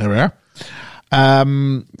true. There we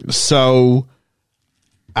are. So,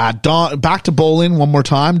 back to bowling one more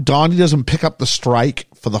time. Donnie doesn't pick up the strike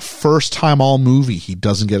for the first time all movie. He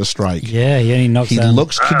doesn't get a strike. Yeah, he only knocks He down.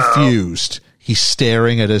 looks confused. He's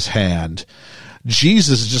staring at his hand.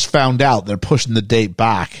 Jesus has just found out they're pushing the date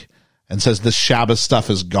back and says this Shabbos stuff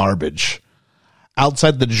is garbage.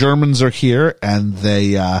 Outside, the Germans are here, and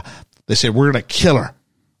they say, we're going to kill her.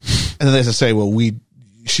 And then they say, well,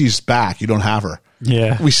 she's back. You don't have her.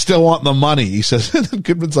 Yeah. We still want the money, he says. And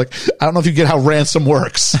Goodman's like, I don't know if you get how ransom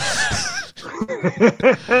works.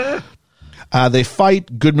 They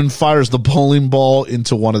fight. Goodman fires the bowling ball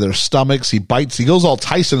into one of their stomachs. He bites. He goes all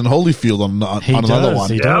Tyson and Holyfield on another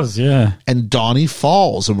one. He does, yeah. And Donnie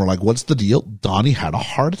falls. And we're like, what's the deal? Donnie had a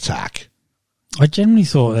heart attack. I genuinely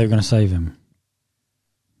thought they were going to save him.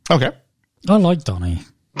 Okay. I like Donnie.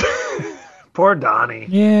 Poor Donnie.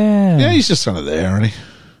 Yeah. Yeah, he's just kind of there, isn't he?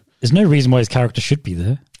 There's no reason why his character should be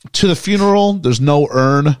there. To the funeral, there's no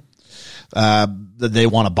urn that they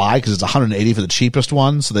want to buy because it's $180 for the cheapest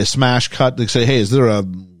one. So they smash cut. They say, hey, is there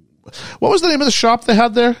what was the name of the shop they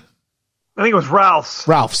had there? I think it was Ralph's.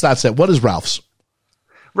 Ralph's, that's it. What is Ralph's?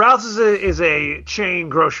 Ralph's is a chain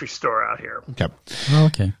grocery store out here. Okay. Oh,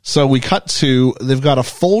 okay. So we cut to, they've got a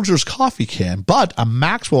Folgers coffee can, but a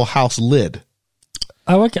Maxwell House lid.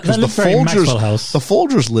 Oh, okay. That looks very Maxwell House. The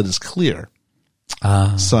Folgers lid is clear.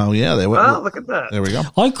 So, yeah, they went. Oh, look at that. There we go.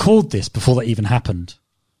 I called this before that even happened.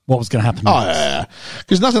 What was going to happen Oh, next. yeah.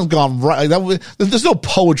 Because nothing's gone right. There's no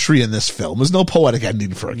poetry in this film. There's no poetic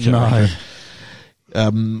ending for a killer.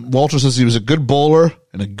 No. Walter says he was a good bowler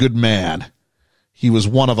and a good man. He was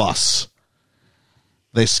one of us.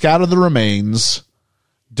 They scatter the remains,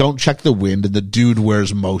 don't check the wind, and the dude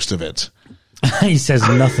wears most of it. He says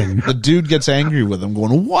nothing. The dude gets angry with him,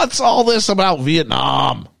 going, what's all this about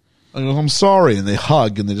Vietnam? I go, I'm sorry. And they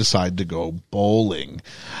hug, and they decide to go bowling.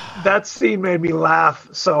 That scene made me laugh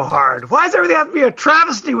so hard. Why does everything have to be a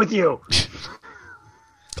travesty with you?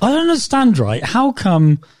 I don't understand, right? How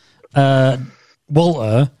come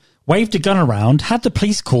Walter waved a gun around, had the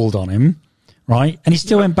police called on him, right? And he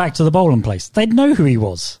still went back to the bowling place. They'd know who he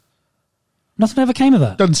was. Nothing ever came of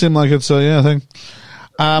that. Doesn't seem like it's a thing.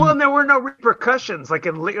 Well, and there were no repercussions. Like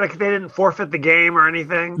they didn't forfeit the game or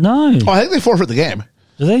anything. No. Oh, I think they forfeit the game.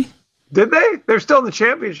 Do they? Did they? They're still in the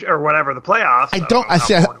championship or whatever, the playoffs.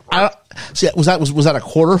 Was that a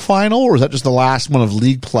quarterfinal or was that just the last one of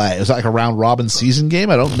league play? Was that like a round robin season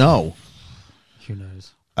game? I don't know. Who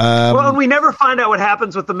knows? Well, and we never find out what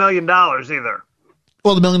happens with the $1 million either.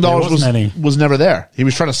 Well, the $1 million was never there. He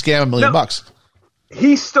was trying to scam $1 million bucks.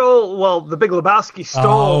 He stole. Well, the Big Lebowski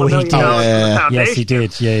stole $1 million from the foundation. Yes, he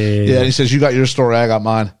did. Yeah. And he says, "You got your story, I got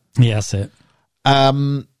mine." Yeah, that's it.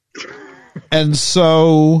 And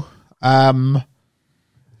so, in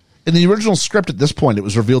the original script, at this point, it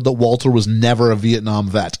was revealed that Walter was never a Vietnam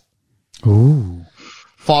vet. Ooh.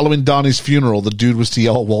 Following Donnie's funeral, the dude was to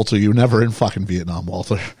yell at Walter, "You're never in fucking Vietnam,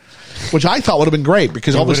 Walter." Which I thought would have been great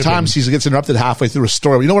because all those times he gets interrupted halfway through a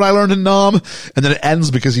story. You know what I learned in Nam? And then it ends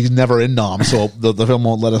because he's never in Nam. So the film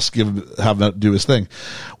won't let us have that do his thing.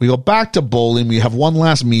 We go back to bowling. We have one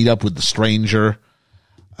last meetup with the stranger,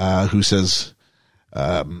 who says,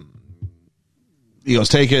 he goes,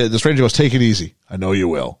 the stranger goes, "Take it easy. I know you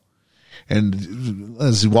will." And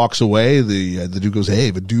as he walks away, the dude goes, "Hey,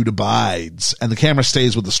 the dude abides." And the camera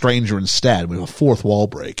stays with the stranger instead. We have a fourth wall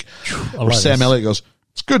break. Where Sam Elliott goes,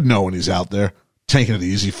 "It's good knowing he's out there, taking it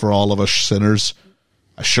easy for all of us sinners.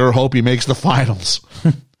 I sure hope he makes the finals."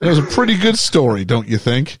 It was a pretty good story, don't you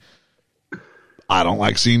think? I don't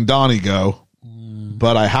like seeing Donnie go,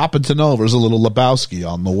 but I happen to know there's a little Lebowski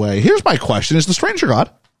on the way. Here's my question. Is the stranger God?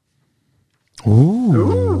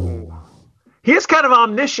 Ooh. He is kind of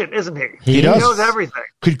omniscient, isn't he? He does. He knows everything.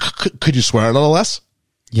 Could you swear a little less?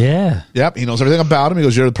 Yeah. Yep, he knows everything about him. He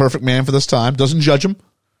goes, "You're the perfect man for this time." Doesn't judge him.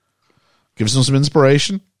 Gives him some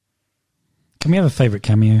inspiration. Can we have a favorite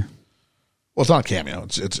cameo? Well, it's not a cameo.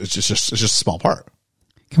 It's just a small part.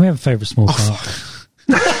 Can we have a favorite small part?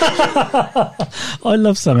 I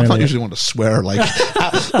love Sam Elliott. I usually want to swear like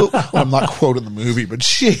I'm not quoting the movie, but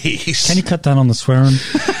jeez. Can you cut down on the swearing?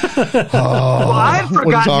 Well, I had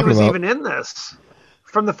forgotten he was about? even in this.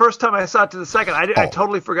 From the first time I saw it to the second, I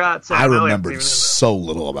totally forgot Sam Elliott. I remembered so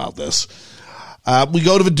little about this. We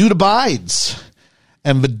go to The Dude Abides.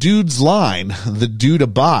 And the dude's line, the dude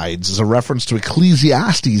abides, is a reference to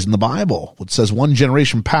Ecclesiastes in the Bible, which says one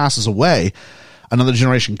generation passes away, another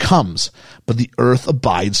generation comes, but the earth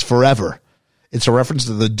abides forever. It's a reference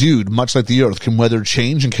that the dude, much like the earth, can weather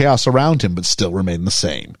change and chaos around him, but still remain the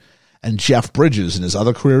same. And Jeff Bridges, in his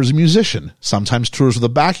other career as a musician, sometimes tours with a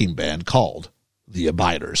backing band called The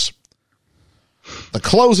Abiders. The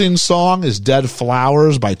closing song is Dead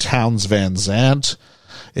Flowers by Townes Van Zandt.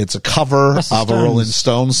 It's a cover of a Rolling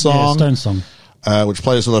Stones song. Yeah, Stones song. Which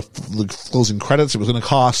plays with the closing credits. It was going to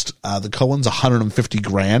cost the Coens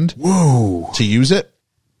 $150,000 to use it.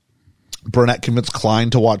 Burnett convinced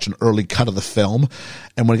Klein to watch an early cut of the film.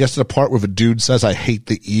 And when it gets to the part where the dude says, "I hate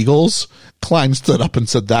the Eagles," Klein stood up and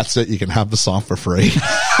said, "That's it. You can have the song for free."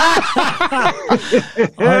 I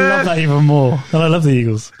love that even more. And I love the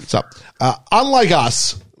Eagles. So, unlike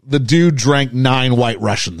us, the dude drank 9 White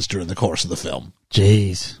Russians during the course of the film.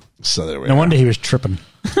 Jeez. So there we No are. wonder he was tripping.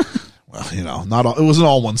 Well, not all, it wasn't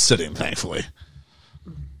all one sitting, thankfully.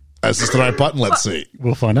 Is this the right button? Let's see.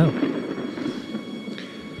 We'll find out.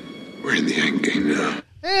 We're in the end game now.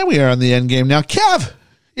 And we are in the end game now. Kev,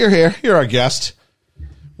 you're here. You're our guest.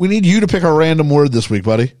 We need you to pick a random word this week,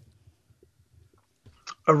 buddy.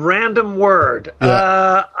 A random word.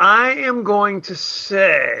 Yeah. I am going to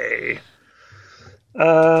say,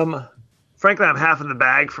 frankly, I'm half in the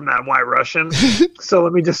bag from that White Russian. So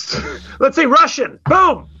let's say Russian.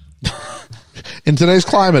 Boom. In today's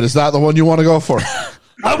climate, is that the one you want to go for?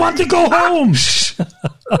 I want to go home.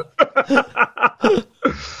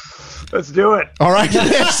 Let's do it. All right.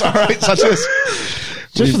 Yes. All right. Such as.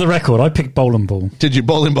 Just for the record, I picked bowling ball. Did you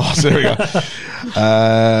bowling balls? There we go.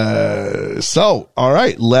 So, all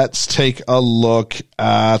right. Let's take a look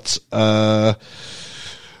at how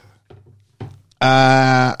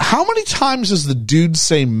many times does the dude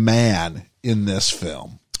say "man" in this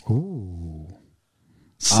film? Ooh.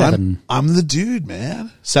 7. I'm the dude,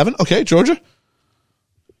 man. 7? Okay, Georgia.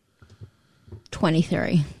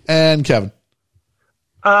 23. And Kevin.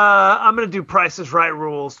 I'm going to do Price is Right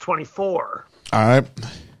rules. 24. All right.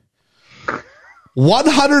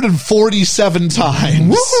 147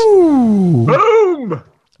 times. Woo! Boom.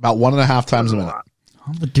 About 1.5 times a minute.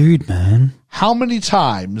 I'm the dude, man. How many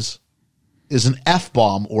times is an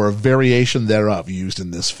F-bomb or a variation thereof used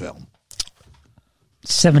in this film?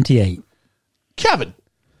 78. Kevin.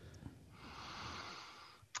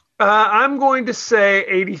 I'm going to say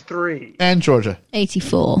 83. And Georgia.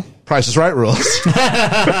 84. Price is Right rules.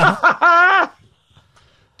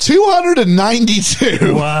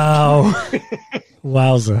 292. Wow.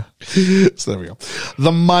 Wowza. So there we go.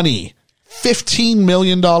 The Money. $15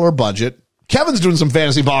 million budget. Kevin's doing some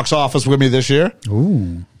fantasy box office with me this year.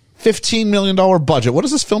 Ooh. $15 million budget. What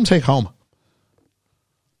does this film take home?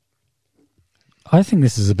 I think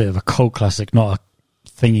this is a bit of a cult classic, not a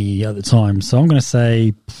thingy at the time. So I'm going to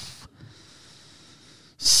say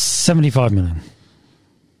 75 million.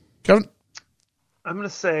 Kevin? I'm going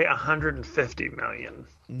to say 150 million.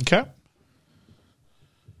 Okay.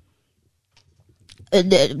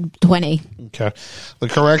 20. Okay. The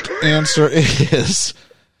correct answer is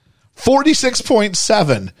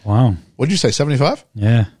 46.7. Wow. What'd you say, 75?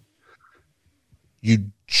 Yeah.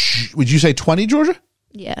 Would you say 20, Georgia?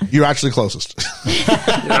 Yeah. You're actually closest.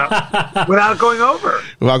 Yeah. Without going over.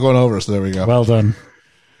 Without going over, so there we go. Well done.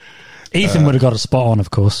 Ethan would have got a spot on,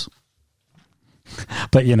 of course.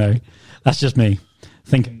 But, that's just me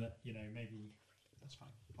thinking that, maybe. That's fine.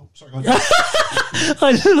 Oh, sorry, go ahead.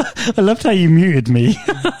 I loved how you muted me.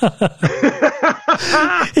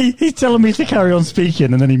 He's telling me to carry on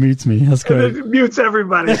speaking and then he mutes me. That's And great. it mutes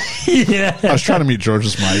everybody. Yeah. I was trying to mute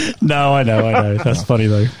George's mic. No, I know. That's funny,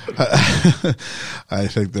 though. I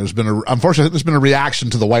think unfortunately, there's been a reaction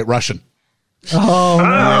to the White Russian. Oh,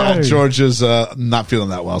 no. George is not feeling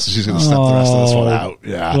that well, so she's going to step the rest of this one out.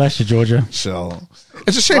 Yeah. Bless you, Georgia. So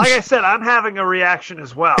it's a shame. Like I said, I'm having a reaction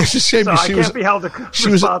as well. It's a shame so I she can't was- be held she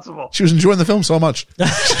was responsible. she was enjoying the film so much.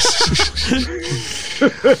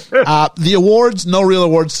 The awards, no real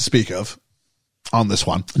awards to speak of on this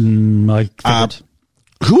one. I figured.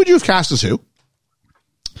 Who would you have cast as who?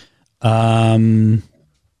 I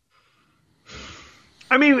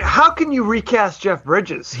mean, how can you recast Jeff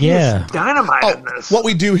Bridges? He Yeah. is dynamite in this. What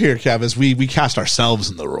we do here, Kev, is we cast ourselves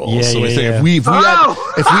in the role. Yeah, so we yeah, think yeah. if we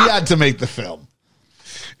Oh! had to make the film,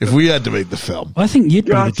 I think you'd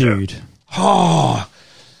Gotcha. be the dude.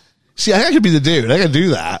 see, I think I could be the dude. I could do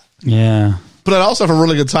that, Yeah. but I'd also have a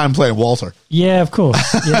really good time playing Walter. Yeah, of course.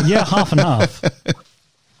 Yeah, half and half.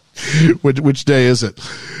 Which day is it?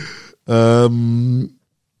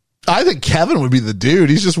 I think Kevin would be the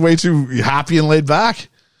dude. He's just way too happy and laid back.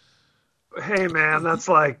 Hey, man, that's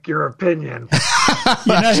like your opinion.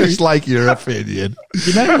 That's just like your opinion.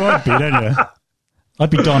 You know who I'd be, don't you? I'd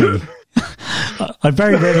be Donnie. I'd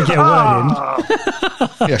very rarely get a word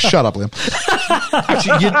in. Yeah, shut up, Liam.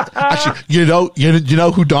 You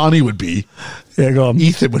know who Donnie would be? Yeah, go on.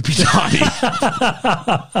 Ethan would be Donnie.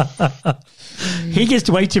 He gets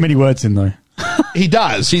way too many words in, though. He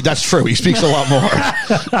does. That's true. He speaks a lot more.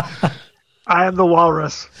 I am the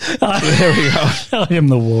walrus. There we go. I am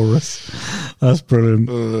the walrus. That's brilliant.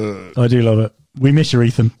 I do love it. We miss you,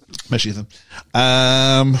 Ethan. Miss you, Ethan.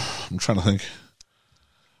 I'm trying to think.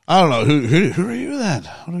 I don't know. Who are you then?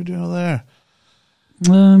 What are we doing over there?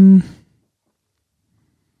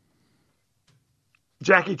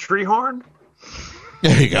 Jackie Treehorn?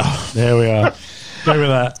 There you go. There we are. Go with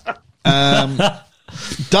that.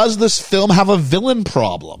 Does this film have a villain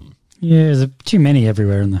problem? Yeah, there's too many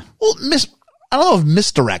everywhere in there. Well, I don't know if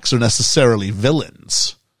misdirects are necessarily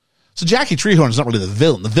villains. So Jackie Treehorn is not really the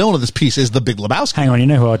villain. The villain of this piece is the Big Lebowski. Hang on, you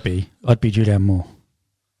know who I'd be? I'd be Julianne Moore.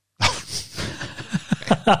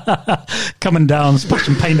 Coming down,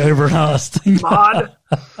 splashing paint over her ass. Mod?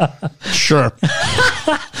 Sure.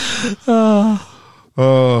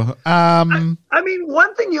 I mean,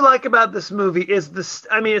 one thing you like about this movie is this.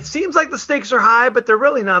 I mean, it seems like the stakes are high, but they're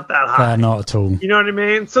really not that high. Not at all. You know what I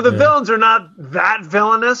mean? So the villains are not that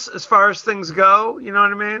villainous as far as things go. You know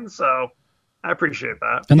what I mean? So I appreciate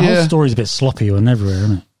that. And the whole story's a bit sloppy and everywhere,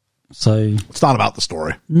 isn't it? So it's not about the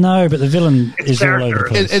story. No, but the villain is all over the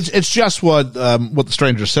place. It's just what the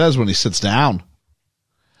stranger says when he sits down.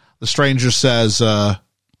 The stranger says, "Wow,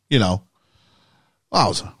 it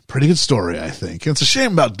was a pretty good story, I think. It's a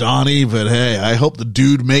shame about Donnie, but hey, I hope the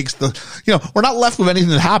dude makes the. We're not left with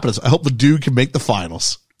anything that happens. I hope the dude can make the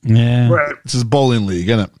finals. Yeah, right. This is bowling league,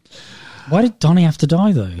 isn't it? Why did Donnie have to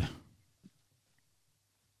die though?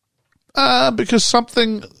 Because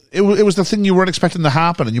something. It was the thing you weren't expecting to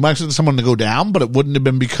happen, and you might expect someone to go down, but it wouldn't have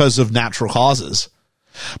been because of natural causes.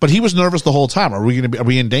 But he was nervous the whole time. Are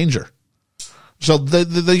we in danger? So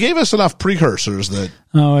they gave us enough precursors that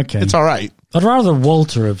it's all right. I'd rather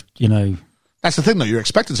Walter have That's the thing, though. You're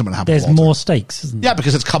expecting someone to happen. There's more stakes, isn't there? Yeah,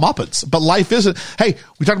 because it's comeuppance. But life isn't. Hey,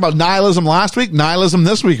 we talked about nihilism last week. Nihilism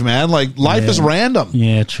this week, man. Like life is random.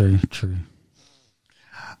 Yeah, true.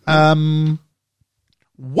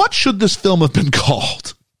 What should this film have been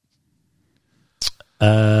called?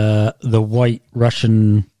 The White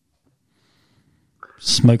Russian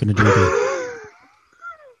smoking a doodle.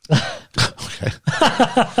 Okay.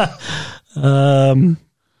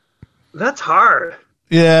 That's hard.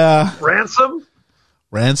 Yeah. Ransom?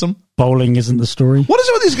 Bowling isn't the story. What is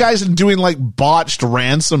it with these guys and doing like botched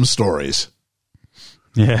ransom stories?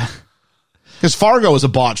 Yeah. Because Fargo is a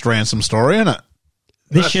botched ransom story, isn't it?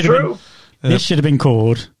 This should have been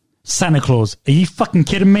called Santa Claus. Are you fucking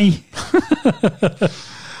kidding me?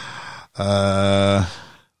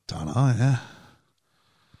 Don't know, yeah.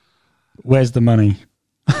 Where's the money?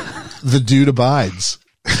 The dude abides.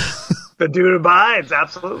 The dude abides,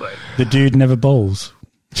 absolutely. The dude never bowls.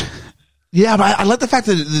 Yeah, but I like the fact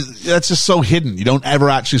that that's just so hidden. You don't ever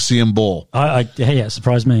actually see him bowl. Hey, it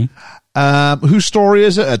surprised me. Whose story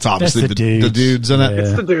is it? It's obviously the dude's, isn't it?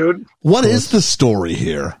 It's the dude. What is the story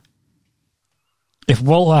here? If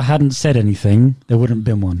Walter hadn't said anything, there wouldn't have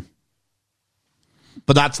been one.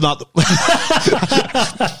 But that's not...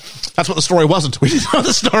 that's what the story wasn't. We didn't know what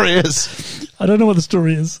the story is. I don't know what the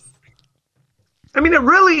story is. I mean, it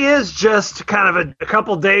really is just kind of a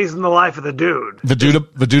couple days in the life of the dude. The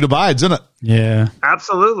dude abides, isn't it? Yeah.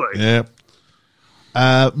 Absolutely. Yeah.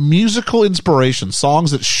 Musical inspiration.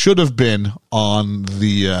 Songs that should have been on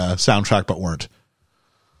the soundtrack but weren't.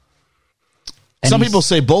 Some people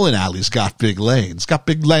say bowling alleys got big lanes. Got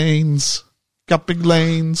big lanes. Got big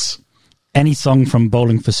lanes. Any song from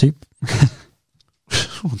Bowling for Soup?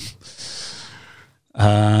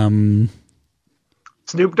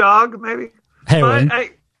 Snoop Dogg, maybe? Heroin.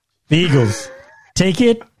 The Eagles. Take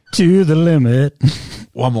it to the limit.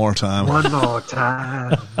 One more time. One more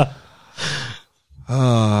time.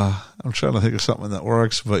 I'm trying to think of something that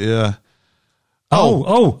works, but yeah.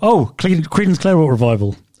 Creedence Clearwater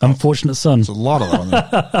Revival. Unfortunate Son. There's a lot of that on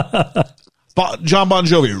there. John Bon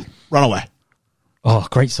Jovi, Runaway. Oh,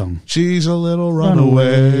 great song. She's a little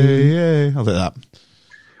runaway. I'll take that. Would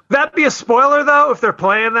that be a spoiler, though, if they're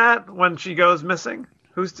playing that when she goes missing?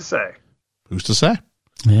 Who's to say? Who's to say?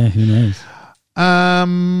 Yeah, who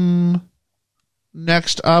knows?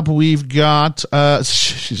 Next up, we've got...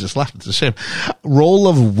 she's just left. It's a shame. Role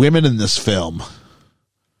of women in this film.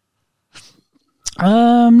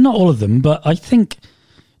 Not all of them, but I think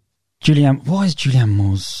Julianne... What is Julianne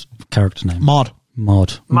Moore's character name? Maud.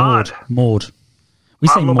 We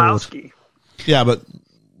say Maud. Yeah, but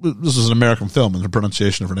this is an American film, and the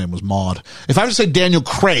pronunciation of her name was Maud. If I have to say Daniel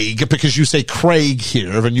Craig, because you say Craig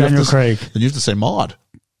here, then you have to say Maud.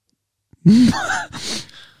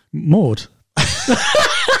 Maud.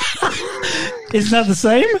 Isn't that the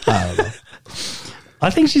same? I don't know. I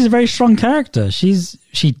think she's a very strong character. She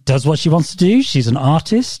does what she wants to do. She's an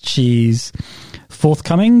artist. She's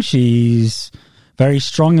forthcoming. She's very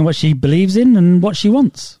strong in what she believes in and what she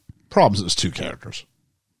wants. Problems, it's two characters.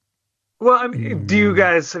 Well, I mean, have you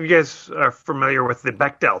guys are familiar with the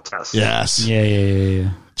Bechdel test? Yes.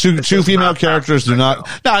 Yeah. Two female characters do not.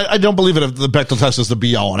 No, I don't believe it. If the Bechdel test is the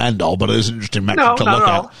be all and end all, but it is an interesting metric to look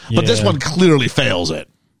at. But this one clearly fails it.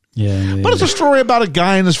 Yeah. But it's a story about a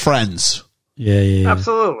guy and his friends. Yeah.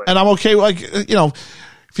 Absolutely. And I'm okay. Like,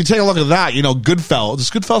 if you take a look at that, Goodfellas.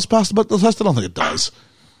 Does Goodfellas pass the Bechdel test? I don't think it does.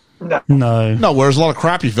 No. Whereas a lot of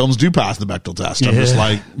crappy films do pass the Bechdel test. I'm just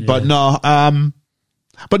like, but no.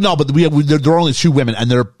 But there are only two women,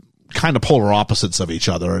 and they're kind of polar opposites of each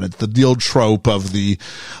other, and it's the old trope of the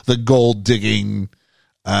gold digging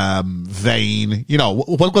vein.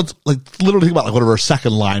 What's like literally think about like whatever her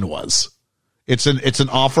second line was. It's an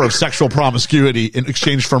offer of sexual promiscuity in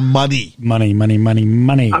exchange for money. Money.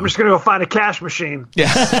 I'm just gonna go find a cash machine.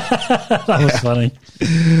 Yeah, that was funny.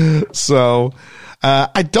 So.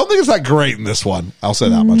 I don't think it's that great in this one. I'll say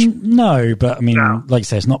that much. No, but I mean, like you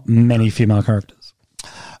say, it's not many female characters.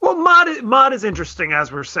 Well, Maud is interesting,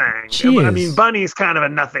 as we're saying. I mean, Bunny's kind of a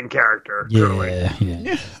nothing character. Yeah.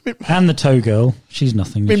 And the toe girl, she's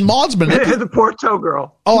nothing. I mean, Maud's been the poor toe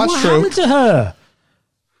girl. Oh, that's what true. What happened to her?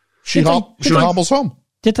 She hobbles home.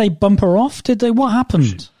 Did they bump her off? What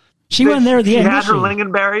happened? She went there at the end. She had her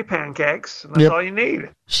lingonberry pancakes. And that's all you need.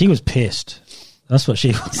 She was pissed. That's what she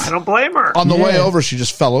was. I don't blame her. On the way over, she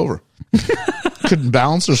just fell over. Couldn't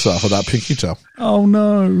balance herself with that pinky toe. Oh,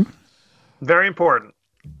 no. Very important.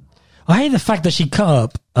 I hate the fact that she cut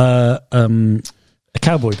up a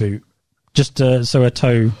cowboy boot just so her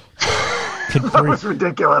toe could breathe. That was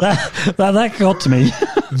ridiculous. That got to me.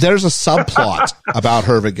 There's a subplot about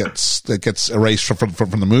her that gets erased from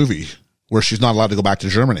the movie where she's not allowed to go back to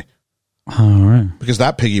Germany. Oh, right. Because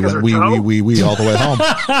that piggy went wee all the way home.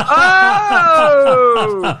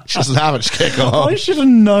 Oh! She doesn't have it. She can't go home. I should have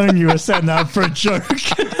known you were setting that up for a joke.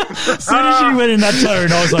 As soon as you went in that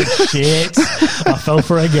tone, I was like, shit. I fell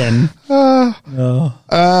for it again. What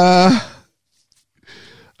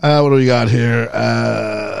do we got here?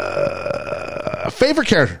 Favorite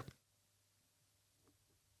character?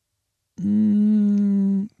 I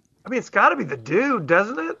mean, it's got to be the dude,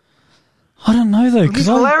 doesn't it? I don't know though, because he's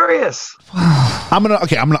hilarious. I'm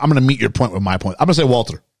gonna meet your point with my point. I'm gonna say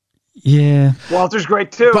Walter. Yeah, Walter's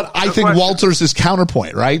great too. But I think Walter's his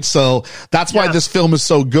counterpoint, right? So that's why this film is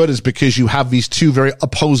so good, is because you have these two very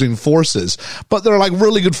opposing forces, but they're like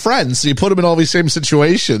really good friends. So you put them in all these same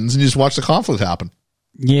situations, and you just watch the conflict happen.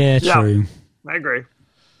 Yeah, true. I agree.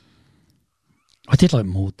 I did like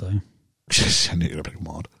Maud though. I knew you were gonna pick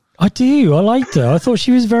Maud. I do. I liked her. I thought she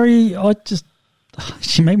was very.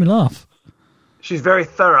 She made me laugh. She's very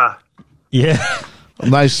thorough. Yeah.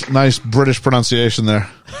 Nice British pronunciation there.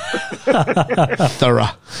 Thorough.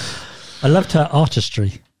 I loved her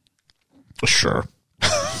artistry. Sure.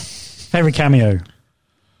 Favorite cameo?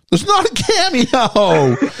 There's not a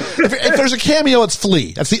cameo. if there's a cameo, it's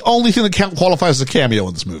Flea. That's the only thing that qualifies as a cameo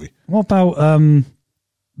in this movie. What about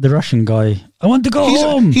the Russian guy? I want to go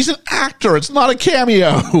home. He's an actor. It's not a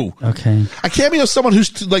cameo. Okay. A cameo is someone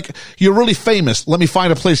who's like, you're really famous. Let me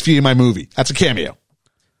find a place for you in my movie. That's a cameo.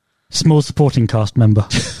 Small supporting cast member.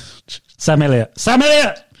 Sam Elliott.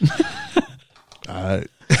 I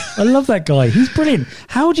love that guy. He's brilliant.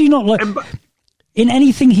 How do you not like... In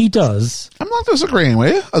anything he does... I'm not disagreeing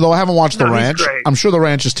with you, although I haven't watched The Ranch. I'm sure The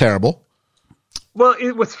Ranch is terrible. Well,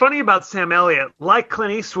 what's funny about Sam Elliott, like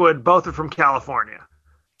Clint Eastwood, both are from California.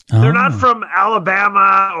 They're not from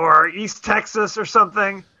Alabama or East Texas or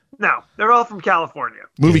something. No, they're all from California.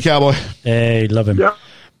 Movie cowboy. Hey, love him. Yep.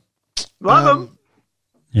 Love him.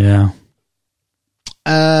 Yeah.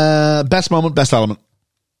 Best moment, best element.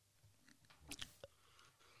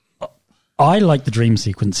 I like the dream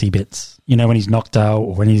sequencey bits. You know, when he's knocked out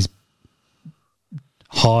or when he's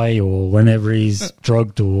high or whenever he's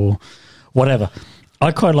drugged or whatever.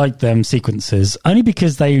 I quite like them sequences only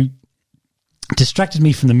because they distracted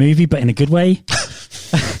me from the movie, but in a good way.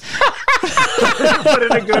 But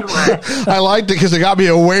in a good way. I liked it because it got me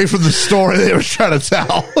away from the story they were trying to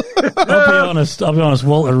tell. I'll be honest.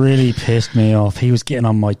 Walter really pissed me off. He was getting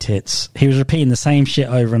on my tits. He was repeating the same shit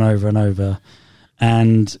over and over and over,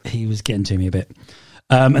 and he was getting to me a bit.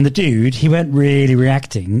 And the dude, he weren't really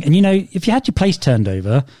reacting. And you know, if you had your place turned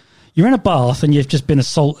over, You're in a bath and you've just been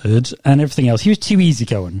assaulted and everything else. He was too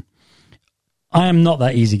easygoing. I am not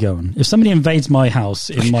that easygoing. If somebody invades my house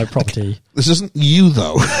in my property... This isn't you,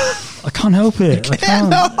 though. I can't help it. I can't.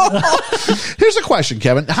 No. Here's a question,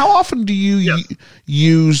 Kevin. How often do you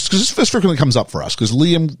use... Because this frequently comes up for us, because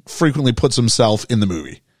Liam frequently puts himself in the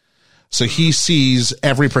movie. So he sees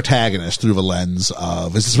every protagonist through the lens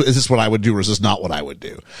of, is this what I would do or is this not what I would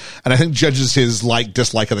do? And I think judges his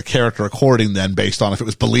dislike of the character according then based on if it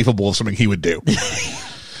was believable of something he would do.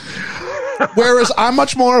 Whereas I'm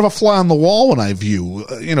much more of a fly on the wall when I view,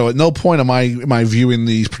 at no point am I viewing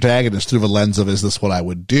these protagonists through the lens of, is this what I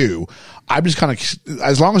would do? I'm just kind of,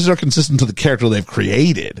 as long as they're consistent to the character they've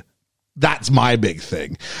created, that's my big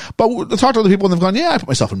thing. But I talk to other people and they've gone, yeah, I put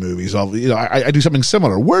myself in movies. I do something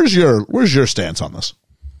similar. Where's your stance on this?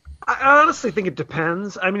 I honestly think it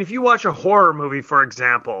depends. I mean, if you watch a horror movie, for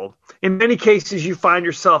example, in many cases you find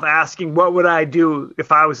yourself asking, what would I do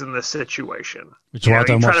if I was in this situation? Which you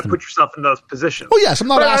try to put yourself in those positions. Well, yes, I'm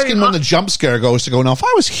not asking when the jump scare goes to go, now, if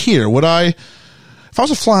I was here, if I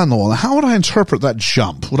was a fly on the wall, how would I interpret that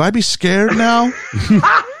jump? Would I be scared now?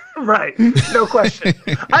 Right. No question.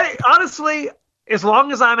 Honestly, as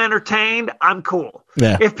long as I'm entertained, I'm cool.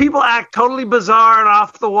 Yeah. If people act totally bizarre and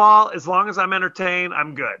off the wall, as long as I'm entertained,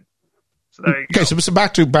 I'm good. So there you go. Okay, so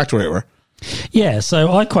back to where we were. Yeah,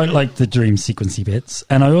 so I quite liked the dream sequency bits,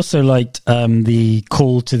 and I also liked the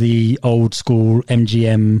call to the old school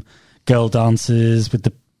MGM girl dancers with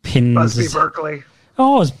the pins. Busby Berkeley.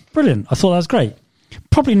 Oh, it was brilliant. I thought that was great.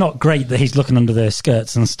 Probably not great that he's looking under their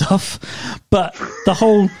skirts and stuff, but the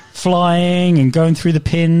whole flying and going through the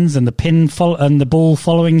pins and and the ball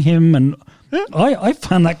following him, and I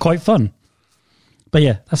found that quite fun. But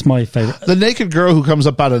yeah, that's my favorite. The naked girl who comes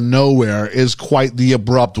up out of nowhere is quite the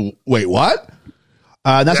abrupt, wait, what?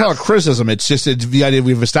 That's not a criticism. It's just the idea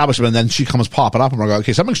we've established, and then she comes popping up, and we're going,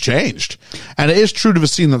 okay, something's changed. And it is true to the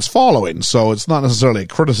scene that's following, so it's not necessarily a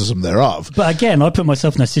criticism thereof. But again, I put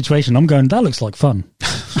myself in a situation, I'm going, that looks like fun.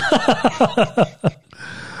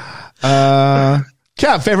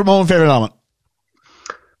 Kev, favorite moment, favorite element?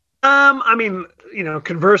 I mean,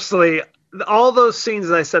 conversely, all those scenes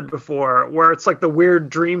that I said before, where it's like the weird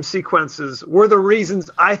dream sequences, were the reasons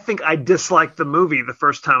I think I disliked the movie the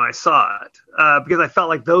first time I saw it, because I felt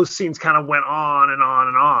like those scenes kind of went on and on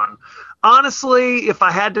and on. Honestly, if I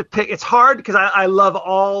had to pick, it's hard because I love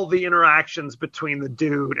all the interactions between the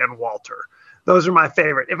dude and Walter. Those are my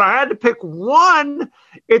favorite. If I had to pick one,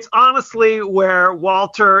 it's honestly where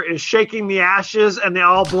Walter is shaking the ashes and they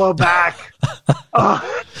all blow back on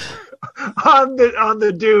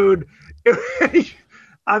the dude.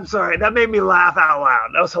 I'm sorry, that made me laugh out loud.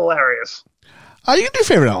 That was hilarious. You can do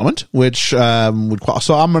favorite element, which so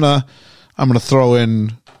I'm gonna throw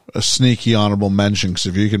in a sneaky honorable mention, because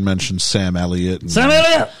if you can mention Sam Elliott, Sam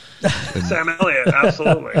Elliott,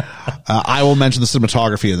 absolutely. I will mention the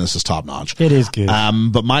cinematography, and this is top notch. It is good.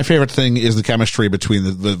 But my favorite thing is the chemistry between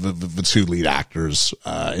the two lead actors.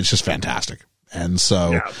 It's just fantastic, and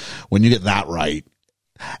so when you get that right.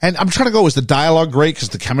 And I'm trying to go, is the dialogue great because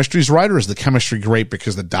the chemistry's right, or is the chemistry great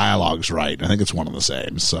because the dialogue's right? I think it's one and the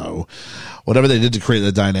same. So whatever they did to create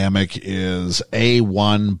the dynamic is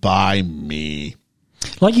A1 by me.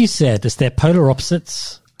 Like you said, it's their polar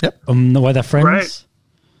opposites. Yep. The way they're friends.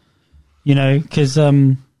 Right. Because I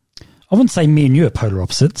wouldn't say me and you are polar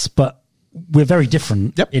opposites, but we're very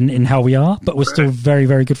different in how we are, but we're still very,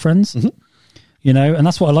 very good friends. Mm-hmm. And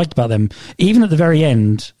that's what I liked about them. Even at the very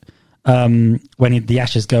end, when the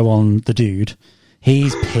ashes go on the dude,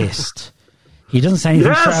 he's pissed. He doesn't say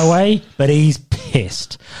anything straight away, but he's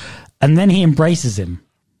pissed. And then he embraces him.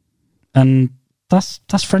 And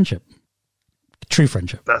that's friendship. True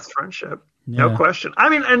friendship. That's friendship. No question. I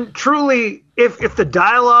mean, and truly, if the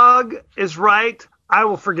dialogue is right, I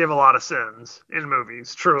will forgive a lot of sins in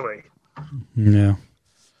movies, truly. Yeah.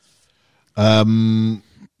 What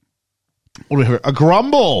do we hear? A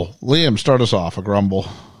grumble. Liam, start us off. A grumble.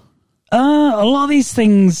 A lot of these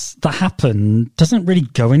things that happen doesn't really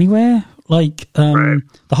go anywhere. Like the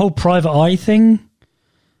whole private eye thing.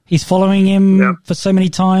 He's following him for so many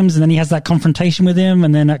times, and then he has that confrontation with him,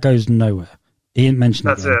 and then that goes nowhere. He didn't mention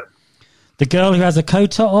That's it. The girl who has a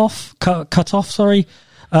cut off.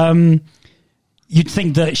 You'd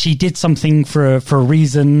think that she did something for a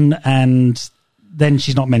reason, and then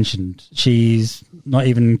she's not mentioned. She's not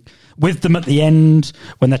even with them at the end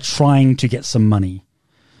when they're trying to get some money.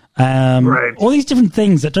 All these different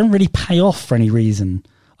things that don't really pay off for any reason.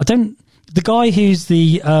 The guy who's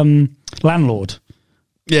the landlord.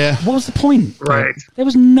 Yeah. What was the point? Right. There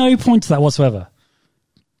was no point to that whatsoever.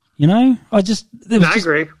 I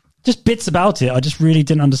agree. Just bits about it I just really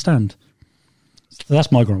didn't understand. So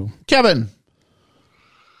that's my grumble. Kevin.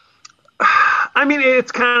 I mean,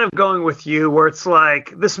 it's kind of going with you where it's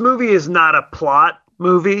like, this movie is not a plot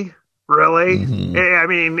movie, really. Mm-hmm. I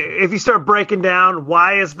mean, if you start breaking down,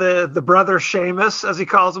 why is the brother Seamus, as he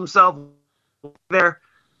calls himself, there?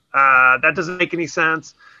 That doesn't make any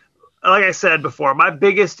sense. Like I said before, my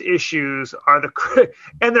biggest issues are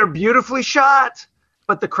and they're beautifully shot,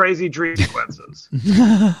 but the crazy dream sequences.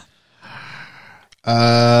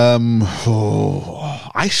 I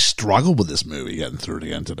struggled with this movie getting through it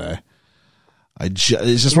again today. It's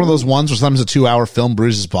just one of those ones where sometimes a 2-hour film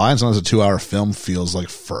breezes by and sometimes a 2-hour film feels like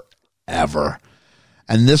forever.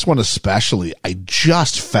 And this one especially, I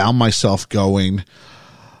just found myself going,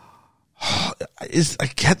 I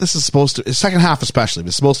get this is supposed to, the second half especially, if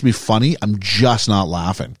it's supposed to be funny, I'm just not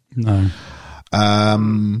laughing. No.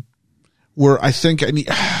 Where I think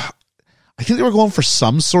they were going for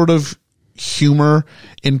some sort of humor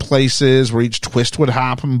in places where each twist would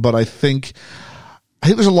happen, but I think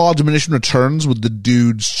there's a lot of diminishing returns with the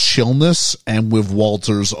dude's chillness and with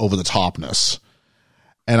Walter's over the topness.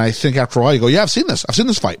 And I think after a while you go, yeah, I've seen this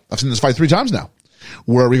fight. I've seen this fight 3 times now.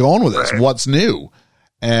 Where are we going with this? Right. What's new?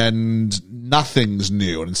 And nothing's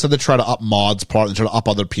new. And instead they try to up Maud's part, they try to up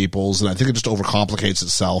other people's, and I think it just overcomplicates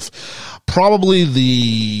itself. Probably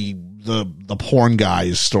the porn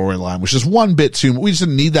guy's storyline, which is one bit too. We just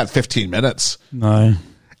didn't need that 15 minutes. No.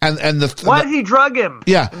 And why did he drug him?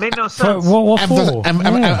 Yeah, it made no sense. What for?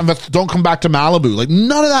 And don't come back to Malibu. Like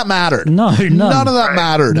none of that mattered. None of that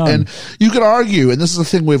mattered. None. And you could argue, and this is the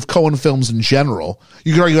thing with Coen films in general.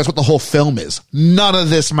 You could argue that's what the whole film is. None of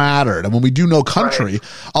this mattered. And when we do No Country,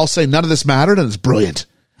 I'll say none of this mattered, and it's brilliant.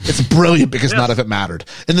 It's brilliant because none of it mattered.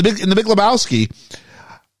 In the Big Lebowski,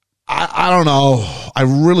 I don't know. I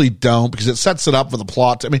really don't, because it sets it up for the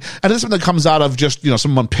plot. I mean, and it's something that comes out of just,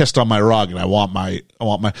 someone pissed on my rug and I want my,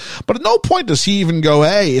 but at no point does he even go,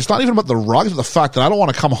 hey, it's not even about the rug, it's the fact that I don't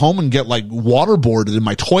want to come home and get like waterboarded in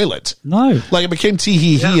my toilet. No. Like it became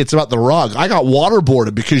tee-hee-hee, it's about the rug. I got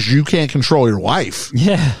waterboarded because you can't control your wife.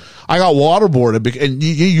 Yeah. I got waterboarded, and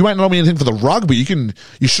you might not know anything for the rug, but you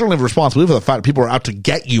certainly have responsibility for the fact that people are out to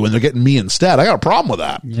get you and they're getting me instead. I got a problem with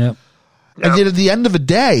that. Yep. And yet at the end of the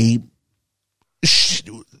day,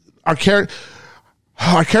 our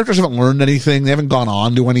characters haven't learned anything. They haven't gone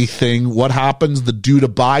on to anything. What happens? The dude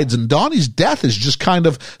abides, and Donnie's death is just kind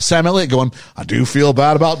of Sam Elliott going, I do feel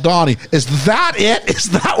bad about Donnie. Is that it?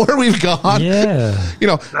 Is that where we've gone? Yeah.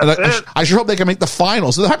 I sure hope they can make the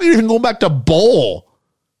finals. So they're not even going back to bowl.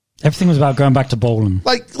 Everything was about going back to bowling.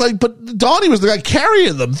 But Donnie was the guy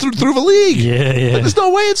carrying them through the league. Yeah. Like, there's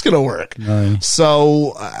no way it's going to work. No.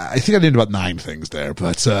 So I think I did about 9 things there,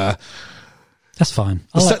 but that's fine.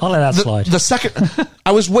 I'll let that slide. The second,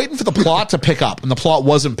 I was waiting for the plot to pick up, and the plot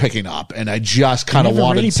wasn't picking up, and I just kind of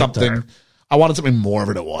wanted something. I wanted something more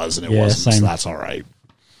than it was, and it wasn't. Same. So that's all right.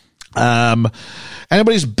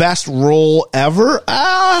 Anybody's best role ever?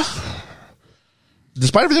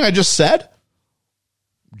 Despite everything I just said,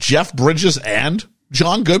 Jeff Bridges and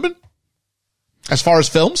John Goodman, as far as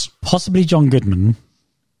films, possibly John Goodman.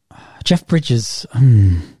 Jeff Bridges. I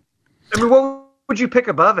mean, what would you pick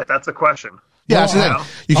above it? That's the question. Yeah, well,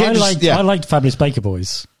 you can't I liked Fabulous Baker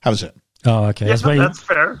Boys. How was it? Oh, okay. Yeah, that's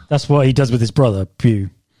fair. That's what he does with his brother, Bo.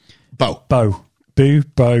 Boo.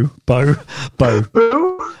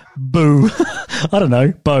 I don't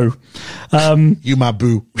know. Bo. You my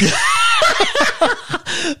boo.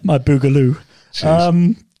 My boogaloo.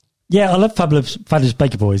 Yeah, I love Fabulous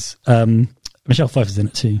Baker Boys. Michelle Pfeiffer's in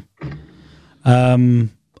it too. I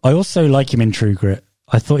also like him in True Grit.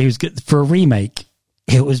 I thought he was good for a remake.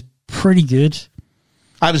 It was pretty good.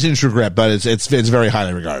 I haven't seen True Grit, but it's very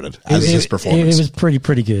highly regarded as his performance. It was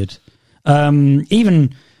pretty good.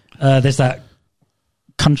 Even there's that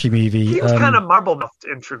country movie. He was kind of marble-mouthed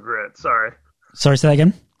in True Grit. Sorry, say that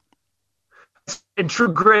again. In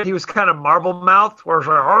True Grit, he was kind of marble-mouthed, where it's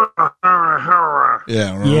like,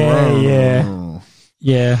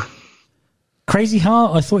 yeah. Crazy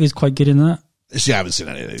Heart, I thought he was quite good in that. See, I haven't seen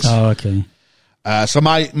any of these. Oh, okay. So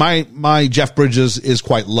my Jeff Bridges is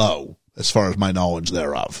quite low as far as my knowledge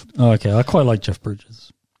thereof. Oh, okay. I quite like Jeff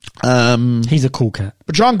Bridges. He's a cool cat.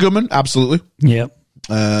 But John Goodman, absolutely. Yep.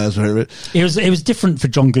 It was different for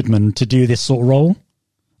John Goodman to do this sort of role,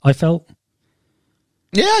 I felt.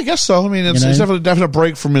 Yeah, I guess so. I mean, it's definitely a definite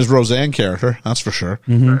break from his Roseanne character. That's for sure.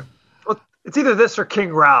 Mm-hmm. Well, it's either this or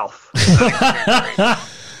King Ralph.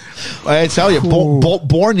 I tell you,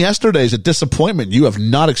 Born Yesterday is a disappointment you have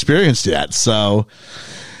not experienced yet. So,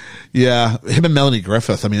 yeah, him and Melanie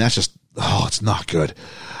Griffith. I mean, that's just it's not good.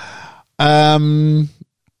 I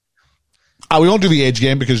We won't do the age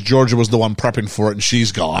game because Georgia was the one prepping for it and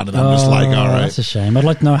she's gone. And I'm just like, all right. That's a shame. I'd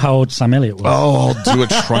like to know how old Sam Elliott was. Oh, I'll do a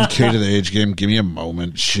truncated age game. Give me a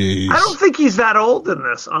moment. Jeez. I don't think he's that old in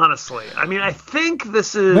this, honestly. I mean, I think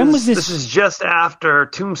this is When was this? This is just after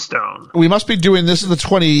Tombstone. We must be doing, this is the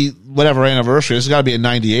 20 whatever anniversary. This has got to be a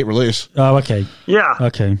 98 release. Oh, okay. Yeah.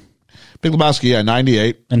 Okay. Big Lebowski, yeah,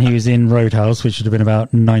 98. And he was in Roadhouse, which would have been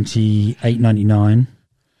about 98, 99.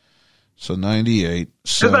 So 98.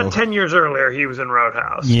 So About 10 years earlier, he was in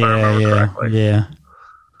Roadhouse. if I Yeah, remember correctly. yeah.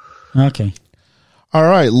 Okay. all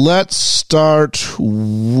right, let's start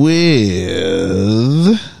with.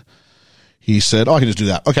 He said, I can just do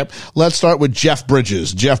that. Okay, let's start with Jeff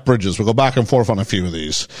Bridges. Jeff Bridges. We'll go back and forth on a few of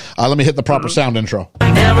these. Let me hit the proper sound intro.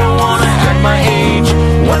 Never wanna act my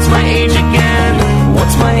age. What's my age again?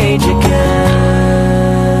 What's my age again?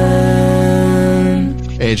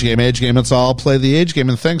 Age game, let's all play the age game.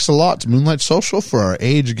 And thanks a lot to Moonlight Social for our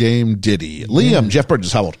age game ditty. Liam, Jeff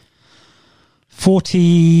Bridges, how old?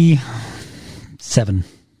 47.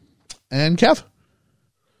 And Kev?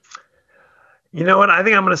 You know what? I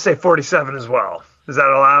think I'm going to say 47 as well. Is that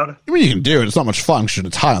allowed? I mean, you can do it. It's not much function.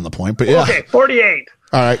 It's high on the point, but yeah. Okay, 48.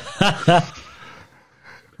 All right.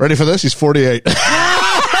 Ready for this? He's 48.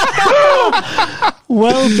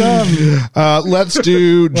 Well done. Let's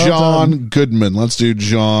do Well John done. Goodman. Let's do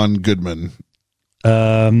John Goodman.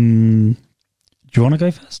 Do you want to go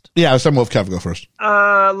first? Yeah, some will have Kev go first.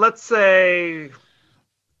 Let's say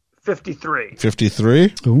 53. 53.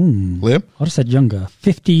 Ooh. Liam? I'd have said younger.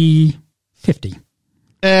 50.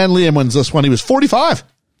 And Liam wins this one. He was 45.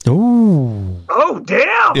 Ooh. Oh,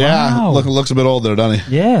 damn. Yeah, Wow. looks a bit old there, doesn't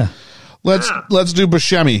he? Yeah. Let's do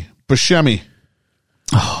Buscemi.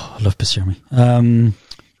 Oh, I love Buscemi.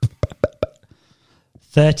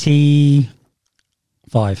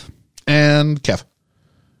 35. And Kev.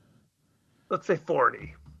 Let's say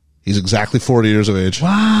 40. He's exactly 40 years of age.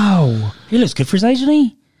 Wow. He looks good for his age, doesn't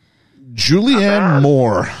he? Julianne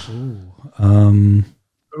Moore.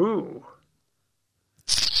 Ooh.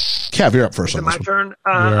 Kev, you're up first Is it on my this one. turn?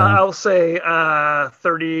 I'll say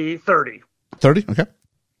 30. 30? Okay.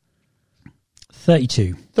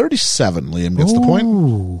 32. 37. Liam gets the point.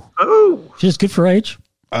 Ooh. Ooh. She's good for age.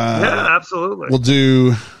 Yeah, absolutely. We'll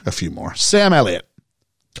do a few more. Sam Elliott.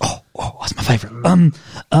 Oh, that's my favorite.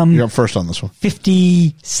 You're up first on this one.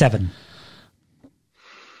 57.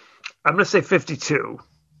 I'm going to say 52.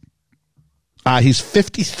 He's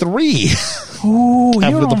 53. Oh, Kev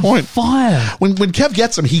you're with the on point. fire. When Kev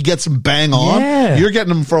gets him, he gets him bang on. Yeah. You're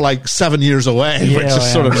getting him for like 7 years away. Yeah, which is I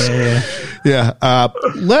sort am. of, Yeah.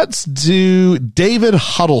 let's do David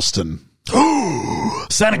Huddleston.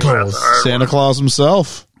 Santa Claus. Santa Claus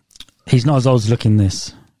himself. He's not as old as looking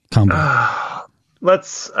this. Can't be.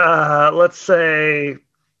 Let's say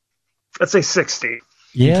 60.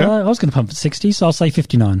 Yeah, Okay. I was going to pump at 60, so I'll say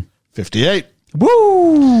 59. 58.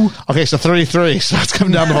 Woo! Okay, so 33. So it's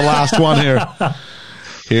coming down to the last one here.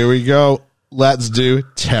 Here we go. Let's do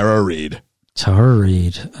Tara Reid. Tara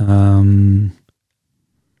Reid.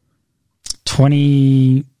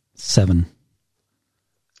 27.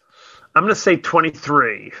 I'm going to say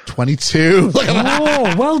 23. 22. Look at that.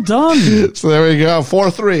 Oh, well done. So there we go.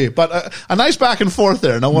 4-3. But a nice back and forth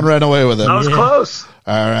there. No one ran away with it. That was close.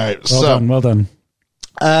 All right. Well done.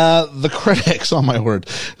 The critics, oh my word,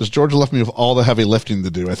 because Georgia left me with all the heavy lifting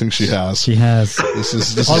to do. I think she has. She has.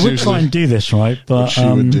 This I is would usually try and do this, right? But what she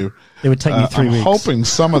would do. it would take me 3 I'm weeks. hoping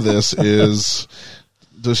some of this is.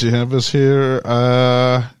 Does she have this here?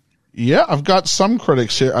 Yeah, I've got some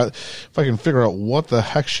critics here. If I can figure out what the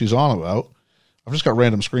heck she's on about, I've just got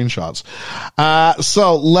random screenshots.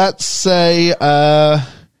 So let's say.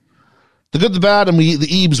 The Good, the Bad, and the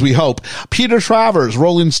Ebes, we hope. Peter Travers,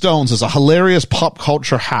 Rolling Stones, is a hilarious pop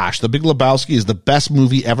culture hash. The Big Lebowski is the best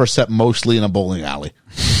movie ever set mostly in a bowling alley.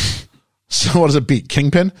 So what does it beat?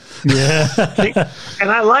 Kingpin? Yeah. And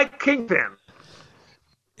I like Kingpin.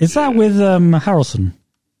 Is that with Harrelson?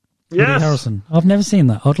 Woody Yes. Harrelson. I've never seen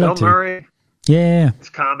that. I'd Bill like to. Murray. Yeah. It's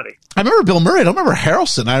comedy. I remember Bill Murray. I don't remember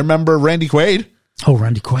Harrelson. I remember Randy Quaid. Oh,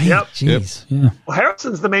 Randy Quaid. Yep. Jeez. Yeah. Well,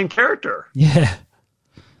 Harrison's the main character. Yeah.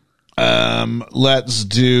 Let's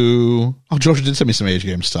do. Oh, Georgia did send me some age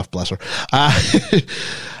game stuff. Bless her.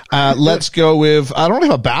 Let's go with. I don't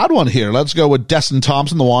have a bad one here. Let's go with Destin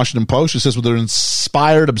Thompson, the Washington Post, who says, with their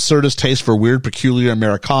inspired, absurdist taste for weird, peculiar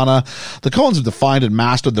Americana, the Coens have defined and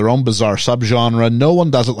mastered their own bizarre subgenre. No one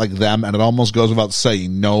does it like them, and it almost goes without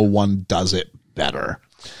saying, no one does it better.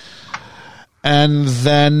 And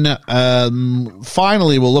then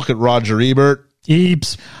finally, we'll look at Roger Ebert.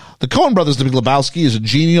 Ebes. The Coen Brothers' The Big Lebowski is a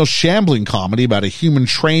genial, shambling comedy about a human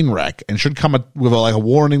train wreck and should come with a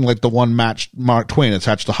warning like the one Mark Twain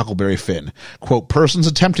attached to Huckleberry Finn. Quote, persons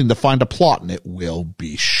attempting to find a plot in it will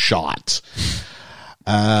be shot.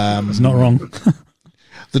 It's not wrong.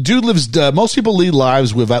 The dude lives, most people lead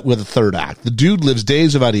lives with a third act. The dude lives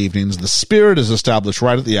days without evenings. The spirit is established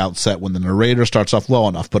right at the outset when the narrator starts off well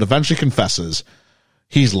enough, but eventually confesses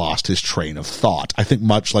he's lost his train of thought. I think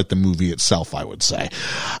much like the movie itself, I would say.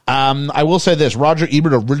 I will say this. Roger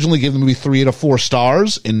Ebert originally gave the movie 3 out of 4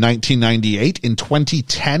 stars in 1998. In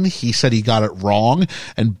 2010, he said he got it wrong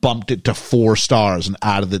and bumped it to 4 stars and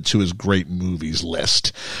added it to his great movies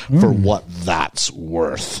list for what that's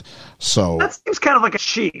worth. So that seems kind of like a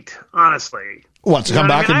cheat, honestly. What, to come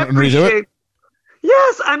back and redo it?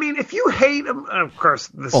 Yes, I mean, if you hate him, of course.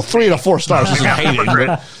 3 out of 4 stars isn't hating,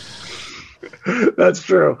 right? That's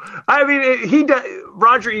true. I mean,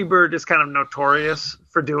 Roger Ebert is kind of notorious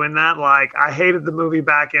for doing that. Like, I hated the movie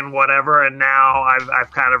back in whatever, and now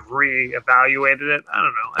I've kind of reevaluated it. I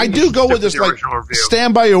don't know. I do go with this, like,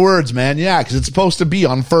 stand by your words, man. Yeah, because it's supposed to be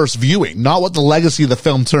on first viewing, not what the legacy of the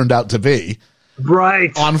film turned out to be.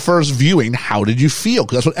 Right. On first viewing, how did you feel?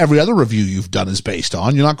 Because that's what every other review you've done is based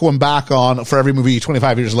on. You're not going back on for every movie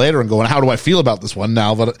 25 years later and going, how do I feel about this one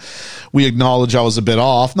now that we acknowledge I was a bit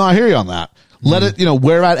off? No, I hear you on that. Let it,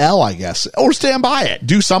 wear at L, I guess, or stand by it.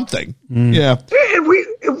 Do something. Yeah.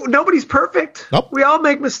 Nobody's perfect. Nope. We all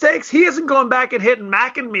make mistakes. He isn't going back and hitting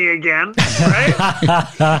Mac and me again,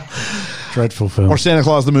 right? Dreadful film. Or Santa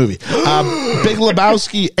Claus the movie. Big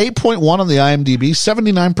Lebowski, 8.1 on the IMDb,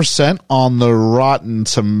 79% on the Rotten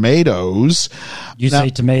Tomatoes. You say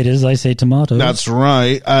tomatoes, I say tomatoes. That's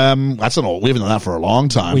right. That's an old. We haven't done that for a long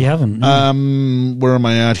time. We haven't. No. Where am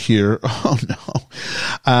I at here? Oh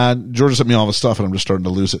no. Georgia sent me all the stuff, and I'm just starting to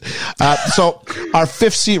lose it. So our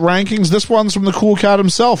 5th seat rankings. This one's from the cool cat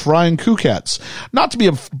himself, Ryan Kuketz. Not to be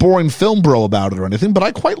a boring film bro about it or anything, but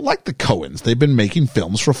I quite like the Coens. They've been making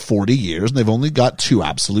films for 40 years, and they've only got 2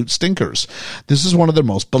 absolute stinkers. This is one of their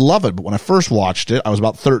most beloved, but when I first watched it, I was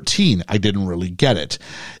about 13. I didn't really get it.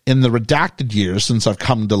 In the redacted years since I've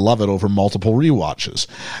come to love it over multiple rewatches.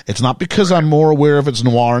 It's not because I'm more aware of its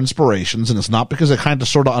noir inspirations, and it's not because I kind of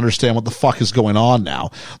sort of understand what the fuck is going on now.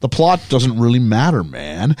 The plot doesn't really matter,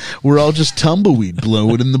 man. We're all just tumbleweed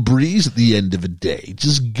blowing in the breeze at the end of a day.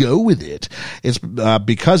 Just go with it. It's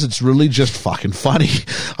because it's really just fucking funny.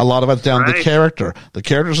 A lot of it's down to character. The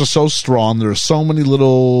characters are so strong. There are so many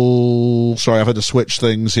little, sorry, I've had to switch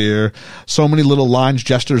things here. So many little lines,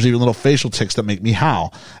 gestures, even little facial tics that make me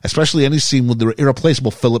howl. Especially any scene with the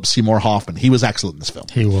irreplaceable Philip Seymour Hoffman. He was excellent in this film.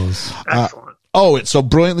 He was. Excellent. It's so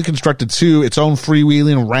brilliantly constructed too. Its own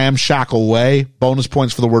freewheeling, ramshackle way. Bonus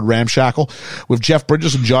points for the word ramshackle. With Jeff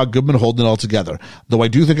Bridges and John Goodman holding it all together. Though I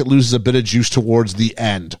do think it loses a bit of juice towards the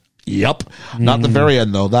end. Yep. Not the very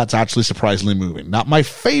end, though. That's actually surprisingly moving. Not my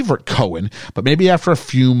favorite Coen, but maybe after a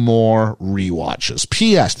few more rewatches.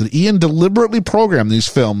 P.S. Did Ian deliberately program these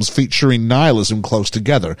films featuring nihilism close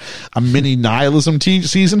together? A mini nihilism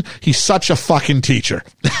season? He's such a fucking teacher.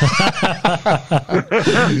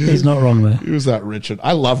 He's not wrong there. Who's that, Richard?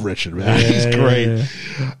 I love Richard, man. He's great.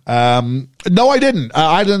 No, I didn't.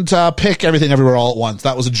 I didn't pick Everything Everywhere All at Once.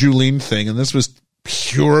 That was a Julene thing, and this was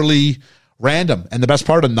purely random. And the best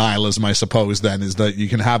part of nihilism, I suppose, then, is that you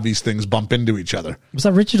can have these things bump into each other. Was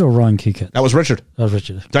that Richard or Ryan Kuket? That was Richard. That was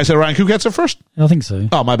Richard. Did I say Ryan Kuketz at first? I think so.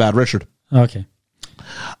 Oh, my bad, Richard. Okay.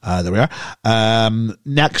 There we are.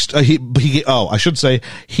 Next, I should say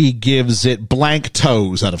he gives it blank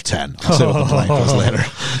toes out of 10. I'll say what the blank was later.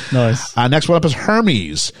 Nice. Next one up is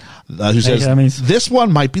Hermes. Who says, this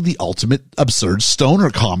one might be the ultimate absurd stoner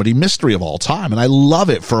comedy mystery of all time, and I love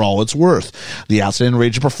it for all it's worth. The outstanding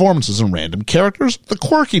range of performances and random characters, the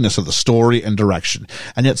quirkiness of the story and direction,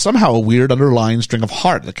 and yet somehow a weird underlying string of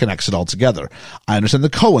heart that connects it all together. I understand the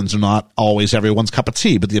Coens are not always everyone's cup of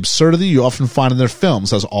tea, but the absurdity you often find in their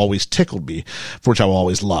films has always tickled me, for which I will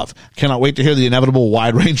always love. Cannot wait to hear the inevitable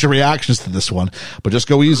wide range of reactions to this one, but just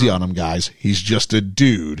go easy on him, guys. He's just a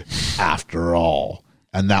dude after all.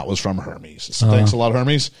 And that was from Hermes. So thanks a lot,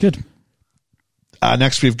 Hermes. Good.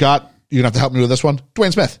 Next, we've got, you're going to have to help me with this one,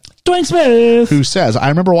 Dwayne Smith. Dwayne Smith! Who says, I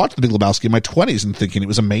remember watching The Big Lebowski in my 20s and thinking it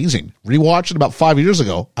was amazing. Rewatched it about 5 years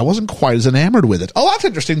ago. I wasn't quite as enamored with it. Oh, that's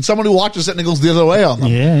interesting. Someone who watches it and goes the other way on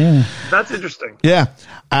them. Yeah. That's interesting. Yeah.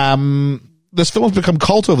 this film has become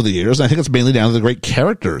cult over the years, and I think it's mainly down to the great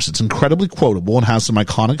characters. It's incredibly quotable and has some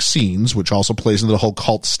iconic scenes, which also plays into the whole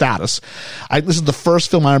cult status. This is the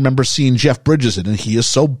first film I remember seeing Jeff Bridges in, and he is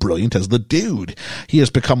so brilliant as the dude. He has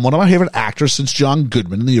become one of my favorite actors since John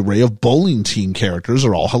Goodman, and the array of bowling team characters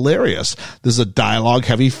are all hilarious. This is a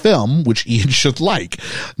dialogue-heavy film, which Ian should like.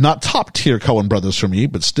 Not top-tier Coen brothers for me,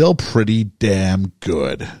 but still pretty damn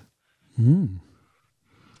good.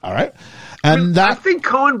 All right. And I think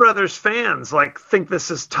Coen Brothers fans think this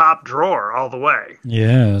is top drawer all the way.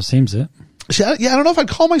 Yeah, seems it. See, I don't know if I'd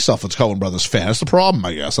call myself a Coen Brothers fan. That's the problem,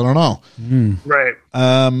 I guess. I don't know. Right.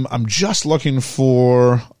 I'm just looking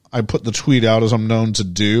for. I put the tweet out as I'm known to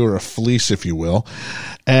do, or a fleece, if you will,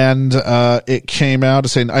 and it came out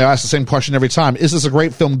saying, I ask the same question every time: is this a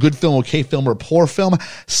great film, good film, okay film, or poor film?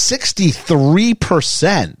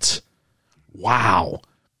 63%. Wow,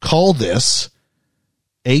 call this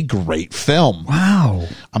a great film. Wow.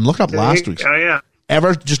 I'm looking up last week's. Oh, yeah.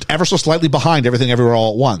 Ever so slightly behind Everything Everywhere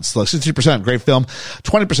All at Once. 60% great film,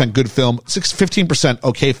 20% good film, 15%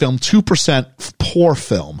 okay film, 2% poor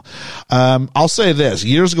film. I'll say this.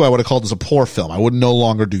 Years ago, I would have called this a poor film. I would no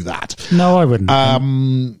longer do that. No, I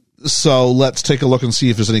wouldn't. So let's take a look and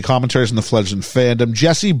see if there's any commentaries in the fledgling fandom.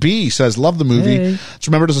 Jesse B says, love the movie. Hey. It's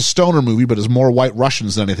remembered as a stoner movie, but as more White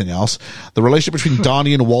Russians than anything else. The relationship between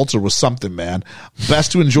Donnie and Walter was something, man.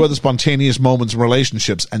 Best to enjoy the spontaneous moments and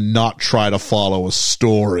relationships and not try to follow a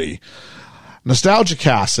story. Nostalgia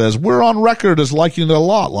Cast says, we're on record as liking it a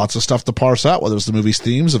lot. Lots of stuff to parse out, whether it's the movie's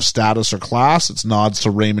themes of status or class, it's nods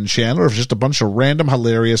to Raymond Chandler, or if it's just a bunch of random,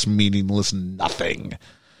 hilarious, meaningless nothing.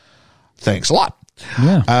 Thanks a lot.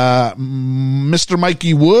 Yeah. Mr.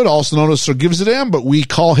 Mikey Wood, also known as Sir Gives a Damn, but we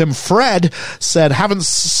call him Fred, said, haven't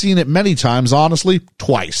seen it many times, honestly,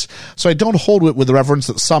 twice. So I don't hold it with the reverence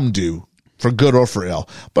that some do, for good or for ill.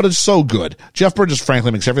 But it's so good. Jeff Bridges,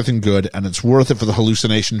 frankly, makes everything good, and it's worth it for the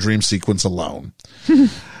hallucination dream sequence alone.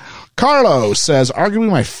 Carlo says,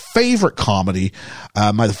 arguably my favorite comedy.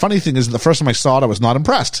 The funny thing is, the first time I saw it, I was not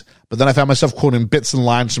impressed. But then I found myself quoting bits and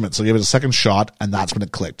lines from it, so I gave it a second shot, and that's when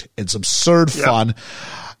it clicked. It's absurd fun,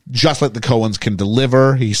 just like the Coens can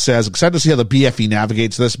deliver. He says, excited to see how the BFE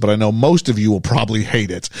navigates this, but I know most of you will probably hate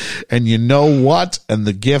it. And you know what? And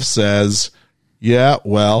the GIF says, yeah,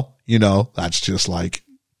 well, that's just like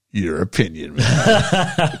your opinion, man.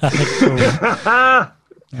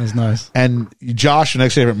 That was nice. And Josh, your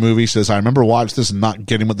next favorite movie, says, I remember watching this and not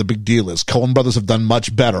getting what the big deal is. Coen Brothers have done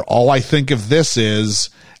much better. All I think of this is,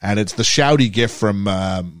 and it's the shouty gif from,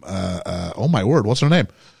 oh my word, what's her name?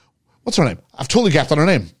 I've totally gaffed on her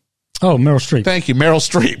name. Oh, Meryl Streep. Thank you, Meryl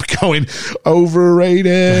Streep, going,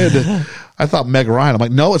 overrated. I thought Meg Ryan. I'm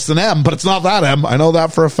like, no, it's an M, but it's not that M. I know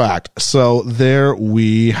that for a fact. So there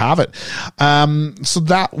we have it. So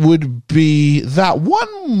that would be that.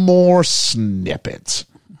 One more snippet.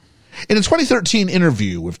 In a 2013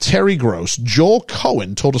 interview with Terry Gross, Joel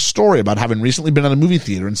Coen told a story about having recently been at a movie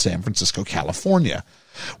theater in San Francisco, California,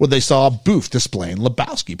 where they saw a booth displaying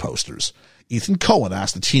Lebowski posters. Ethan Coen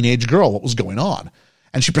asked the teenage girl what was going on,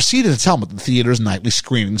 and she proceeded to tell him about the theater's nightly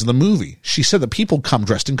screenings of the movie. She said that people come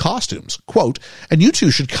dressed in costumes, quote, and you two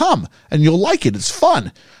should come, and you'll like it, it's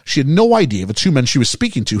fun. She had no idea the two men she was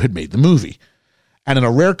speaking to had made the movie. And in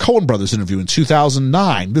a rare Coen Brothers interview in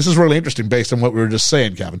 2009, this is really interesting based on what we were just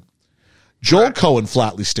saying, Kevin, Joel Coen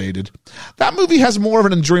flatly stated, that movie has more of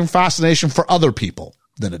an enduring fascination for other people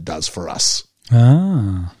than it does for us.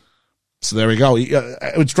 Ah. So there we go.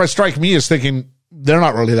 It would strike me as thinking they're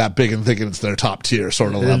not really that big and thinking it's their top tier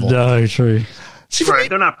sort of level. No, true. See, right,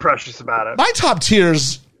 they're not precious about it. My top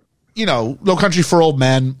tiers, No Country for Old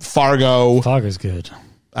Men, Fargo. Fargo's good.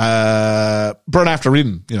 Burn After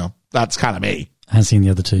Reading, that's kind of me. I haven't seen the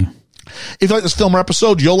other two. If you like this film or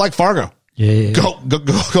episode, you'll like Fargo. Yeah. Go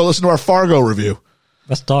listen to our Fargo review.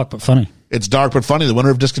 That's dark but funny. It's dark but funny. The winner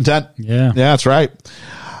of Discontent. Yeah. Yeah, that's right.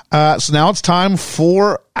 So now it's time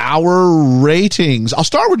for our ratings. I'll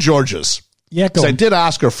start with George's. Yeah, go on. I on. did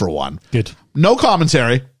ask her for one. Good. No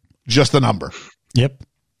commentary, just the number. Yep.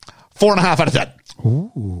 4.5 out of 10.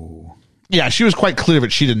 Ooh. Yeah, she was quite clear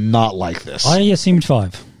that she did not like this. I assumed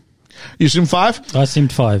 5. You assumed 5? I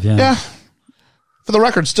assumed 5, yeah. Yeah. For the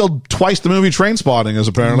record, still twice the movie Trainspotting is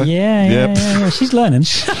apparently. Yeah. She's learning.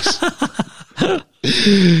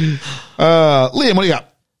 Liam, what do you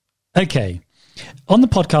got? Okay. On the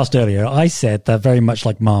podcast earlier, I said they're very much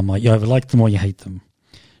like Marmite. You either like them or you hate them.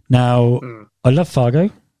 Now, I love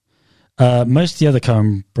Fargo. Most of the other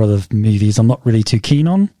Coen Brothers movies I'm not really too keen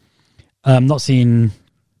on. I'm not seeing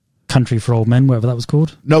Country for Old Men, whatever that was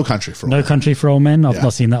called. No Country for Old Men. No Country for Old Men. I've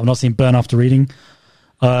not seen that. I've not seen Burn After Reading.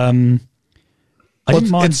 I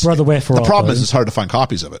didn't mind Brother Where for The Art, problem though. is it's hard to find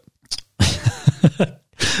copies of it.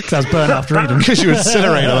 Because I was burnt after reading. Because you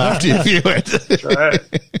incinerate them after you view it. Right.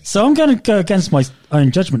 So I'm going to go against my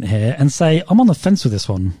own judgment here and say I'm on the fence with this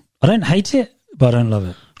one. I don't hate it, but I don't love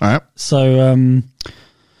it. All right. So,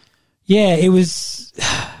 yeah, it was...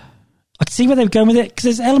 I could see where they were going with it, because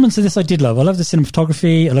there's elements of this I did love. I love the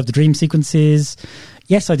cinematography. I love the dream sequences.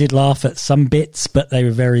 Yes, I did laugh at some bits, but they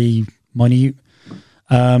were very minute.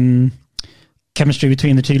 Chemistry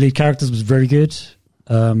between the two lead characters was very good.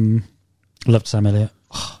 Loved Sam Elliott.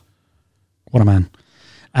 Oh, what a man.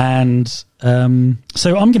 And so I'm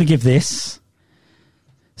going to give this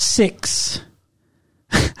 6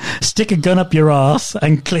 stick a gun up your ass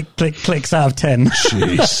and clicks out of 10.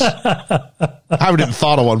 Jeez. I haven't even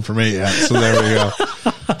thought of one for me yet, so there we go.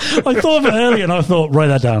 I thought of it earlier and I thought, write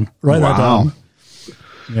that down. Write that down.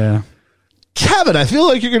 Yeah. Kevin, I feel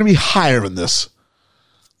like you're going to be higher than this.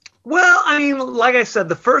 Well, I mean, like I said,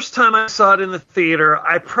 the first time I saw it in the theater,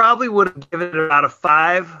 I probably would have given it about a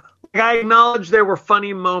 5. Like, I acknowledge there were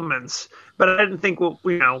funny moments, but I didn't think, what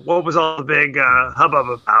was all the big hubbub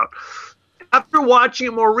about. After watching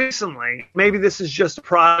it more recently, maybe this is just a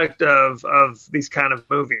product of these kind of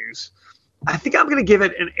movies. I think I'm going to give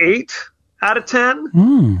it an 8 out of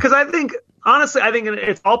 10. Because I think, honestly,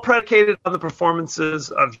 it's all predicated on the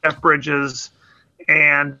performances of Jeff Bridges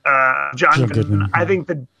and John Goodman. I think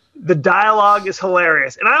the dialogue is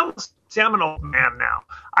hilarious. And I'm an old man now.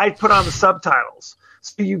 I put on the subtitles.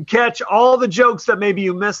 So you catch all the jokes that maybe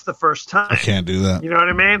you missed the first time. I can't do that. You know what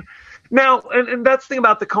I mean? Now, and that's the thing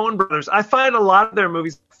about the Coen brothers. I find a lot of their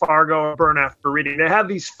movies, Fargo or Burn After Reading, they have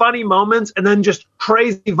these funny moments and then just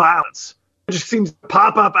crazy violence. It just seems to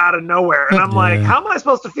pop up out of nowhere. And I'm like, how am I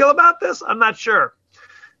supposed to feel about this? I'm not sure.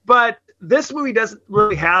 But this movie doesn't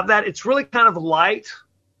really have that. It's really kind of light.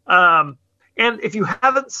 And if you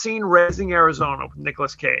haven't seen Raising Arizona with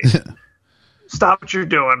Nicolas Cage, stop what you're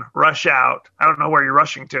doing, rush out. I don't know where you're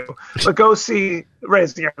rushing to, but go see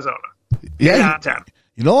Raising Arizona. Yeah. 10.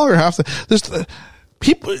 You no longer have to.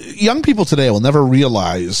 Young people today will never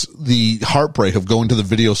realize the heartbreak of going to the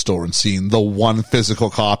video store and seeing the one physical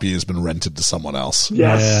copy has been rented to someone else.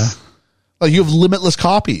 Yes. Yeah. Like, you have limitless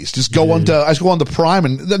copies. Just go on to Prime,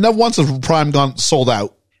 and then once the Prime gone sold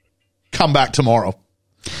out, come back tomorrow.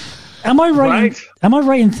 Am I right? Am I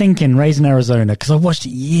right in thinking Raising Arizona? Because I watched it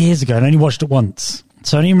years ago and only watched it once,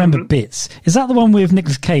 so I only remember bits. Is that the one with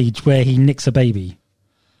Nicolas Cage where he nicks a baby?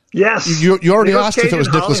 Yes. You already asked if it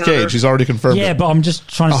was Nicolas Cage. He's already confirmed it. Yeah, but I'm just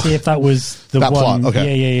trying to see if that was the that one. Plot.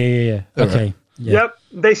 Okay. Yeah. Okay. Yeah. Yep.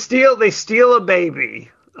 They steal a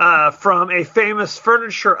baby from a famous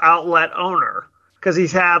furniture outlet owner because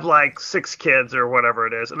he's had like 6 kids or whatever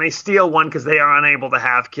it is, and they steal one because they are unable to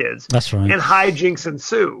have kids. That's right. And hijinks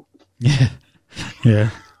ensue. Yeah. Yeah.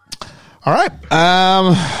 All right.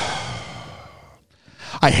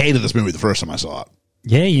 I hated this movie the first time I saw it.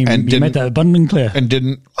 Yeah, you made that abundantly clear. And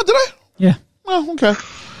didn't... Oh, did I? Yeah. Oh, okay.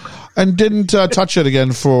 And didn't touch it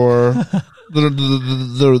again for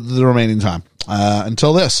the remaining time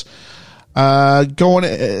until this. It's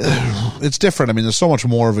different. I mean, there's so much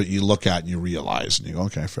more of it you look at and you realize, and you go,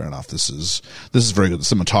 okay, fair enough. This is very good.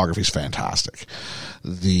 The cinematography is fantastic.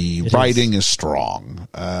 The writing is strong.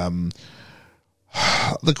 The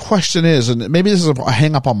question is, and maybe this is a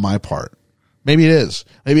hang up on my part. Maybe it is.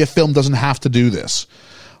 Maybe a film doesn't have to do this.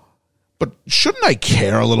 But shouldn't I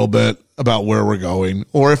care a little bit about where we're going?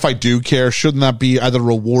 Or if I do care, shouldn't that be either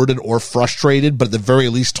rewarded or frustrated, but at the very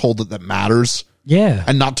least told that matters? Yeah.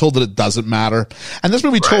 And not told that it doesn't matter. And this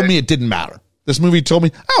movie told me it didn't matter. This movie told me,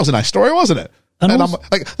 that was a nice story, wasn't it? And I'm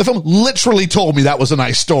like, the film literally told me that was a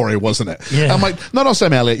nice story, wasn't it? Yeah. I'm like, no,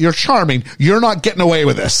 Sam Elliott, you're charming. You're not getting away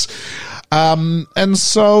with this. And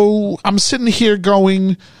so I'm sitting here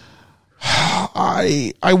going,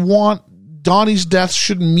 I want Donnie's death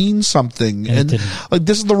should mean something. And like,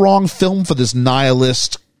 this is the wrong film for this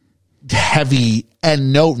nihilist, heavy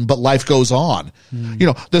end note, but life goes on. You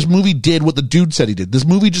know, this movie did what the dude said he did. This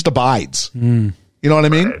movie just abides. You know what I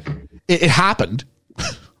mean? It happened.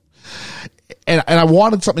 And I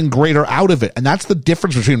wanted something greater out of it. And that's the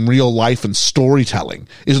difference between real life and storytelling,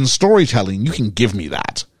 is in storytelling, you can give me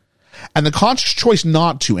that. And the conscious choice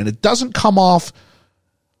not to, and it doesn't come off,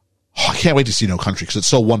 I can't wait to see No Country because it's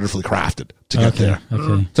so wonderfully crafted to get there.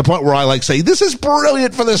 Okay. To the point where I like say, this is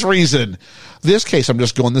brilliant for this reason. This case, I'm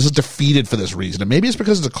just going, this is defeated for this reason. And maybe it's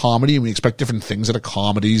because it's a comedy and we expect different things out of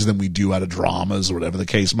comedies than we do out of dramas or whatever the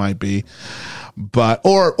case might be. But,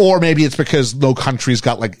 or maybe it's because No Country's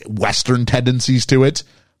got like Western tendencies to it.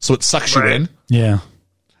 So it sucks you in. Yeah.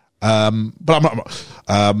 But I'm not.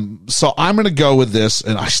 So I'm going to go with this,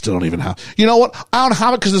 and I still don't even have. You know what? I don't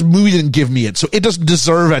have it because this movie didn't give me it, so it doesn't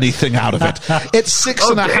deserve anything out of it. It's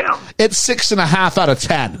 6.5. It's 6.5 out of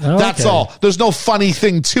 10. Oh, That's okay. all. There's no funny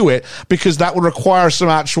thing to it because that would require some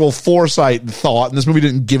actual foresight and thought, and this movie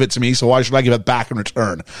didn't give it to me. So why should I give it back in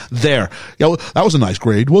return? There. That was a nice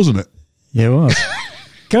grade, wasn't it? Yeah, it was.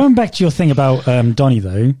 Going back to your thing about Donnie,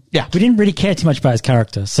 though, Yeah. we didn't really care too much about his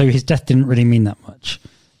character, so his death didn't really mean that much.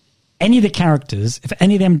 Any of the characters, if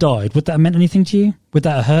any of them died, would that have meant anything to you? Would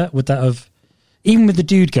that have hurt? Would that have, even with the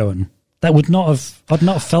dude going, that would not have, I'd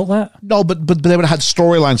not have felt that? No, but they would have had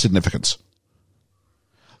storyline significance.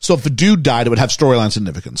 So if a dude died, it would have storyline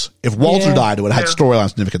significance. If Walter died, it would have had storyline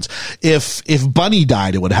significance. If Bunny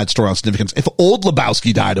died, it would have had storyline significance. If Old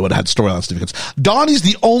Lebowski died, it would have had storyline significance. Donnie's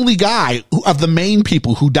the only guy of the main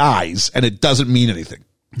people who dies, and it doesn't mean anything.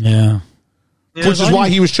 Yeah. Which is why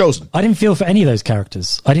he was chosen. I didn't feel for any of those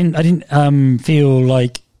characters. I didn't feel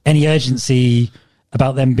like any urgency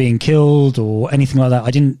about them being killed or anything like that. I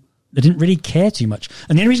didn't really care too much.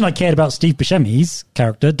 And the only reason I cared about Steve Buscemi's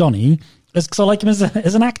character, Donnie, is because I like him as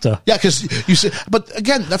an actor. Yeah, because you see, but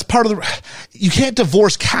again, that's part of you can't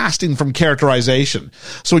divorce casting from characterization.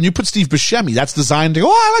 So when you put Steve Buscemi, that's designed to go,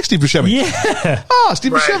 I like Steve Buscemi. Yeah. Oh,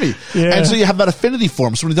 Steve Buscemi. Yeah. And so you have that affinity for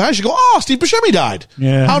him. So when he dies, you go, Steve Buscemi died.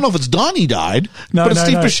 Yeah. I don't know if it's Donnie died, No, but it's no,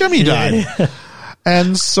 Steve no. Buscemi died. Yeah.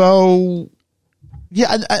 And so,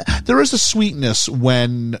 yeah, there is a sweetness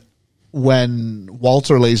when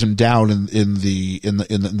Walter lays him down in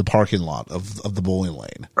the parking lot of the bowling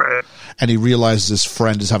lane, Right. and he realizes his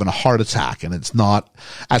friend is having a heart attack, and it's not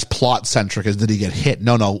as plot centric as did he get hit.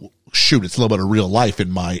 No, shoot, it's a little bit of real life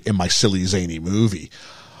in my silly zany movie.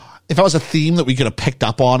 If that was a theme that we could have picked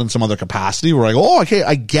up on in some other capacity, where I go, okay,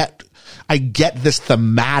 I get this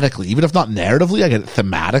thematically, even if not narratively, I get it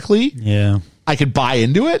thematically. Yeah. I could buy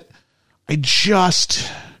into it. I just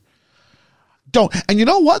don't. And you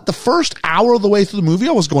know what? The first hour of the way through the movie,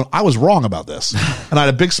 I was wrong about this. And I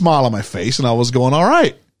had a big smile on my face and I was going, all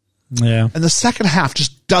right. Yeah. And the second half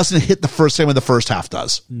just doesn't hit the same way the first half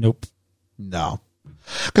does. Nope. No.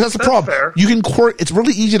 Because that's the That's problem. fair. You can it's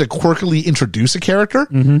really easy to quirkily introduce a character.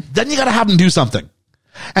 Mm-hmm. Then you got to have them do something.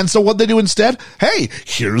 And so what they do instead, hey,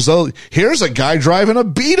 here's a guy driving a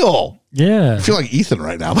Beetle. Yeah. I feel like Ethan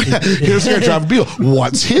right now. Here's the guy driving a Beetle.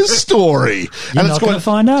 What's his story? You're not going to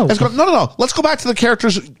find out. No. Let's go back to the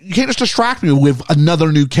characters. You can't just distract me with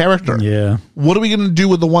another new character. Yeah. What are we going to do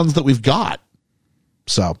with the ones that we've got?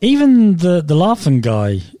 So Even the laughing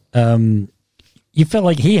guy, you felt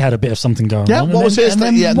like he had a bit of something going yeah, on. what was his?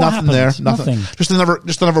 Yeah, what nothing there. happened? Nothing. Just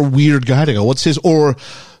another weird guy to go. What's his?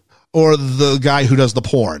 Or the guy who does the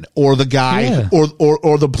porn, or the guy,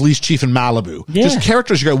 or the police chief in Malibu. Yeah. Just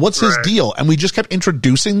characters. You go, what's his deal? And we just kept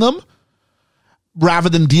introducing them rather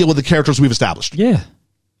than deal with the characters we've established. Yeah.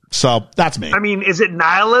 So that's me. I mean, is it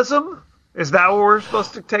nihilism? Is that what we're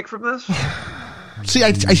supposed to take from this? See,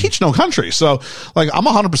 I teach No Country, so like I'm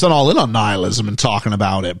 100% all in on nihilism and talking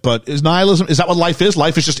about it. But is that what life is?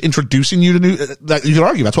 Life is just introducing you to new. That you could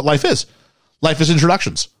argue that's what life is. Life is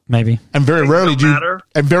introductions. Maybe. And very rarely do you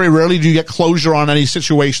get closure on any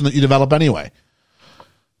situation that you develop anyway.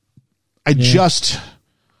 I do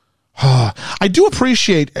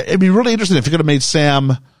appreciate, it'd be really interesting if you could have made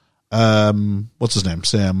Sam, what's his name?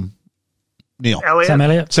 Sam Neill. Sam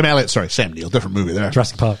Elliott? Sam Elliott, sorry, Sam Neill, different movie there.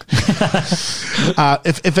 Jurassic Park.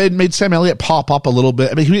 If they'd made Sam Elliott pop up a little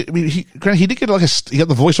bit, I mean, he did get he got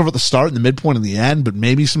the voiceover at the start and the midpoint and the end, but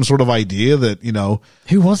maybe some sort of idea that, you know.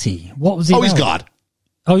 Who was he? What was he? Oh, he's about? God.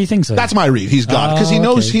 Oh, you think so? That's my read. He's God because he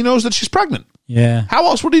knows that she's pregnant. Yeah. How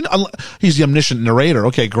else would he? He's the omniscient narrator.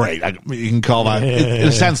 Okay, great. You can call that in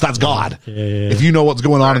a sense. That's God. If you know what's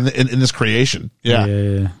going on in this creation.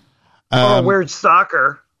 Yeah. Or a weird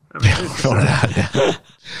stalker. I mean,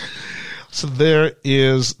 So there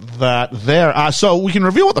is that there. So we can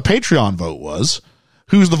reveal what the Patreon vote was.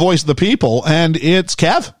 Who's the voice of the people? And it's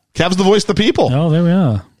Kev. Kev's the voice of the people. Oh, there we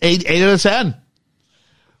are. 8 out of 10.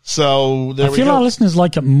 So there we go. I feel our listeners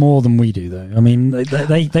like it more than we do, though. I mean,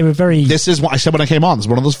 they were very. This is what I said when I came on. This is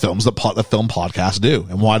one of those films that the film podcasts do.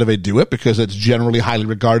 And why do they do it? Because it's generally highly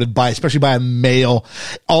regarded especially by a male.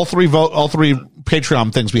 All three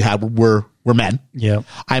Patreon things we had were men. Yeah.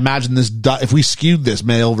 I imagine if we skewed this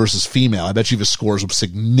male versus female, I bet you the scores were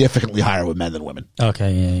significantly higher with men than women.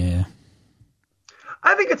 Okay, yeah.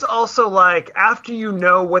 I think it's also like after you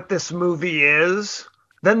know what this movie is,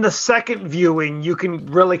 then the second viewing, you can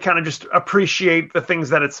really kind of just appreciate the things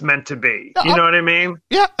that it's meant to be. You know what I mean?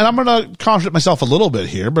 Yeah, and I'm going to contradict myself a little bit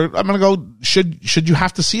here, but I'm going to go, should you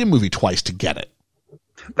have to see a movie twice to get it?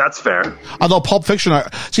 That's fair. Although Pulp Fiction,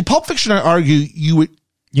 I argue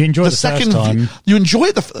You enjoy the second time. You enjoy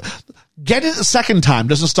it. Get it the second time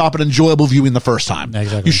doesn't stop an enjoyable viewing the first time.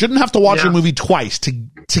 Exactly. You shouldn't have to watch a movie twice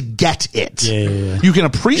to get it. Yeah. You can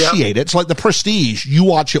appreciate it. It's like The Prestige. You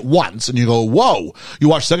watch it once and you go, whoa. You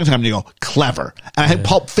watch the second time and you go, clever. And I think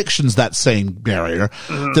Pulp Fiction's that same barrier.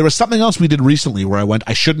 Mm-hmm. There was something else we did recently where I went,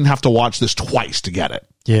 I shouldn't have to watch this twice to get it.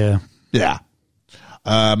 Yeah. Yeah.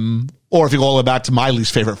 Or if you go all the way back to my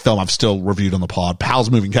least favorite film I've still reviewed on the pod,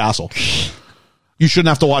 Pal's Moving Castle. You shouldn't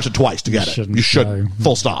have to watch it twice to get it. You shouldn't. No.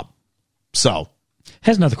 Full stop. So.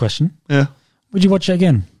 Here's another question. Yeah. Would you watch it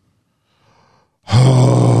again?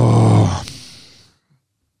 I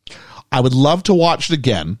would love to watch it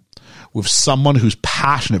again with someone who's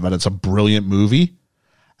passionate about it's a brilliant movie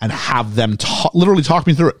and have them literally talk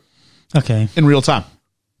me through it. Okay. In real time.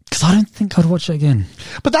 Because I don't think I'd watch it again.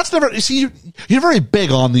 But that's never, you see, you're very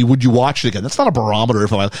big on the would you watch it again. That's not a barometer.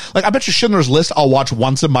 I bet you Schindler's List I'll watch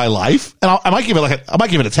once in my life, and I might give it I might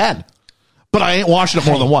give it a 10. But I ain't watching it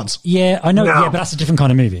more than once. Yeah, I know. No. Yeah, but that's a different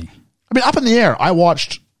kind of movie. I mean, Up in the Air, I've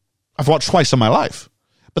watched twice in my life.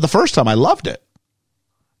 But the first time I loved it.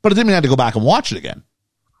 But it didn't mean I had to go back and watch it again.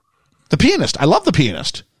 The Pianist, I love The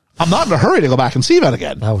Pianist. I'm not in a hurry to go back and see that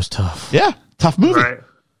again. That was tough. Yeah, tough movie. Right.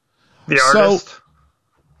 The Artist. So,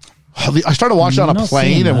 I started watching it on a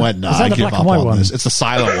plane and went, no, I give up on this. It's the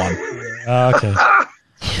silent one. Okay.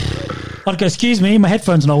 I'd go, excuse me, my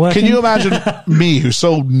headphones are not working. Can you imagine me, who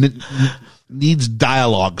so needs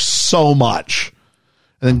dialogue so much,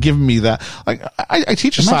 and then giving me that? Like, I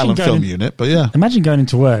teach a silent film unit, but yeah. Imagine going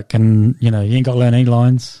into work and, you ain't got to learn any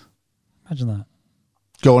lines. Imagine that.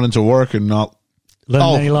 Going into work and not...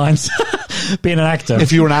 learning any lines. Being an actor.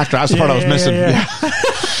 If you were an actor, that's the part I was missing. Yeah.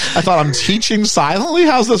 I thought, I'm teaching silently?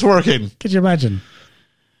 How's this working? Could you imagine?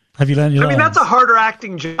 Have you learned your lines? That's a harder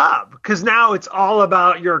acting job because now it's all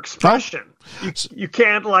about your expression. You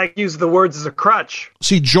can't use the words as a crutch.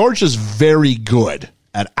 See, George is very good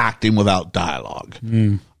at acting without dialogue.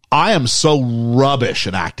 I am so rubbish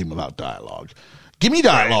at acting without dialogue. Give me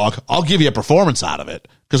dialogue. Right. I'll give you a performance out of it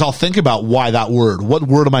because I'll think about why that word. What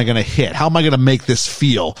word am I going to hit? How am I going to make this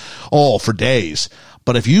feel? For days.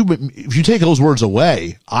 But if you take those words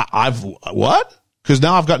away, I've what? Because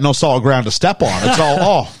now I've got no solid ground to step on. It's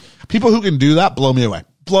all people who can do that blow me away.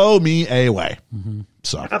 Blow me away. Mm-hmm.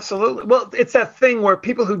 So absolutely. Well, it's that thing where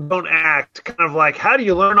people who don't act kind of how do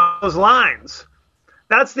you learn all those lines?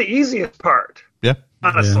 That's the easiest part. Yeah.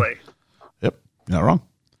 Honestly. Yeah. Yep. You're not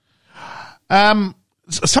wrong.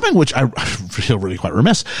 Something which I feel really quite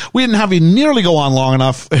remiss. We didn't have you nearly go on long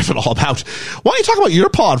enough, if at all, about. Why don't you talk about your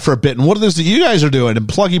pod for a bit and what it is that you guys are doing and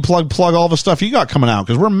plug all the stuff you got coming out?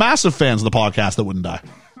 Because we're massive fans of the podcast that wouldn't die.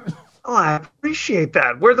 Oh, I appreciate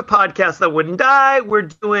that. We're the podcast that wouldn't die. We're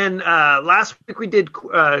doing, last week we did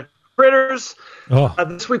Critters.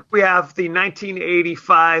 This week we have the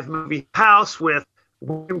 1985 movie House with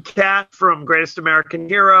William Catt from Greatest American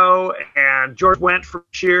Hero and George Wendt from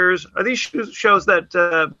Cheers. Are these shows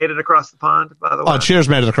that made it across the pond, by the way? Cheers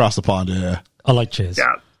made it across the pond, yeah. I like Cheers.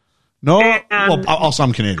 Yeah. No, also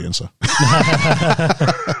I'm Canadian, so.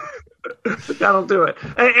 That'll do it.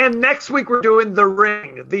 And next week we're doing The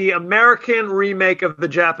Ring, the American remake of the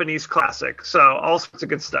Japanese classic. So all sorts of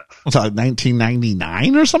good stuff. What's that,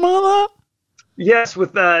 1999 or something like that? Yes,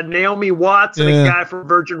 with Naomi Watts and a guy from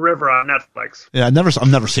Virgin River on Netflix. Yeah, I've never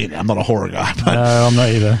seen it. I'm not a horror guy. But, no, I'm not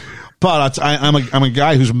either. But I'm a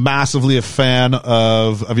guy who's massively a fan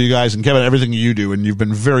of you guys and Kevin, everything you do, and you've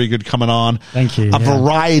been very good coming on. Thank you. A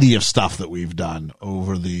variety of stuff that we've done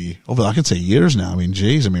over I could say years now. I mean,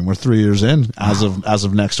 geez, we're 3 years in as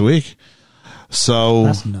of next week. So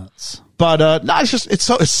that's nuts. But no,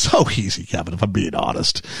 it's so easy, Kevin, if I'm being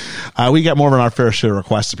honest. We get more than our fair share of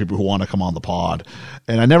requests of people who want to come on the pod.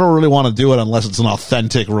 And I never really want to do it unless it's an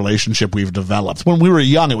authentic relationship we've developed. When we were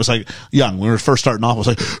young, it was when we were first starting off, it was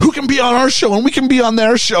like, who can be on our show and we can be on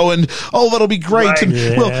their show and that'll be great.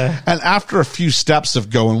 Right. And after a few steps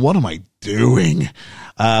of going, what am I doing?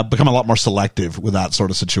 Become a lot more selective with that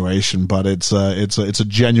sort of situation, but it's a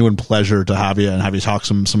genuine pleasure to have you and have you talk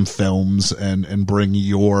some films and bring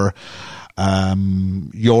your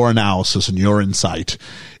analysis and your insight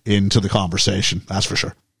into the conversation. That's for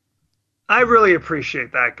sure. I really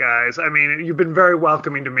appreciate that, guys. You've been very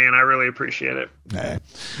welcoming to me, and I really appreciate it. Yeah.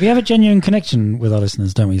 We have a genuine connection with our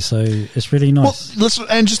listeners, don't we? So it's really nice. Well, listen,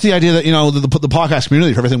 and just the idea that, the podcast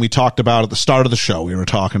community, for everything we talked about at the start of the show, we were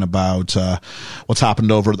talking about what's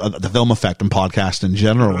happened over the film effect and podcast in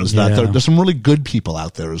general, is that there's some really good people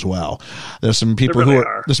out there as well. There's some people who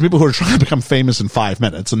are trying to become famous in 5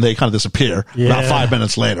 minutes, and they kind of disappear about 5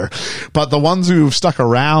 minutes later. But the ones who've stuck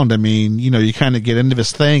around, you kind of get into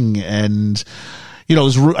this thing and You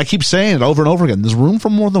know, I keep saying it over and over again. There's room for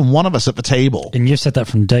more than one of us at the table. And you said that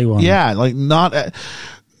from day one. Yeah, like not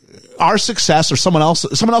our success or someone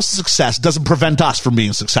else's success doesn't prevent us from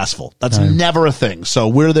being successful. That's never a thing. So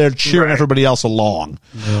we're there cheering everybody else along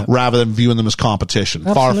rather than viewing them as competition.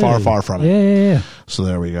 Absolutely. Far from it. Yeah. So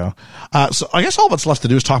there we go. So I guess all that's left to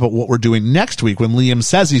do is talk about what we're doing next week when Liam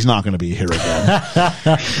says he's not going to be here again.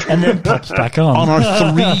 And then pops back on. On our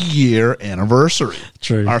 3-year anniversary.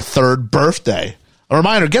 True. Our 3rd birthday. A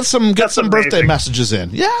reminder, get some birthday messages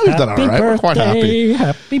in. Yeah, we've done all right. We're quite happy.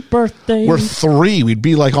 Happy birthday. We're 3. We'd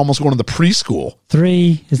be like almost going to the preschool.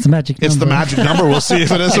 3 is the magic number. It's the magic number. We'll see if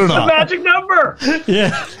it is or not. The magic number.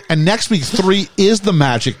 Yeah. And next week, 3 is the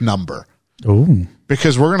magic number. Ooh.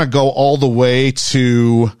 Because we're going to go all the way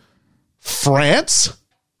to France.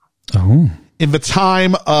 Oh. In the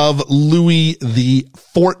time of Louis the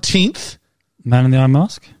 14th. Man in the Iron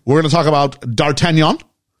Mask. We're going to talk about D'Artagnan.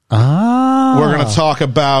 Ah. We're going to talk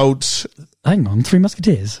about... Hang on, 3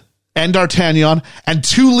 Musketeers. And D'Artagnan and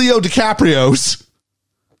 2 Leo DiCaprios.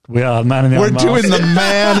 We are Man in the Iron Mask. We're doing the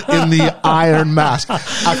Man in the Iron Mask. A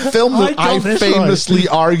film that I famously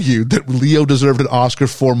argued that Leo deserved an Oscar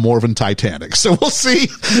for more than Titanic. So we'll see.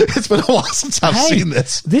 It's been a while since I've seen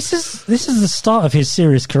this. This is the start of his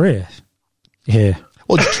serious career here.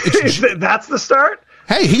 Well, that's the start?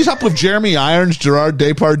 Hey, he's up with Jeremy Irons, Gerard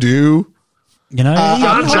Depardieu. You know,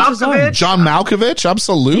 John Malkovich,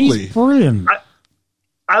 absolutely. He's brilliant.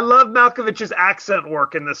 I love Malkovich's accent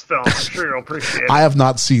work in this film. I'm sure you'll appreciate it. I have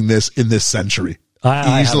not seen this in this century.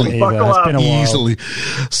 Easily. It's been a while. Easily.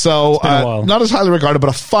 So, not as highly regarded, but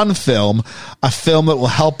a fun film. A film that will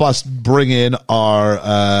help us bring in our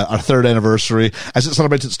 3rd anniversary as it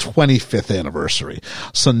celebrates its 25th anniversary.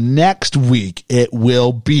 So next week, it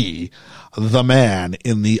will be The Man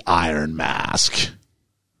in the Iron Mask.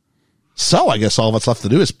 So I guess all that's left to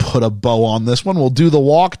do is put a bow on this one. We'll do the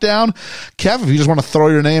walk down. Kev, if you just want to throw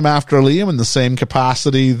your name after Liam in the same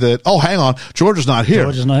capacity that... Oh, hang on. George is not here.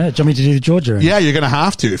 George is not here. Do you want me to do the Georgia? Yeah, you're going to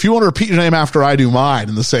have to. If you want to repeat your name after I do mine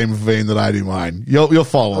in the same vein that I do mine, you'll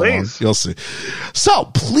follow along. You'll see.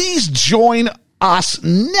 So please join us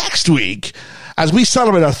next week as we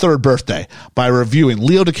celebrate our 3rd birthday by reviewing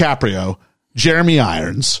Leo DiCaprio, Jeremy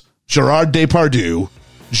Irons, Gerard Depardieu,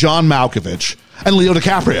 John Malkovich, and Leo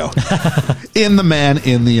DiCaprio in The Man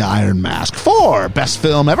in the Iron Mask for Best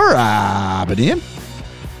Film Ever. Ian,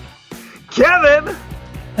 Kevin,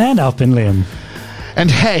 and I've been Liam. And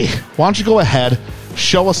hey, why don't you go ahead,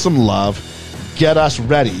 show us some love, get us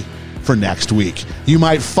ready for next week. You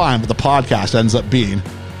might find that the podcast ends up being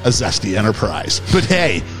a zesty enterprise. But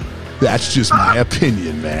hey, that's just my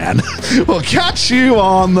opinion, man. We'll catch you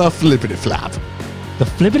on the flippity flap. The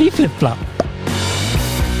flippity flip flop.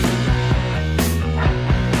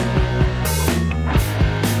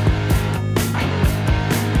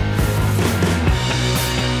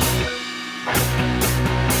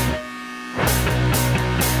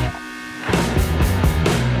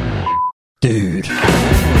 Dude.